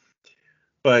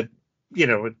but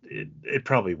it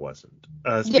probably wasn't.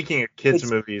 Speaking of kids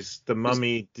movies, The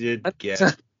Mummy did get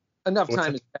enough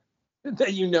time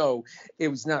that it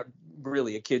was not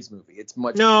really a kids movie. It's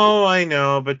much. No, I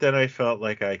know, but then I felt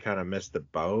like I kind of missed the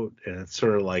boat, and it's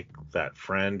sort of like that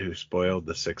friend who spoiled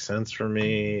The Sixth Sense for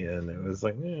me, and it was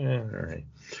like, all right.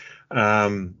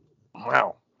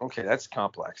 Wow. Okay, that's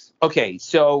complex. Okay,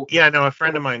 so yeah, no, a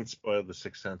friend of mine spoiled The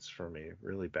Sixth Sense for me,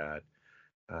 really bad.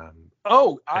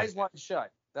 Eyes Wide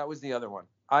Shut. That was the other one.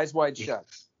 Eyes Wide Shut.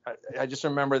 I just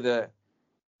remember the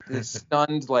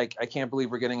stunned, like, I can't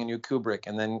believe we're getting a new Kubrick,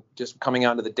 and then just coming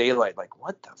out into the daylight, like,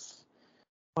 what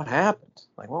happened?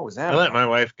 Like, what was that? I let my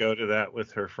wife go to that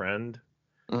with her friend.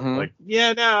 Mm-hmm. Like,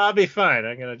 yeah, no, I'll be fine.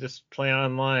 I'm gonna just play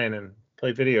online and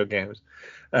play video games.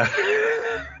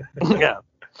 Yeah.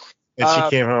 And she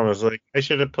came home and was like, I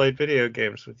should have played video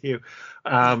games with you.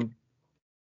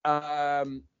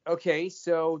 Okay,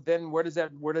 so then where does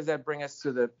that bring us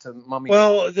to Mummy?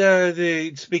 Well,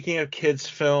 the speaking of kids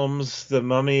films, The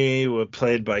Mummy,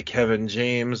 played by Kevin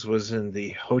James, was in the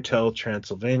Hotel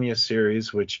Transylvania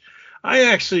series, which I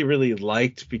actually really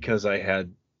liked because I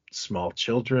had small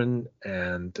children,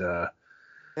 and that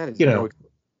is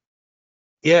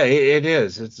yeah, it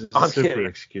is. It's a super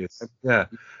excuse. Yeah.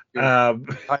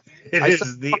 It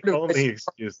is the only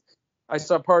excuse. I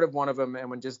saw part of one of them, and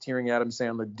when just hearing Adam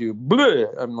Sandler do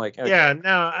bleh, I'm like, okay. Yeah, no,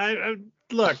 I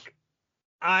look,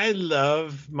 I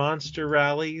love monster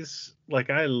rallies. Like,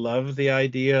 I love the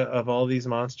idea of all these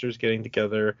monsters getting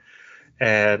together,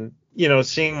 and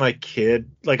seeing my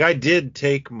kid. Like, I did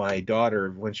take my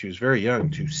daughter when she was very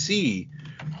young to see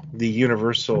the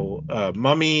Universal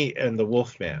Mummy and the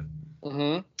Wolfman.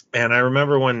 Mm-hmm. And I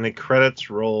remember when the credits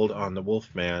rolled on the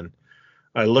Wolfman,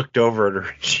 I looked over at her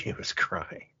and she was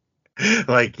crying.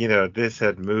 Like, this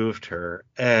had moved her.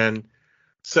 And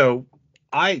so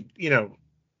I'm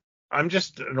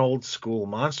just an old school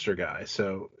monster guy.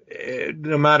 So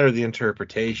no matter the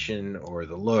interpretation or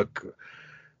the look,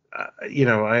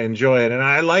 I enjoy it. And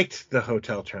I liked the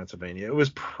Hotel Transylvania. It was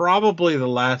probably the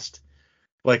last,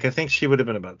 like, I think she would have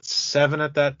been about 7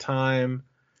 at that time.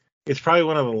 It's probably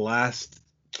one of the last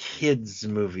kids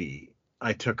movie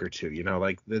I took her to,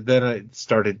 like then I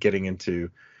started getting into,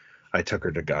 I took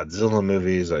her to Godzilla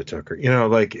movies. I took her,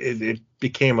 like it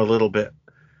became a little bit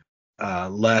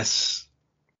less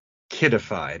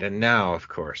kidified. And now, of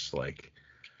course, like,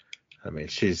 I mean,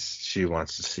 she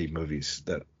wants to see movies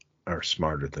that are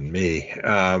smarter than me.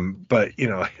 But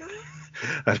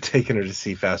I've taken her to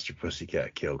see Faster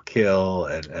Pussycat Kill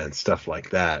and stuff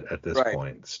like that at this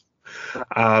point.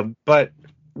 But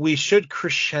we should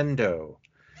crescendo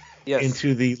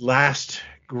into the last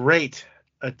great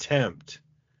attempt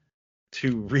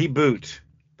to reboot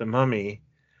The Mummy,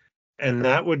 and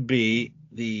that would be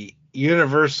the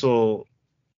Universal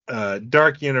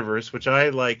Dark Universe, which I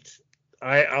liked.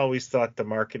 I always thought the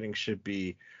marketing should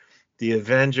be the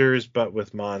Avengers, but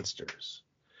with monsters.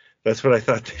 That's what I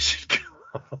thought they should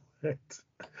call it.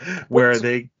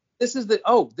 This is the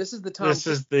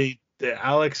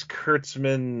Alex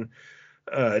Kurtzman,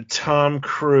 Tom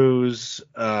Cruise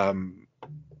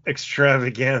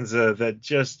extravaganza that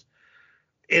just,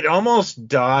 it almost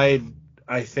died,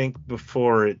 I think,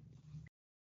 before it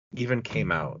even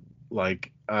came out.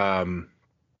 Like, how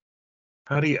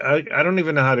do you? I don't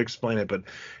even know how to explain it, but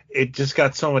it just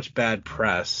got so much bad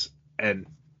press, and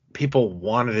people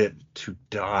wanted it to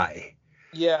die.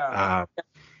 Yeah.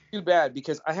 Too bad,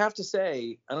 because I have to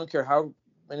say, I don't care how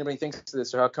anybody thinks of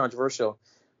this or how controversial.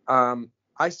 I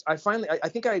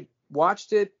think I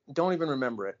watched it, don't even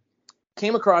remember it.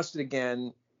 Came across it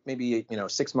again, maybe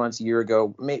 6 months, a year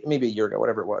ago, maybe a year ago,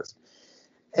 whatever it was,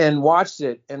 and watched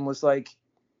it and was like,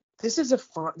 this is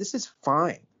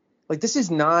fine. Like, this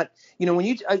is not,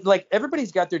 when like,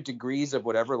 everybody's got their degrees of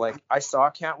whatever. Like, I saw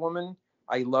Catwoman.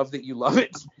 I love that you love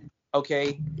it.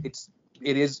 Okay,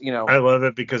 it is. I love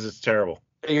it because it's terrible.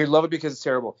 You love it because it's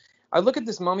terrible. I look at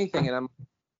this Mummy thing and I'm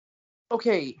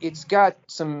okay. It's got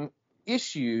some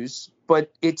issues,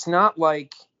 but it's not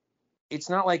like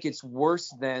it's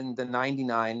worse than the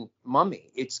 '99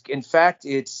 Mummy. In fact,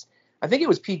 I think it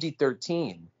was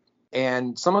PG-13,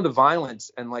 and some of the violence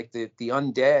and like the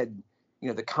undead,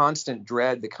 the constant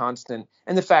dread,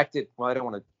 and the fact that, well, I don't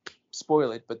want to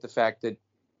spoil it, but the fact that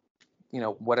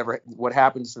what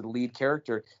happens to the lead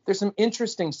character, there's some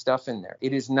interesting stuff in there.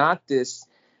 It is not this,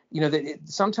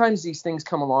 sometimes these things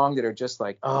come along that are just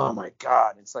like, oh my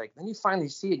God. It's like, then you finally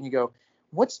see it and you go,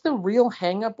 what's the real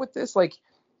hang up with this? Like,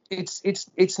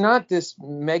 it's not this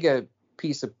mega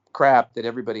piece of crap that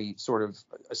everybody sort of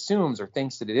assumes or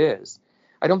thinks that it is.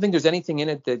 I don't think there's anything in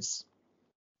it that's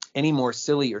any more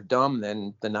silly or dumb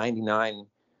than the '99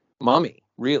 Mummy,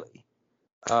 really.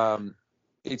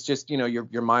 It's just,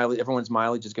 your mileage, everyone's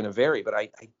mileage is going to vary, but I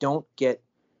don't get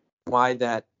why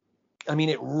that. I mean,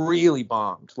 it really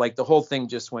bombed. Like, the whole thing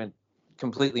just went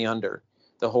completely under,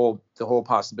 the whole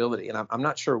possibility, and I'm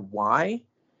not sure why.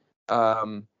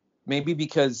 Maybe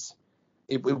because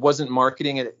it wasn't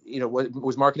marketing it, it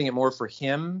was marketing it more for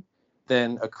him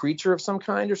than a creature of some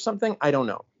kind or something. I don't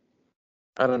know,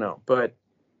 but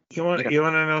you want to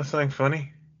know something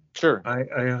funny? Sure. I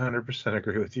 100%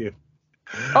 agree with you.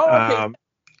 Oh,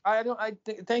 okay.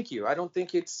 Thank you. I don't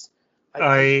think it's.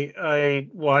 I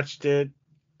watched it,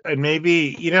 and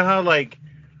maybe how, like,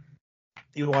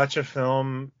 you watch a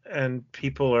film and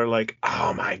people are like,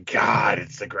 oh my God,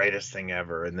 it's the greatest thing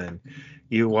ever, and then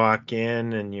you walk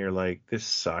in and you're like, this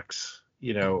sucks.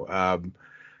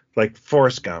 Like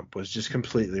Forrest Gump was just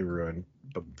completely ruined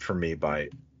for me by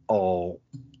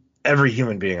every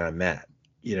human being I met.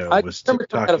 Was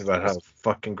talking about how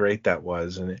fucking great that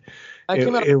was, and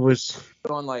it was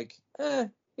going like,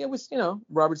 it was,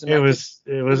 Robert Zemeckis.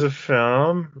 It was a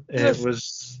film.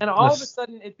 And all of a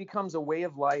sudden it becomes a way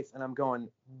of life, and I'm going,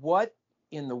 what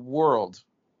in the world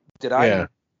did I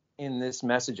in this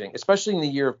messaging, especially in the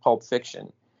year of Pulp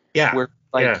Fiction? Yeah. Where,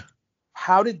 like,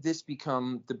 how did this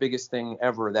become the biggest thing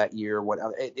ever that year?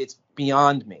 It's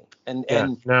beyond me. And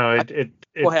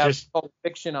people have just Pulp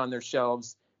Fiction on their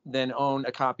shelves, then own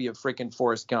a copy of freaking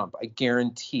Forrest Gump. I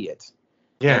guarantee it.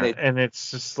 Yeah, and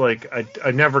it's just like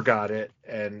I never got it,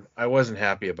 and I wasn't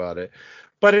happy about it.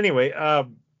 But anyway,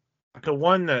 the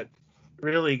one that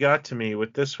really got to me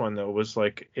with this one, though, was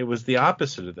like, it was the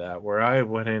opposite of that, where I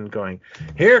went in going,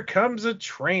 here comes a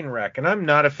train wreck. And I'm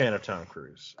not a fan of Tom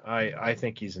Cruise. I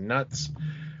think he's nuts.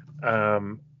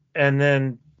 And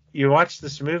then you watch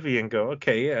this movie and go,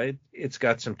 okay, yeah, it's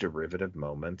got some derivative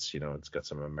moments. It's got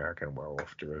some American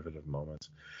Werewolf derivative moments.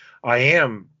 I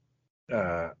am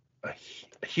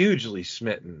hugely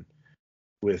smitten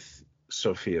with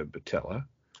Sofia Boutella.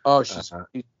 Oh,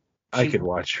 I could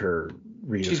watch her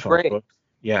read a great book.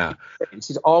 Yeah.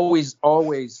 She's always,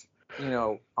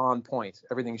 on point.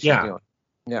 Everything she's doing.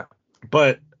 Yeah.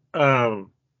 But like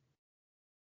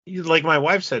my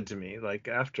wife said to me, like,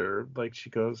 after, like, she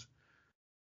goes,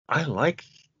 I like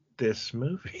this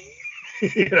movie.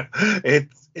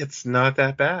 It's not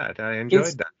that bad. I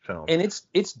enjoyed that film. And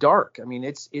it's dark. I mean,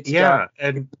 it's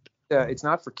it's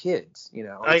not for kids,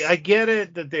 I get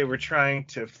it that they were trying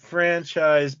to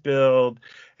franchise build,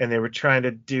 and they were trying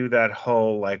to do that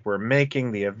whole, like, we're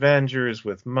making the Avengers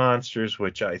with monsters,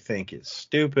 which I think is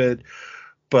stupid.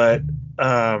 But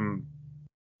I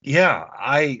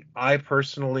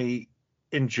personally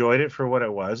enjoyed it for what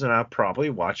it was, and I'll probably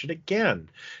watch it again.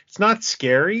 It's not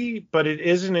scary, but it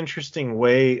is an interesting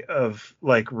way of,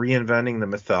 like, reinventing the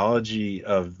mythology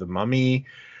of the Mummy.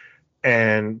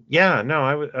 And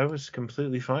I was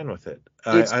completely fine with it.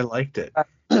 I liked it.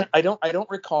 I don't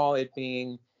recall it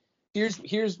being. Here's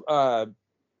I'm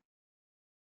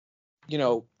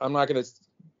not gonna,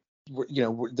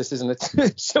 this isn't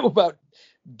a show about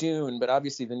Dune, but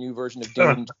obviously the new version of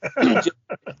Dune.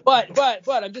 but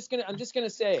I'm just gonna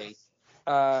say,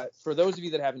 for those of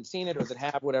you that haven't seen it or that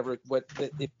have, whatever,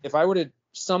 if I were to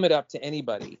sum it up to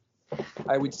anybody,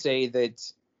 I would say that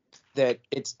that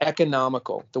it's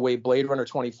economical, the way Blade Runner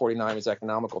 2049 is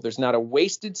economical. There's not a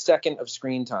wasted second of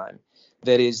screen time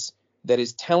that is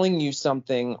telling you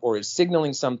something or is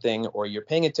signaling something, or you're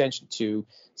paying attention to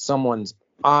someone's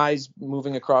eyes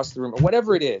moving across the room or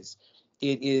whatever it is.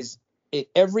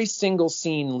 Every single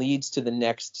scene leads to the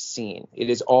next scene. It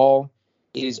is all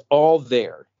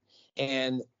there.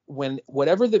 And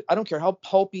I don't care how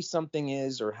pulpy something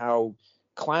is or how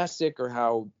classic or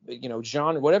how,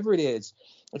 genre, whatever it is,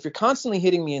 if you're constantly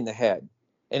hitting me in the head,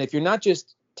 and if you're not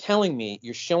just telling me,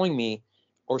 you're showing me,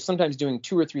 or sometimes doing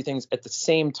two or three things at the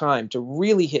same time to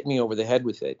really hit me over the head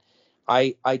with it,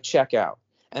 I check out.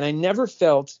 And I never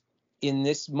felt in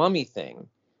this Mummy thing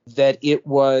that it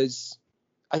was,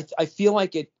 I feel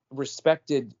like it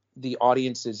respected the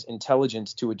audience's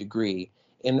intelligence to a degree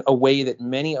in a way that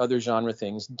many other genre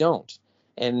things don't.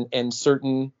 And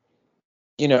certain,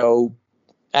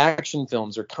 action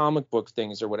films or comic book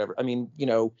things or whatever. I mean,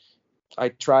 I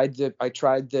tried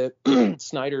the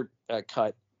Snyder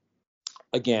cut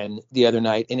again the other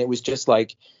night, and it was just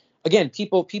like, again,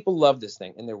 people love this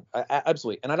thing, and they're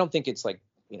absolutely, and I don't think it's like,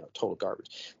 total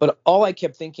garbage, but all I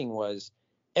kept thinking was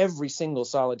every single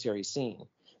solitary scene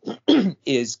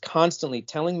is constantly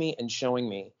telling me and showing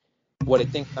me what it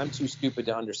thinks I'm too stupid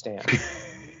to understand.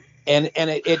 And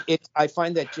I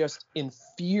find that just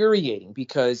infuriating,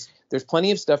 because there's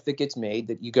plenty of stuff that gets made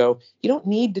that you go, you don't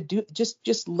need to do,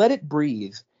 just let it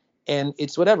breathe, and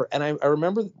it's whatever. And I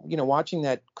remember, watching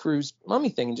that Cruise Mummy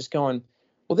thing and just going,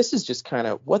 well, this is just kind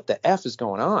of, what the F is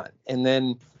going on? And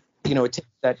then, it takes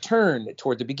that turn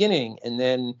toward the beginning, and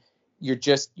then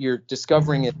you're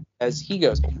discovering it as he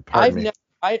goes.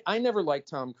 I never liked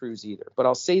Tom Cruise either, but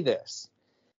I'll say this.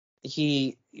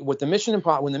 By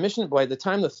the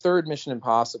time the third Mission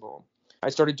Impossible, I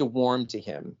started to warm to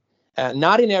him,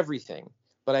 not in everything,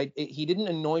 but he didn't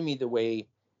annoy me the way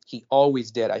he always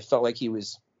did. I felt like he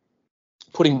was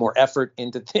putting more effort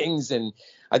into things, and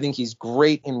I think he's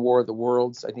great in War of the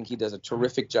Worlds. I think he does a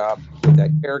terrific job with that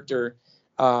character.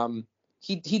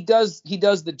 He does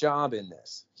the job in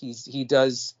this. He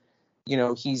does,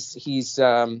 you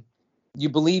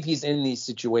believe he's in these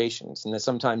situations, and that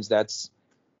sometimes that's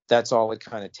all it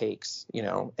kind of takes,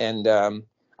 And I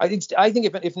think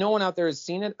if no one out there has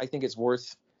seen it, I think it's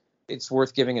worth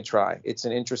giving a try. It's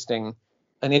an interesting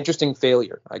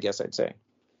failure, I guess I'd say.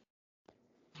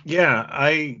 Yeah,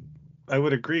 I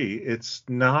would agree. It's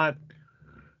not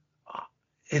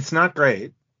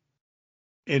great.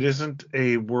 It isn't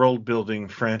a world-building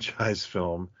franchise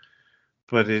film,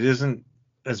 but it isn't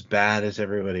as bad as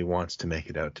everybody wants to make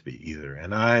it out to be either.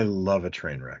 And I love a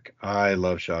train wreck. I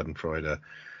love Schadenfreude.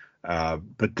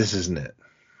 But this isn't it.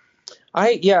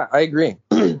 I agree.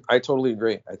 I totally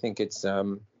agree. I think it's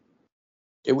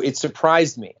it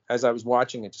surprised me as I was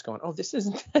watching it, just going, oh, this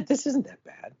isn't that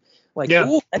bad. Like, yeah.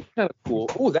 Oh, that's kind of cool.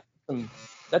 Oh,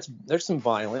 there's some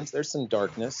violence. There's some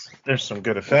darkness. There's some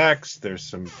good effects. There's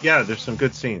some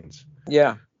good scenes.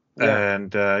 Yeah.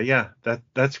 And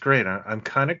that's great. I'm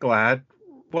kind of glad.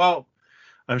 Well,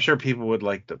 I'm sure people would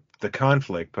like the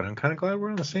conflict, but I'm kind of glad we're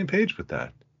on the same page with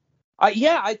that.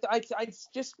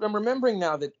 I'm remembering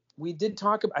now that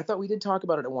I thought we did talk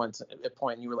about it at a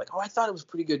point, and you were like, oh, I thought it was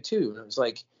pretty good too. And it was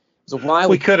like, it was a while.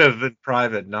 We could have in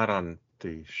private, not on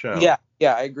the show. Yeah,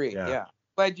 I agree. Yeah.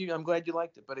 I'm glad you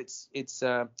liked it, but it's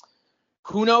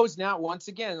who knows now, once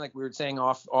again, like we were saying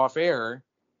off air,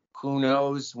 who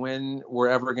knows when we're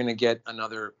ever going to get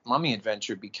another Mummy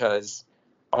adventure, because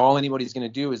all anybody's going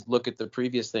to do is look at the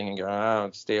previous thing and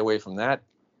go, stay away from that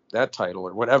title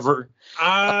or whatever.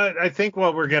 I think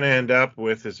what we're going to end up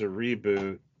with is a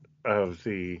reboot of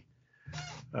the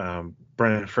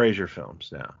Brendan Fraser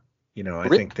films now. I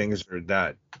think things are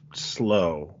that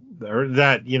slow, or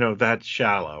that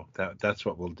shallow. That's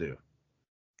what we'll do.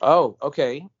 Oh,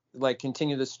 okay. Like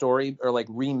continue the story, or like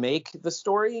remake the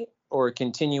story, or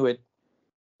continue it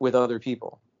with other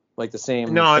people, like the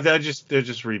same. No, they'll just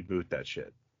reboot that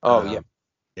shit. Oh,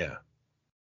 yeah.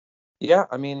 Yeah.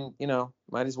 I mean,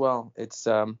 might as well. It's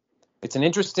an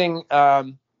interesting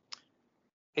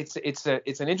it's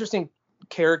an interesting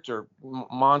character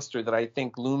monster that I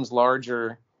think looms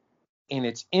larger in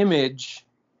its image.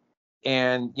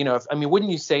 And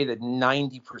wouldn't you say that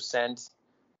 90%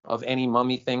 of any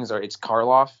Mummy things it's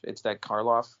Karloff? It's that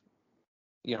Karloff,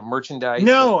 merchandise.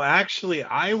 No, actually,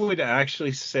 I would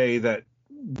actually say that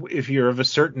if you're of a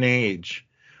certain age,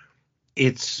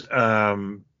 it's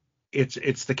the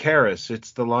Karras,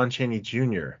 it's the Lon Chaney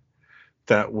Jr.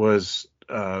 that was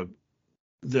the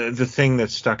thing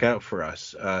that stuck out for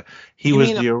us.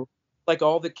 like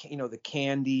all the the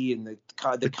candy and the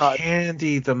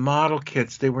candy, the model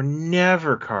kits, they were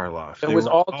never Karloff. It was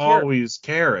all always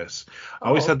Karras.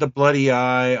 Always had the bloody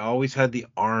eye. Always had the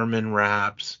arm in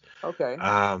wraps. Okay.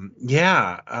 The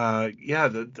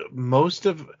most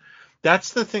of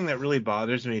that's the thing that really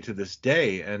bothers me to this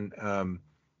day. And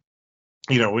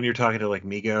when you're talking to like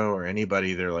Mego or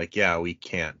anybody, they're like, yeah, we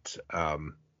can't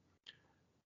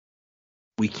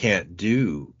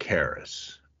do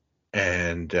Karras.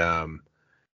 And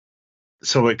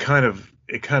so it kind of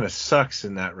sucks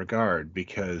in that regard,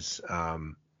 because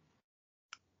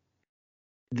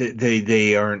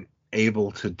they aren't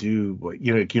able to do what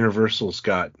Universal's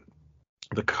got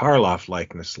the Karloff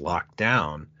likeness locked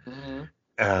down. Mm-hmm.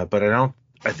 But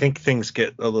I think things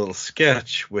get a little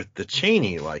sketch with the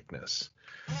Chaney likeness.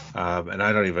 And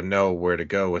I don't even know where to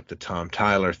go with the Tom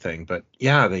Tyler thing, but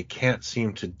yeah, they can't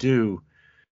seem to do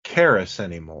Karras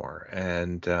anymore.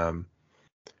 And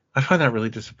I find that really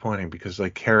disappointing, because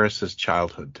like Karras is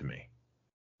childhood to me.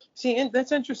 See, and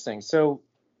that's interesting. So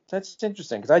that's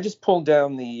interesting, because I just pulled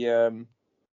down the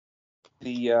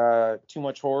Too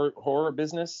Much Horror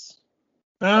Business.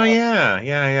 Oh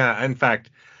yeah. In fact,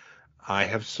 I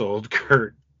have sold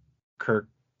Kirk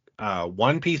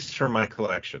one piece from my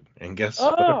collection, and guess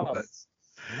what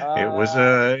it was?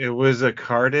 It was a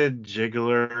carded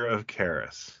Jiggler of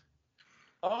Karras.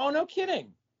 Oh, no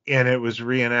kidding. And it was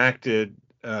reenacted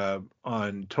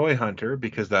on Toy Hunter,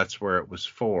 because that's where it was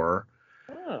for.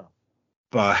 Oh.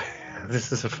 But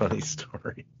this is a funny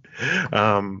story.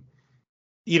 Our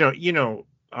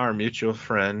mutual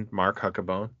friend Mark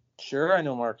Huckabone. Sure, I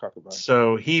know Mark Huckabone.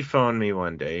 So he phoned me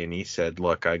one day and he said,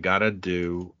 "Look, I gotta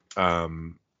do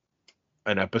an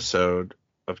episode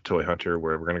of Toy Hunter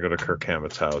where we're gonna go to Kirk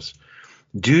Hammett's house.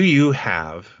 Do you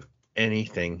have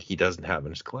anything he doesn't have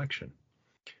in his collection?"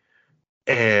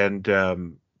 And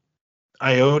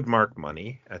I owed Mark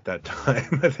money at that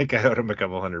time. I think I owed him a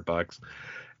couple $100.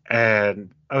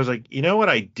 And I was like, you know what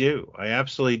I do? I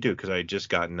absolutely do, because I had just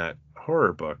gotten that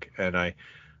horror book. And I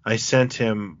sent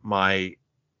him my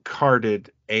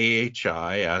carded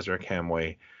AHI, Azrak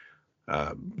Hamway,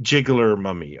 Jiggler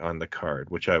mummy on the card,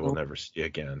 which I will never see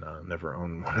again. I'll never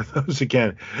own one of those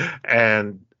again.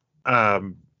 And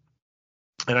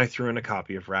I threw in a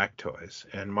copy of Rack Toys,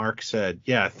 and Mark said,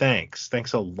 "Yeah,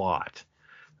 thanks a lot."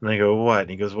 And I go, "What?" And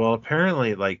he goes, "Well,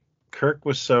 apparently, like, Kirk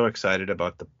was so excited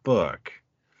about the book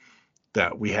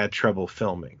that we had trouble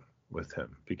filming with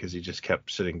him, because he just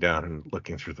kept sitting down and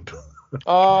looking through the book."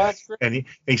 Oh, that's great. And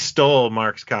he stole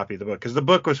Mark's copy of the book, because the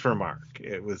book was for Mark.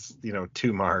 It was,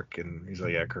 to Mark, and he's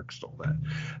like, "Yeah, Kirk stole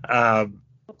that."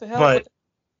 What the hell? But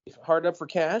hard up for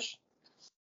cash?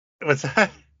 What's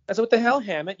that? That's what the hell,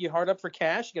 Hammett. You hard up for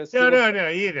cash? You no. You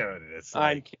know what it is.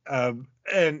 Like,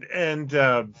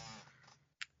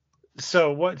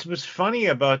 so what was funny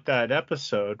about that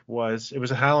episode was it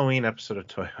was a Halloween episode of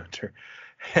Toy Hunter,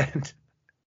 and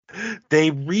they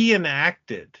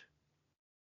reenacted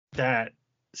that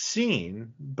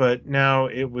scene, but now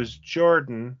it was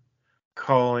Jordan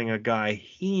calling a guy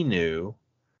he knew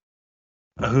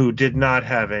who did not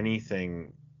have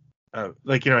anything. I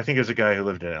think it was a guy who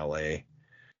lived in LA.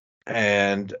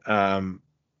 And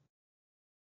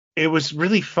it was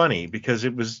really funny, because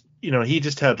it was, he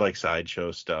just had like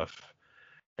sideshow stuff,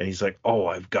 and he's like, "Oh,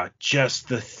 I've got just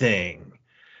the thing."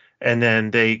 And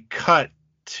then they cut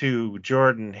to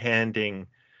Jordan handing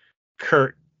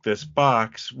Kurt this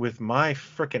box with my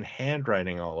frickin'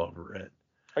 handwriting all over it.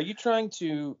 Are you trying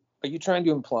to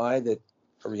imply that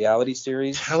a reality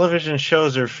series television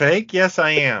shows are fake? Yes,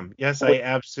 I am. Yes, I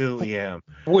absolutely am.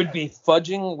 Would be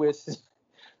fudging with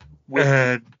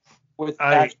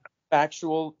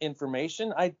factual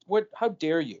information? How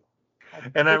dare you?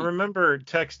 I remember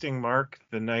texting Mark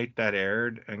the night that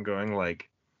aired and going like,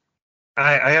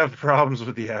 I have problems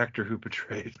with the actor who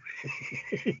portrayed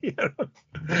me.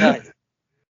 Nice.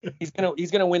 He's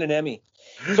gonna win an Emmy.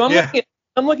 So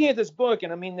I'm looking at this book,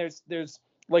 and I mean there's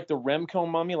like the Remco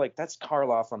mummy, like that's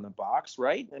Karloff on the box,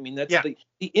 right? I mean that's the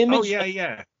image. Oh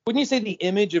yeah. Wouldn't you say the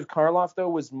image of Karloff though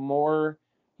was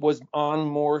on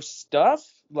more stuff?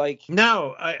 Like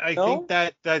no, I think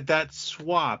that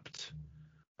swapped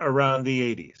around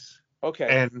the 80s. Okay.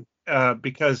 And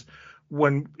because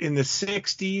when in the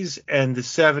 60s and the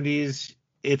 70s,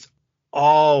 it's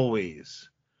always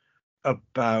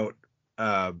about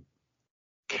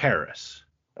Karras.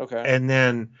 Okay. And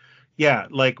then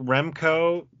like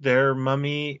Remco, their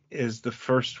mummy is the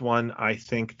first one I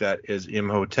think that is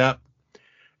Imhotep,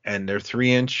 and their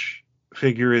 3-inch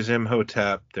figure is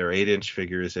Imhotep. Their 8-inch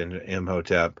figure is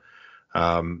Imhotep.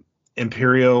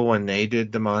 Imperial, when they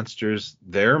did the monsters,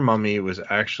 their mummy was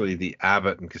actually the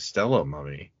Abbott and Costello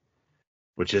mummy.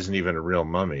 which isn't even a real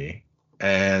mummy.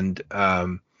 And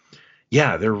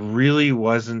yeah, there really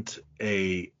wasn't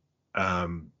a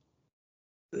the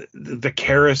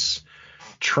Karras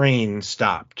train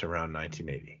stopped around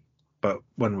 1980. But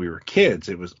when we were kids,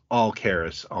 it was all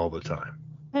Karras all the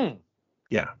time.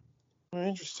 Yeah.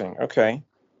 Interesting. Okay.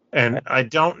 And I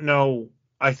don't know.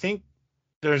 I think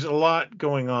there's a lot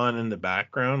going on in the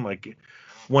background. Like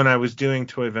when I was doing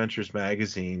Toy Ventures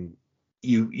magazine,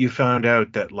 you found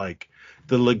out that like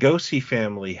the Lugosi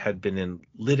family had been in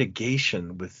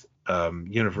litigation with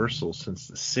Universal since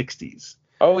the 60s.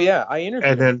 Oh yeah, I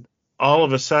interviewed. And then all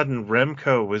of a sudden,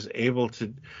 Remco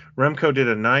did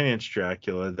a 9-inch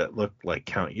Dracula that looked like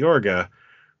Count Yorga,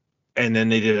 and then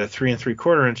they did a 3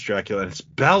 3/4-inch Dracula, and it's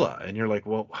Bela. And you're like,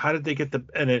 well, how did they get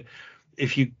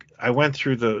I went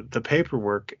through the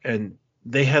paperwork, and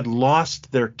they had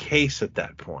lost their case at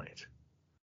that point.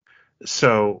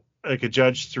 So like a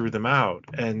judge threw them out,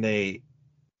 and they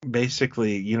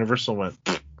basically, Universal went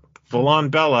full on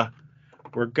Bela,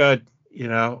 we're good,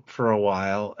 for a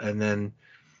while, and then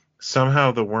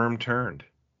somehow the worm turned.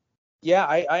 Yeah,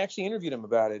 I actually interviewed him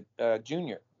about it,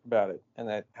 Junior, about it, and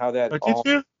Did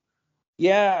you?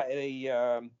 Yeah, at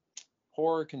a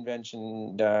horror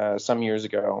convention some years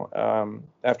ago,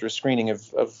 after a screening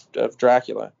of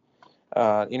Dracula.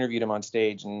 Interviewed him on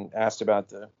stage and asked about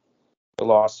the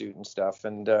lawsuit and stuff.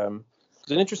 And it's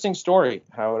an interesting story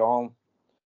how it all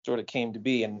sort of came to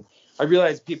be. And I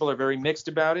realize people are very mixed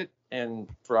about it, and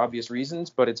for obvious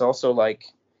reasons, but it's also like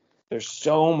there's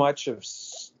so much of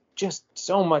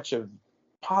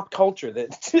pop culture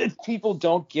that people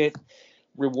don't get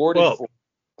rewarded for.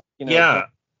 Yeah,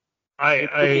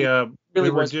 we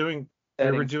were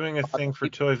doing a thing for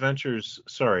Toy Ventures.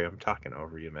 Sorry, I'm talking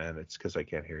over you, man. It's because I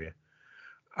can't hear you.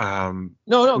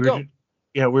 No, go.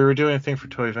 Yeah, we were doing a thing for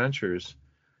Toy Ventures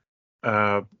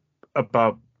about,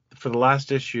 for the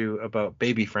last issue, about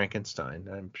Baby Frankenstein.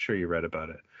 I'm sure you read about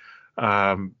it.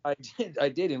 I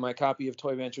did in my copy of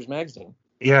Toy Ventures magazine.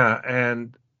 Yeah,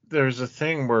 and there's a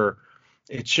thing where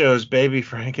it shows Baby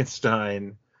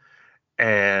Frankenstein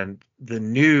and the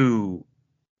new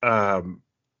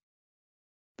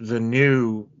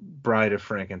Bride of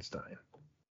Frankenstein,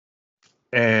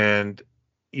 and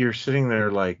you're sitting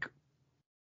there like,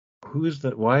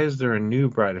 why is there a new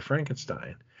Bride of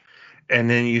Frankenstein? And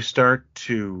then you start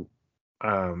to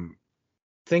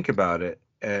think about it,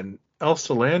 and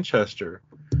Elsa Lanchester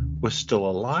was still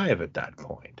alive at that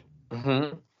point.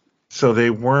 Mm-hmm. So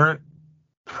they weren't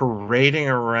parading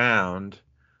around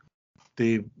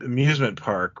the amusement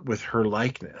park with her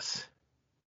likeness,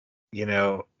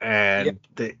 and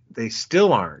they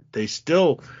still aren't.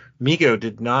 Mego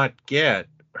did not get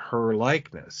her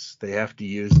likeness. They have to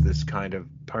use this kind of,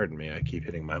 pardon me, I keep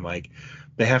hitting my mic.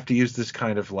 They have to use this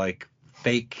kind of like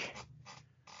fake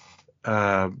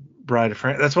Bride of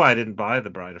Frankenstein. That's why I didn't buy the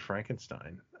Bride of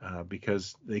Frankenstein,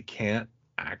 because they can't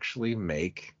actually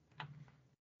make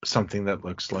something that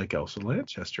looks like Elsa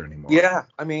Lanchester anymore. Yeah,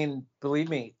 I mean, believe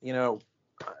me,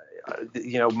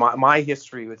 my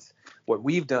history with what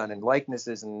we've done and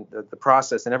likenesses and the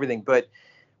process and everything, but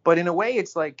in a way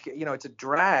it's like, it's a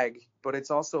drag, but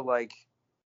it's also like,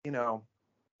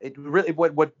 it really,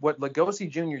 what Lugosi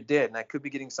Jr. did, and I could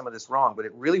be getting some of this wrong, but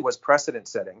it really was precedent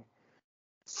setting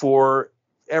for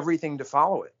everything to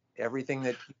follow it, everything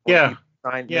that people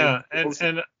signed. Yeah,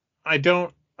 and I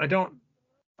don't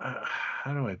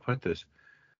how do I put this?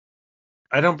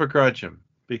 I don't begrudge him,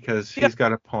 because he's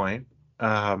got a point.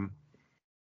 But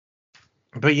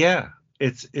yeah,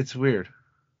 it's weird.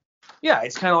 Yeah,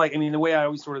 it's kind of like, I mean, the way I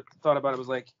always sort of thought about it was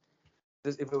like,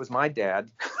 if it was my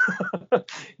dad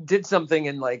did something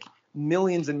and like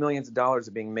millions and millions of dollars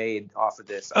are being made off of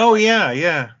this.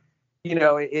 Yeah.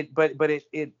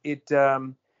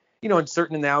 And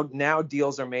certain now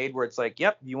deals are made where it's like,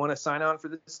 yep, you want to sign on for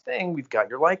this thing, we've got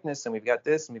your likeness and we've got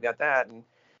this and we've got that, and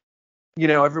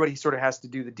everybody sort of has to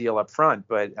do the deal up front.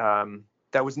 But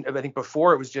that was, I think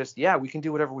before it was just, yeah, we can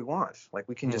do whatever we want, like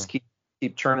we can just keep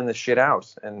churning this shit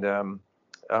out. And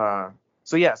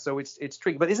so it's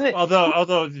tricky, but isn't it?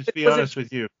 Although to be honest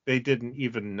with you, they didn't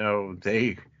even know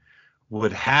they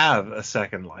would have a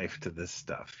second life to this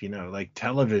stuff. Like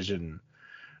television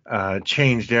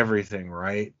changed everything,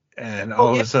 right? And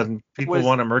all of a sudden, people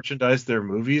want to merchandise their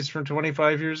movies from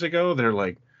 25 years ago. They're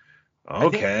like,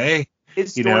 okay.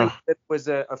 His story was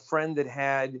a friend that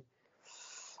had,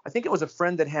 I think it was a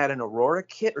friend that had an Aurora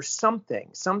kit or something,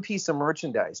 some piece of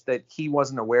merchandise that he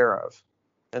wasn't aware of,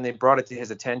 and they brought it to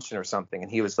his attention or something,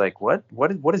 and he was like, what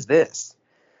is this?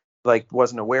 Like,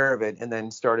 wasn't aware of it, and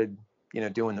then started,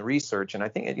 doing the research. And I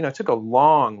think, it took a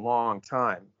long, long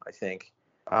time, I think,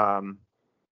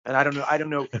 And I don't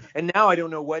know. And now I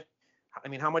don't know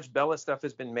how much Bella stuff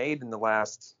has been made in the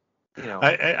last, Have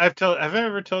I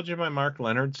ever told you my Mark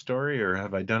Leonard story, or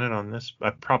have I done it on this?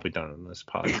 I've probably done it on this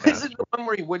podcast. Is it the one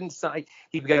where he wouldn't sign?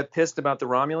 He got pissed about the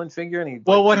Romulan figure, and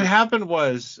what happened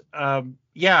was,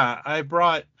 I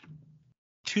brought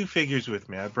 2 figures with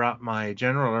me. I brought my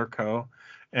General Urko,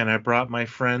 and I brought my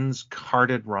friend's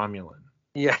carded Romulan.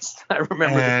 Yes, I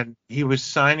remember. And he was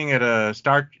signing at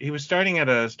he was starting at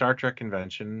a Star Trek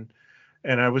convention,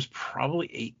 and I was probably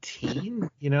 18,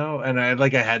 and I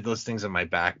had those things in my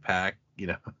backpack,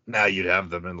 now you'd have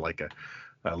them in like a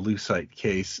lucite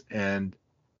case. And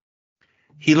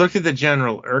he looked at the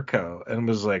General Urko and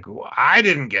was like, well, I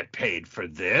didn't get paid for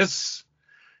this.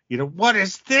 What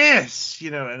is this?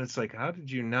 And it's like, how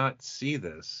did you not see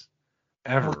this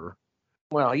ever?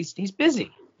 Well, he's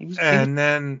busy. And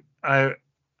then I'm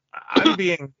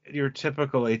being your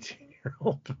typical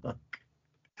 18-year-old punk.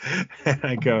 And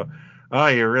I go, oh,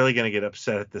 you're really going to get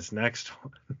upset at this next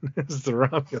one. It's the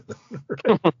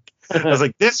Romulan. I was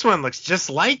like, this one looks just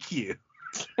like you.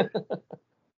 I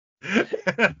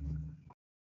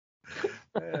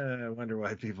wonder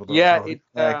why people don't. Yeah, that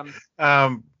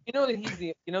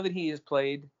he has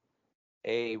played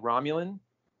a Romulan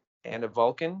and a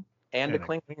Vulcan and a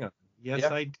Klingon. Yes,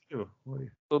 yeah. I do. A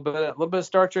little bit of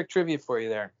Star Trek trivia for you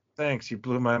there. Thanks, you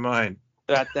blew my mind.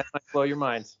 That might blow your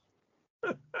mind.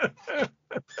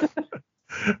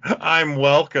 I'm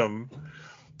welcome.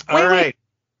 All right.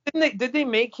 Did they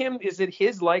make him? Is it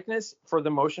his likeness for the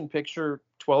motion picture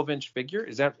 12-inch figure?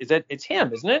 Is that it's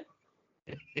him, isn't it?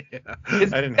 Yeah. I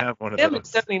didn't have one of those. Him in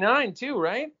 '79 too,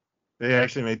 right? They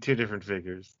actually made 2 different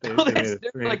figures. They made a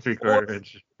 3 and 3/4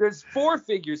 inch. There's 4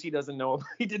 figures he doesn't know.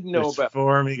 He didn't know about.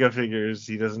 4 Mego figures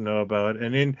he doesn't know about,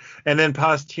 and then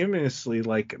posthumously,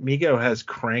 like, Mego has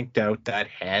cranked out that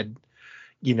head,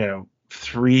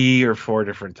 3 or 4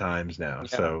 different times now.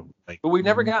 Yeah. So, like, but we've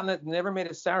never made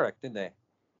a Sarek, did they?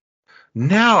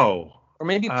 No. Or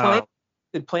maybe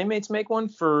did Playmates make one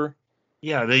for?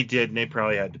 Yeah, they did, and they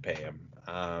probably had to pay him.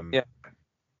 Yeah.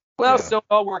 Well, so it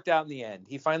all worked out in the end.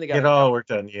 He finally got it. All worked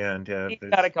out in the end. Yeah. He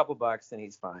got a couple bucks and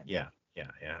he's fine. Yeah.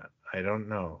 I don't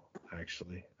know,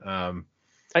 actually. I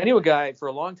knew a guy for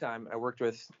a long time I worked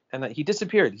with, and he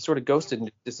disappeared. He sort of ghosted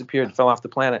and disappeared, fell off the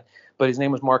planet. But his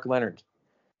name was Mark Leonard.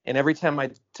 And every time I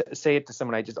say it to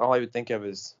someone, all I would think of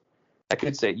is, I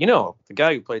could say, the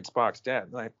guy who played Spock's dad.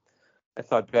 And I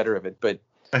thought better of it, but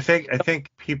I think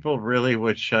people really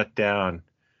would shut down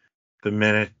the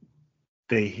minute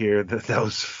they hear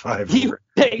those 5 words.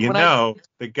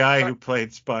 The guy who played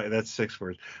Spock, that's 6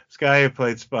 words. This guy who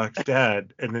played Spock's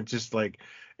dad, and it just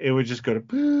it would just go to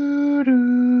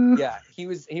boo-doo. Yeah, he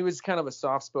was kind of a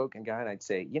soft-spoken guy, and I'd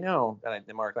say, and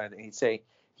Mark Leonard, he'd say,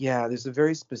 yeah, there's a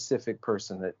very specific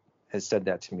person that has said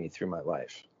that to me through my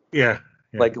life. Yeah.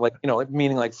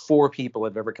 Meaning like 4 people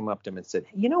have ever come up to him and said,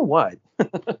 you know what?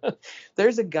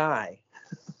 There's a guy.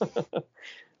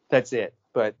 That's it.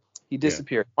 But he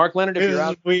disappeared. Yeah. Mark Leonard, if you're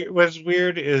out. What's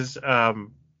weird is I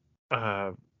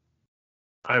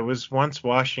was once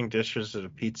washing dishes at a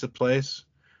pizza place,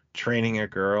 training a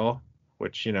girl,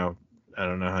 which, I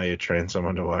don't know how you train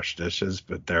someone to wash dishes,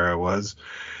 but there I was.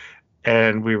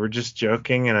 And we were just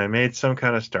joking, and I made some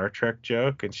kind of Star Trek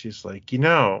joke, and she's like,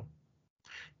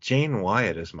 Jane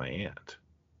Wyatt is my aunt.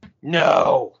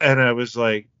 No. And I was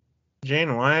like,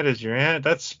 Jane Wyatt is your aunt?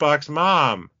 That's Spock's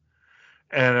mom.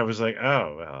 And I was like,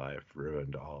 oh, well, I've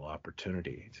ruined all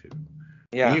opportunity to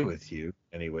be with you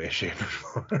any way, shape, or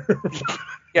form.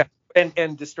 Yeah,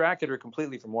 and distracted her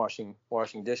completely from washing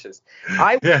dishes. When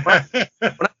I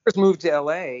first moved to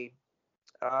LA,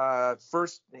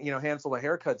 first handful of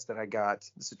haircuts that I got,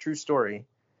 it's a true story,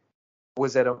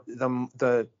 was at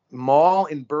the mall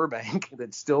in Burbank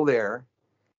that's still there,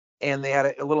 and they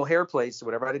had a little hair place or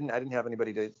whatever. I didn't have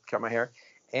anybody to cut my hair,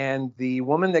 and the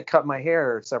woman that cut my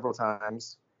hair several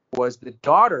times was the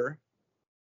daughter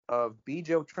of B.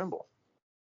 Joe Trimble.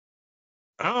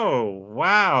 Oh,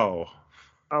 wow!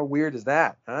 How weird is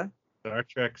that, huh? Star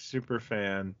Trek super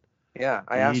fan. Yeah,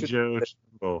 I asked B. Joe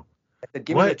Trimble. I said,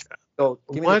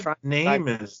 what name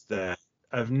is that?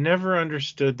 I've never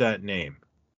understood that name.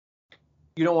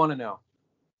 You don't want to know.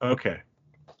 Okay.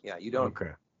 Yeah, you don't.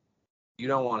 Okay. You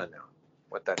don't want to know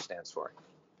what that stands for.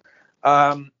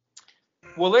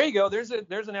 Well, there you go. There's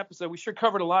an episode. We sure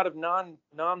covered a lot of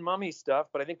non-mummy stuff,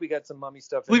 but I think we got some mummy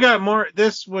stuff. We got more.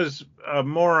 This was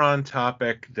more on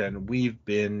topic than we've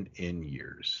been in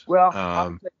years. Well,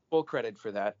 I'll take full credit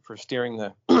for that, for steering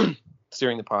the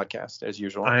podcast as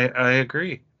usual. I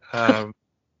agree.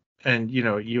 And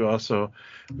you also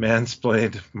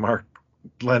mansplained Mark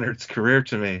Leonard's career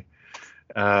to me.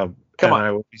 Come on.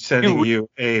 I will be sending you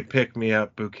a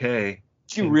pick-me-up bouquet.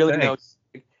 You really know.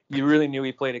 You really knew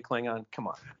he played a Klingon. Come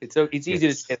on. It's easy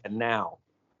to say that now.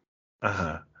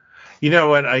 You know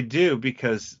what I do,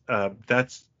 because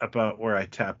that's about where I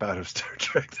tap out of Star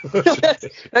Trek.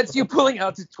 That's you pulling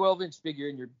out the 12-inch figure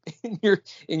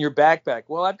in your backpack.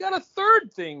 Well, I've got a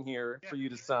third thing here for you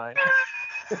to sign.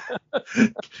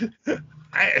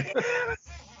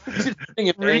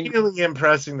 Really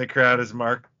impressing the crowd as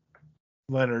Mark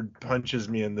Leonard punches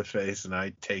me in the face and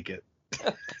I take it.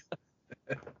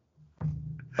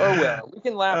 Oh well, we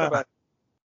can laugh about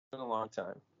it in a long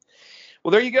time.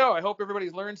 Well, there you go. I hope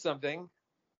everybody's learned something.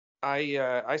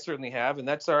 I certainly have, and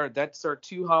that's our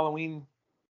 2 Halloween.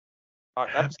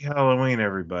 Happy Halloween,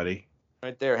 everybody!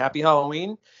 Right there. Happy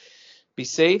Halloween. Be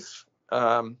safe.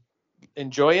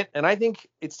 Enjoy it, and I think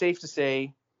it's safe to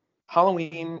say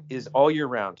Halloween is all year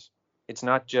round. It's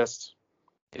not just.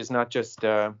 It's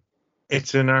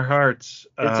in our hearts.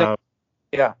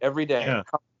 Every day. Yeah,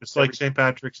 it's like St.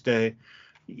 Patrick's Day.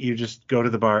 You just go to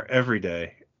the bar every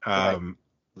day. Right.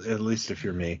 At least if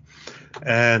you're me.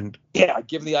 And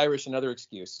give the Irish another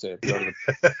excuse to go to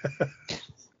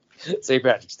the St.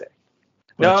 Patrick's Day.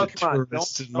 No, come on.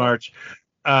 Tourists in March.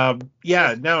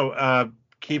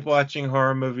 Keep watching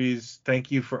horror movies.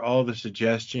 Thank you for all the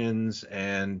suggestions,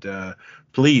 and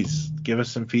please give us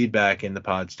some feedback in the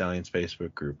Pod Stallions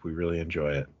Facebook group. We really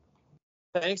enjoy it.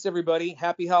 Thanks, everybody.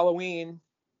 Happy Halloween.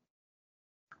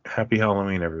 Happy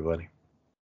Halloween, everybody.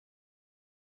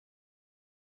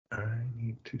 I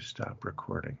need to stop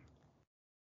recording.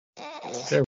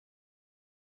 There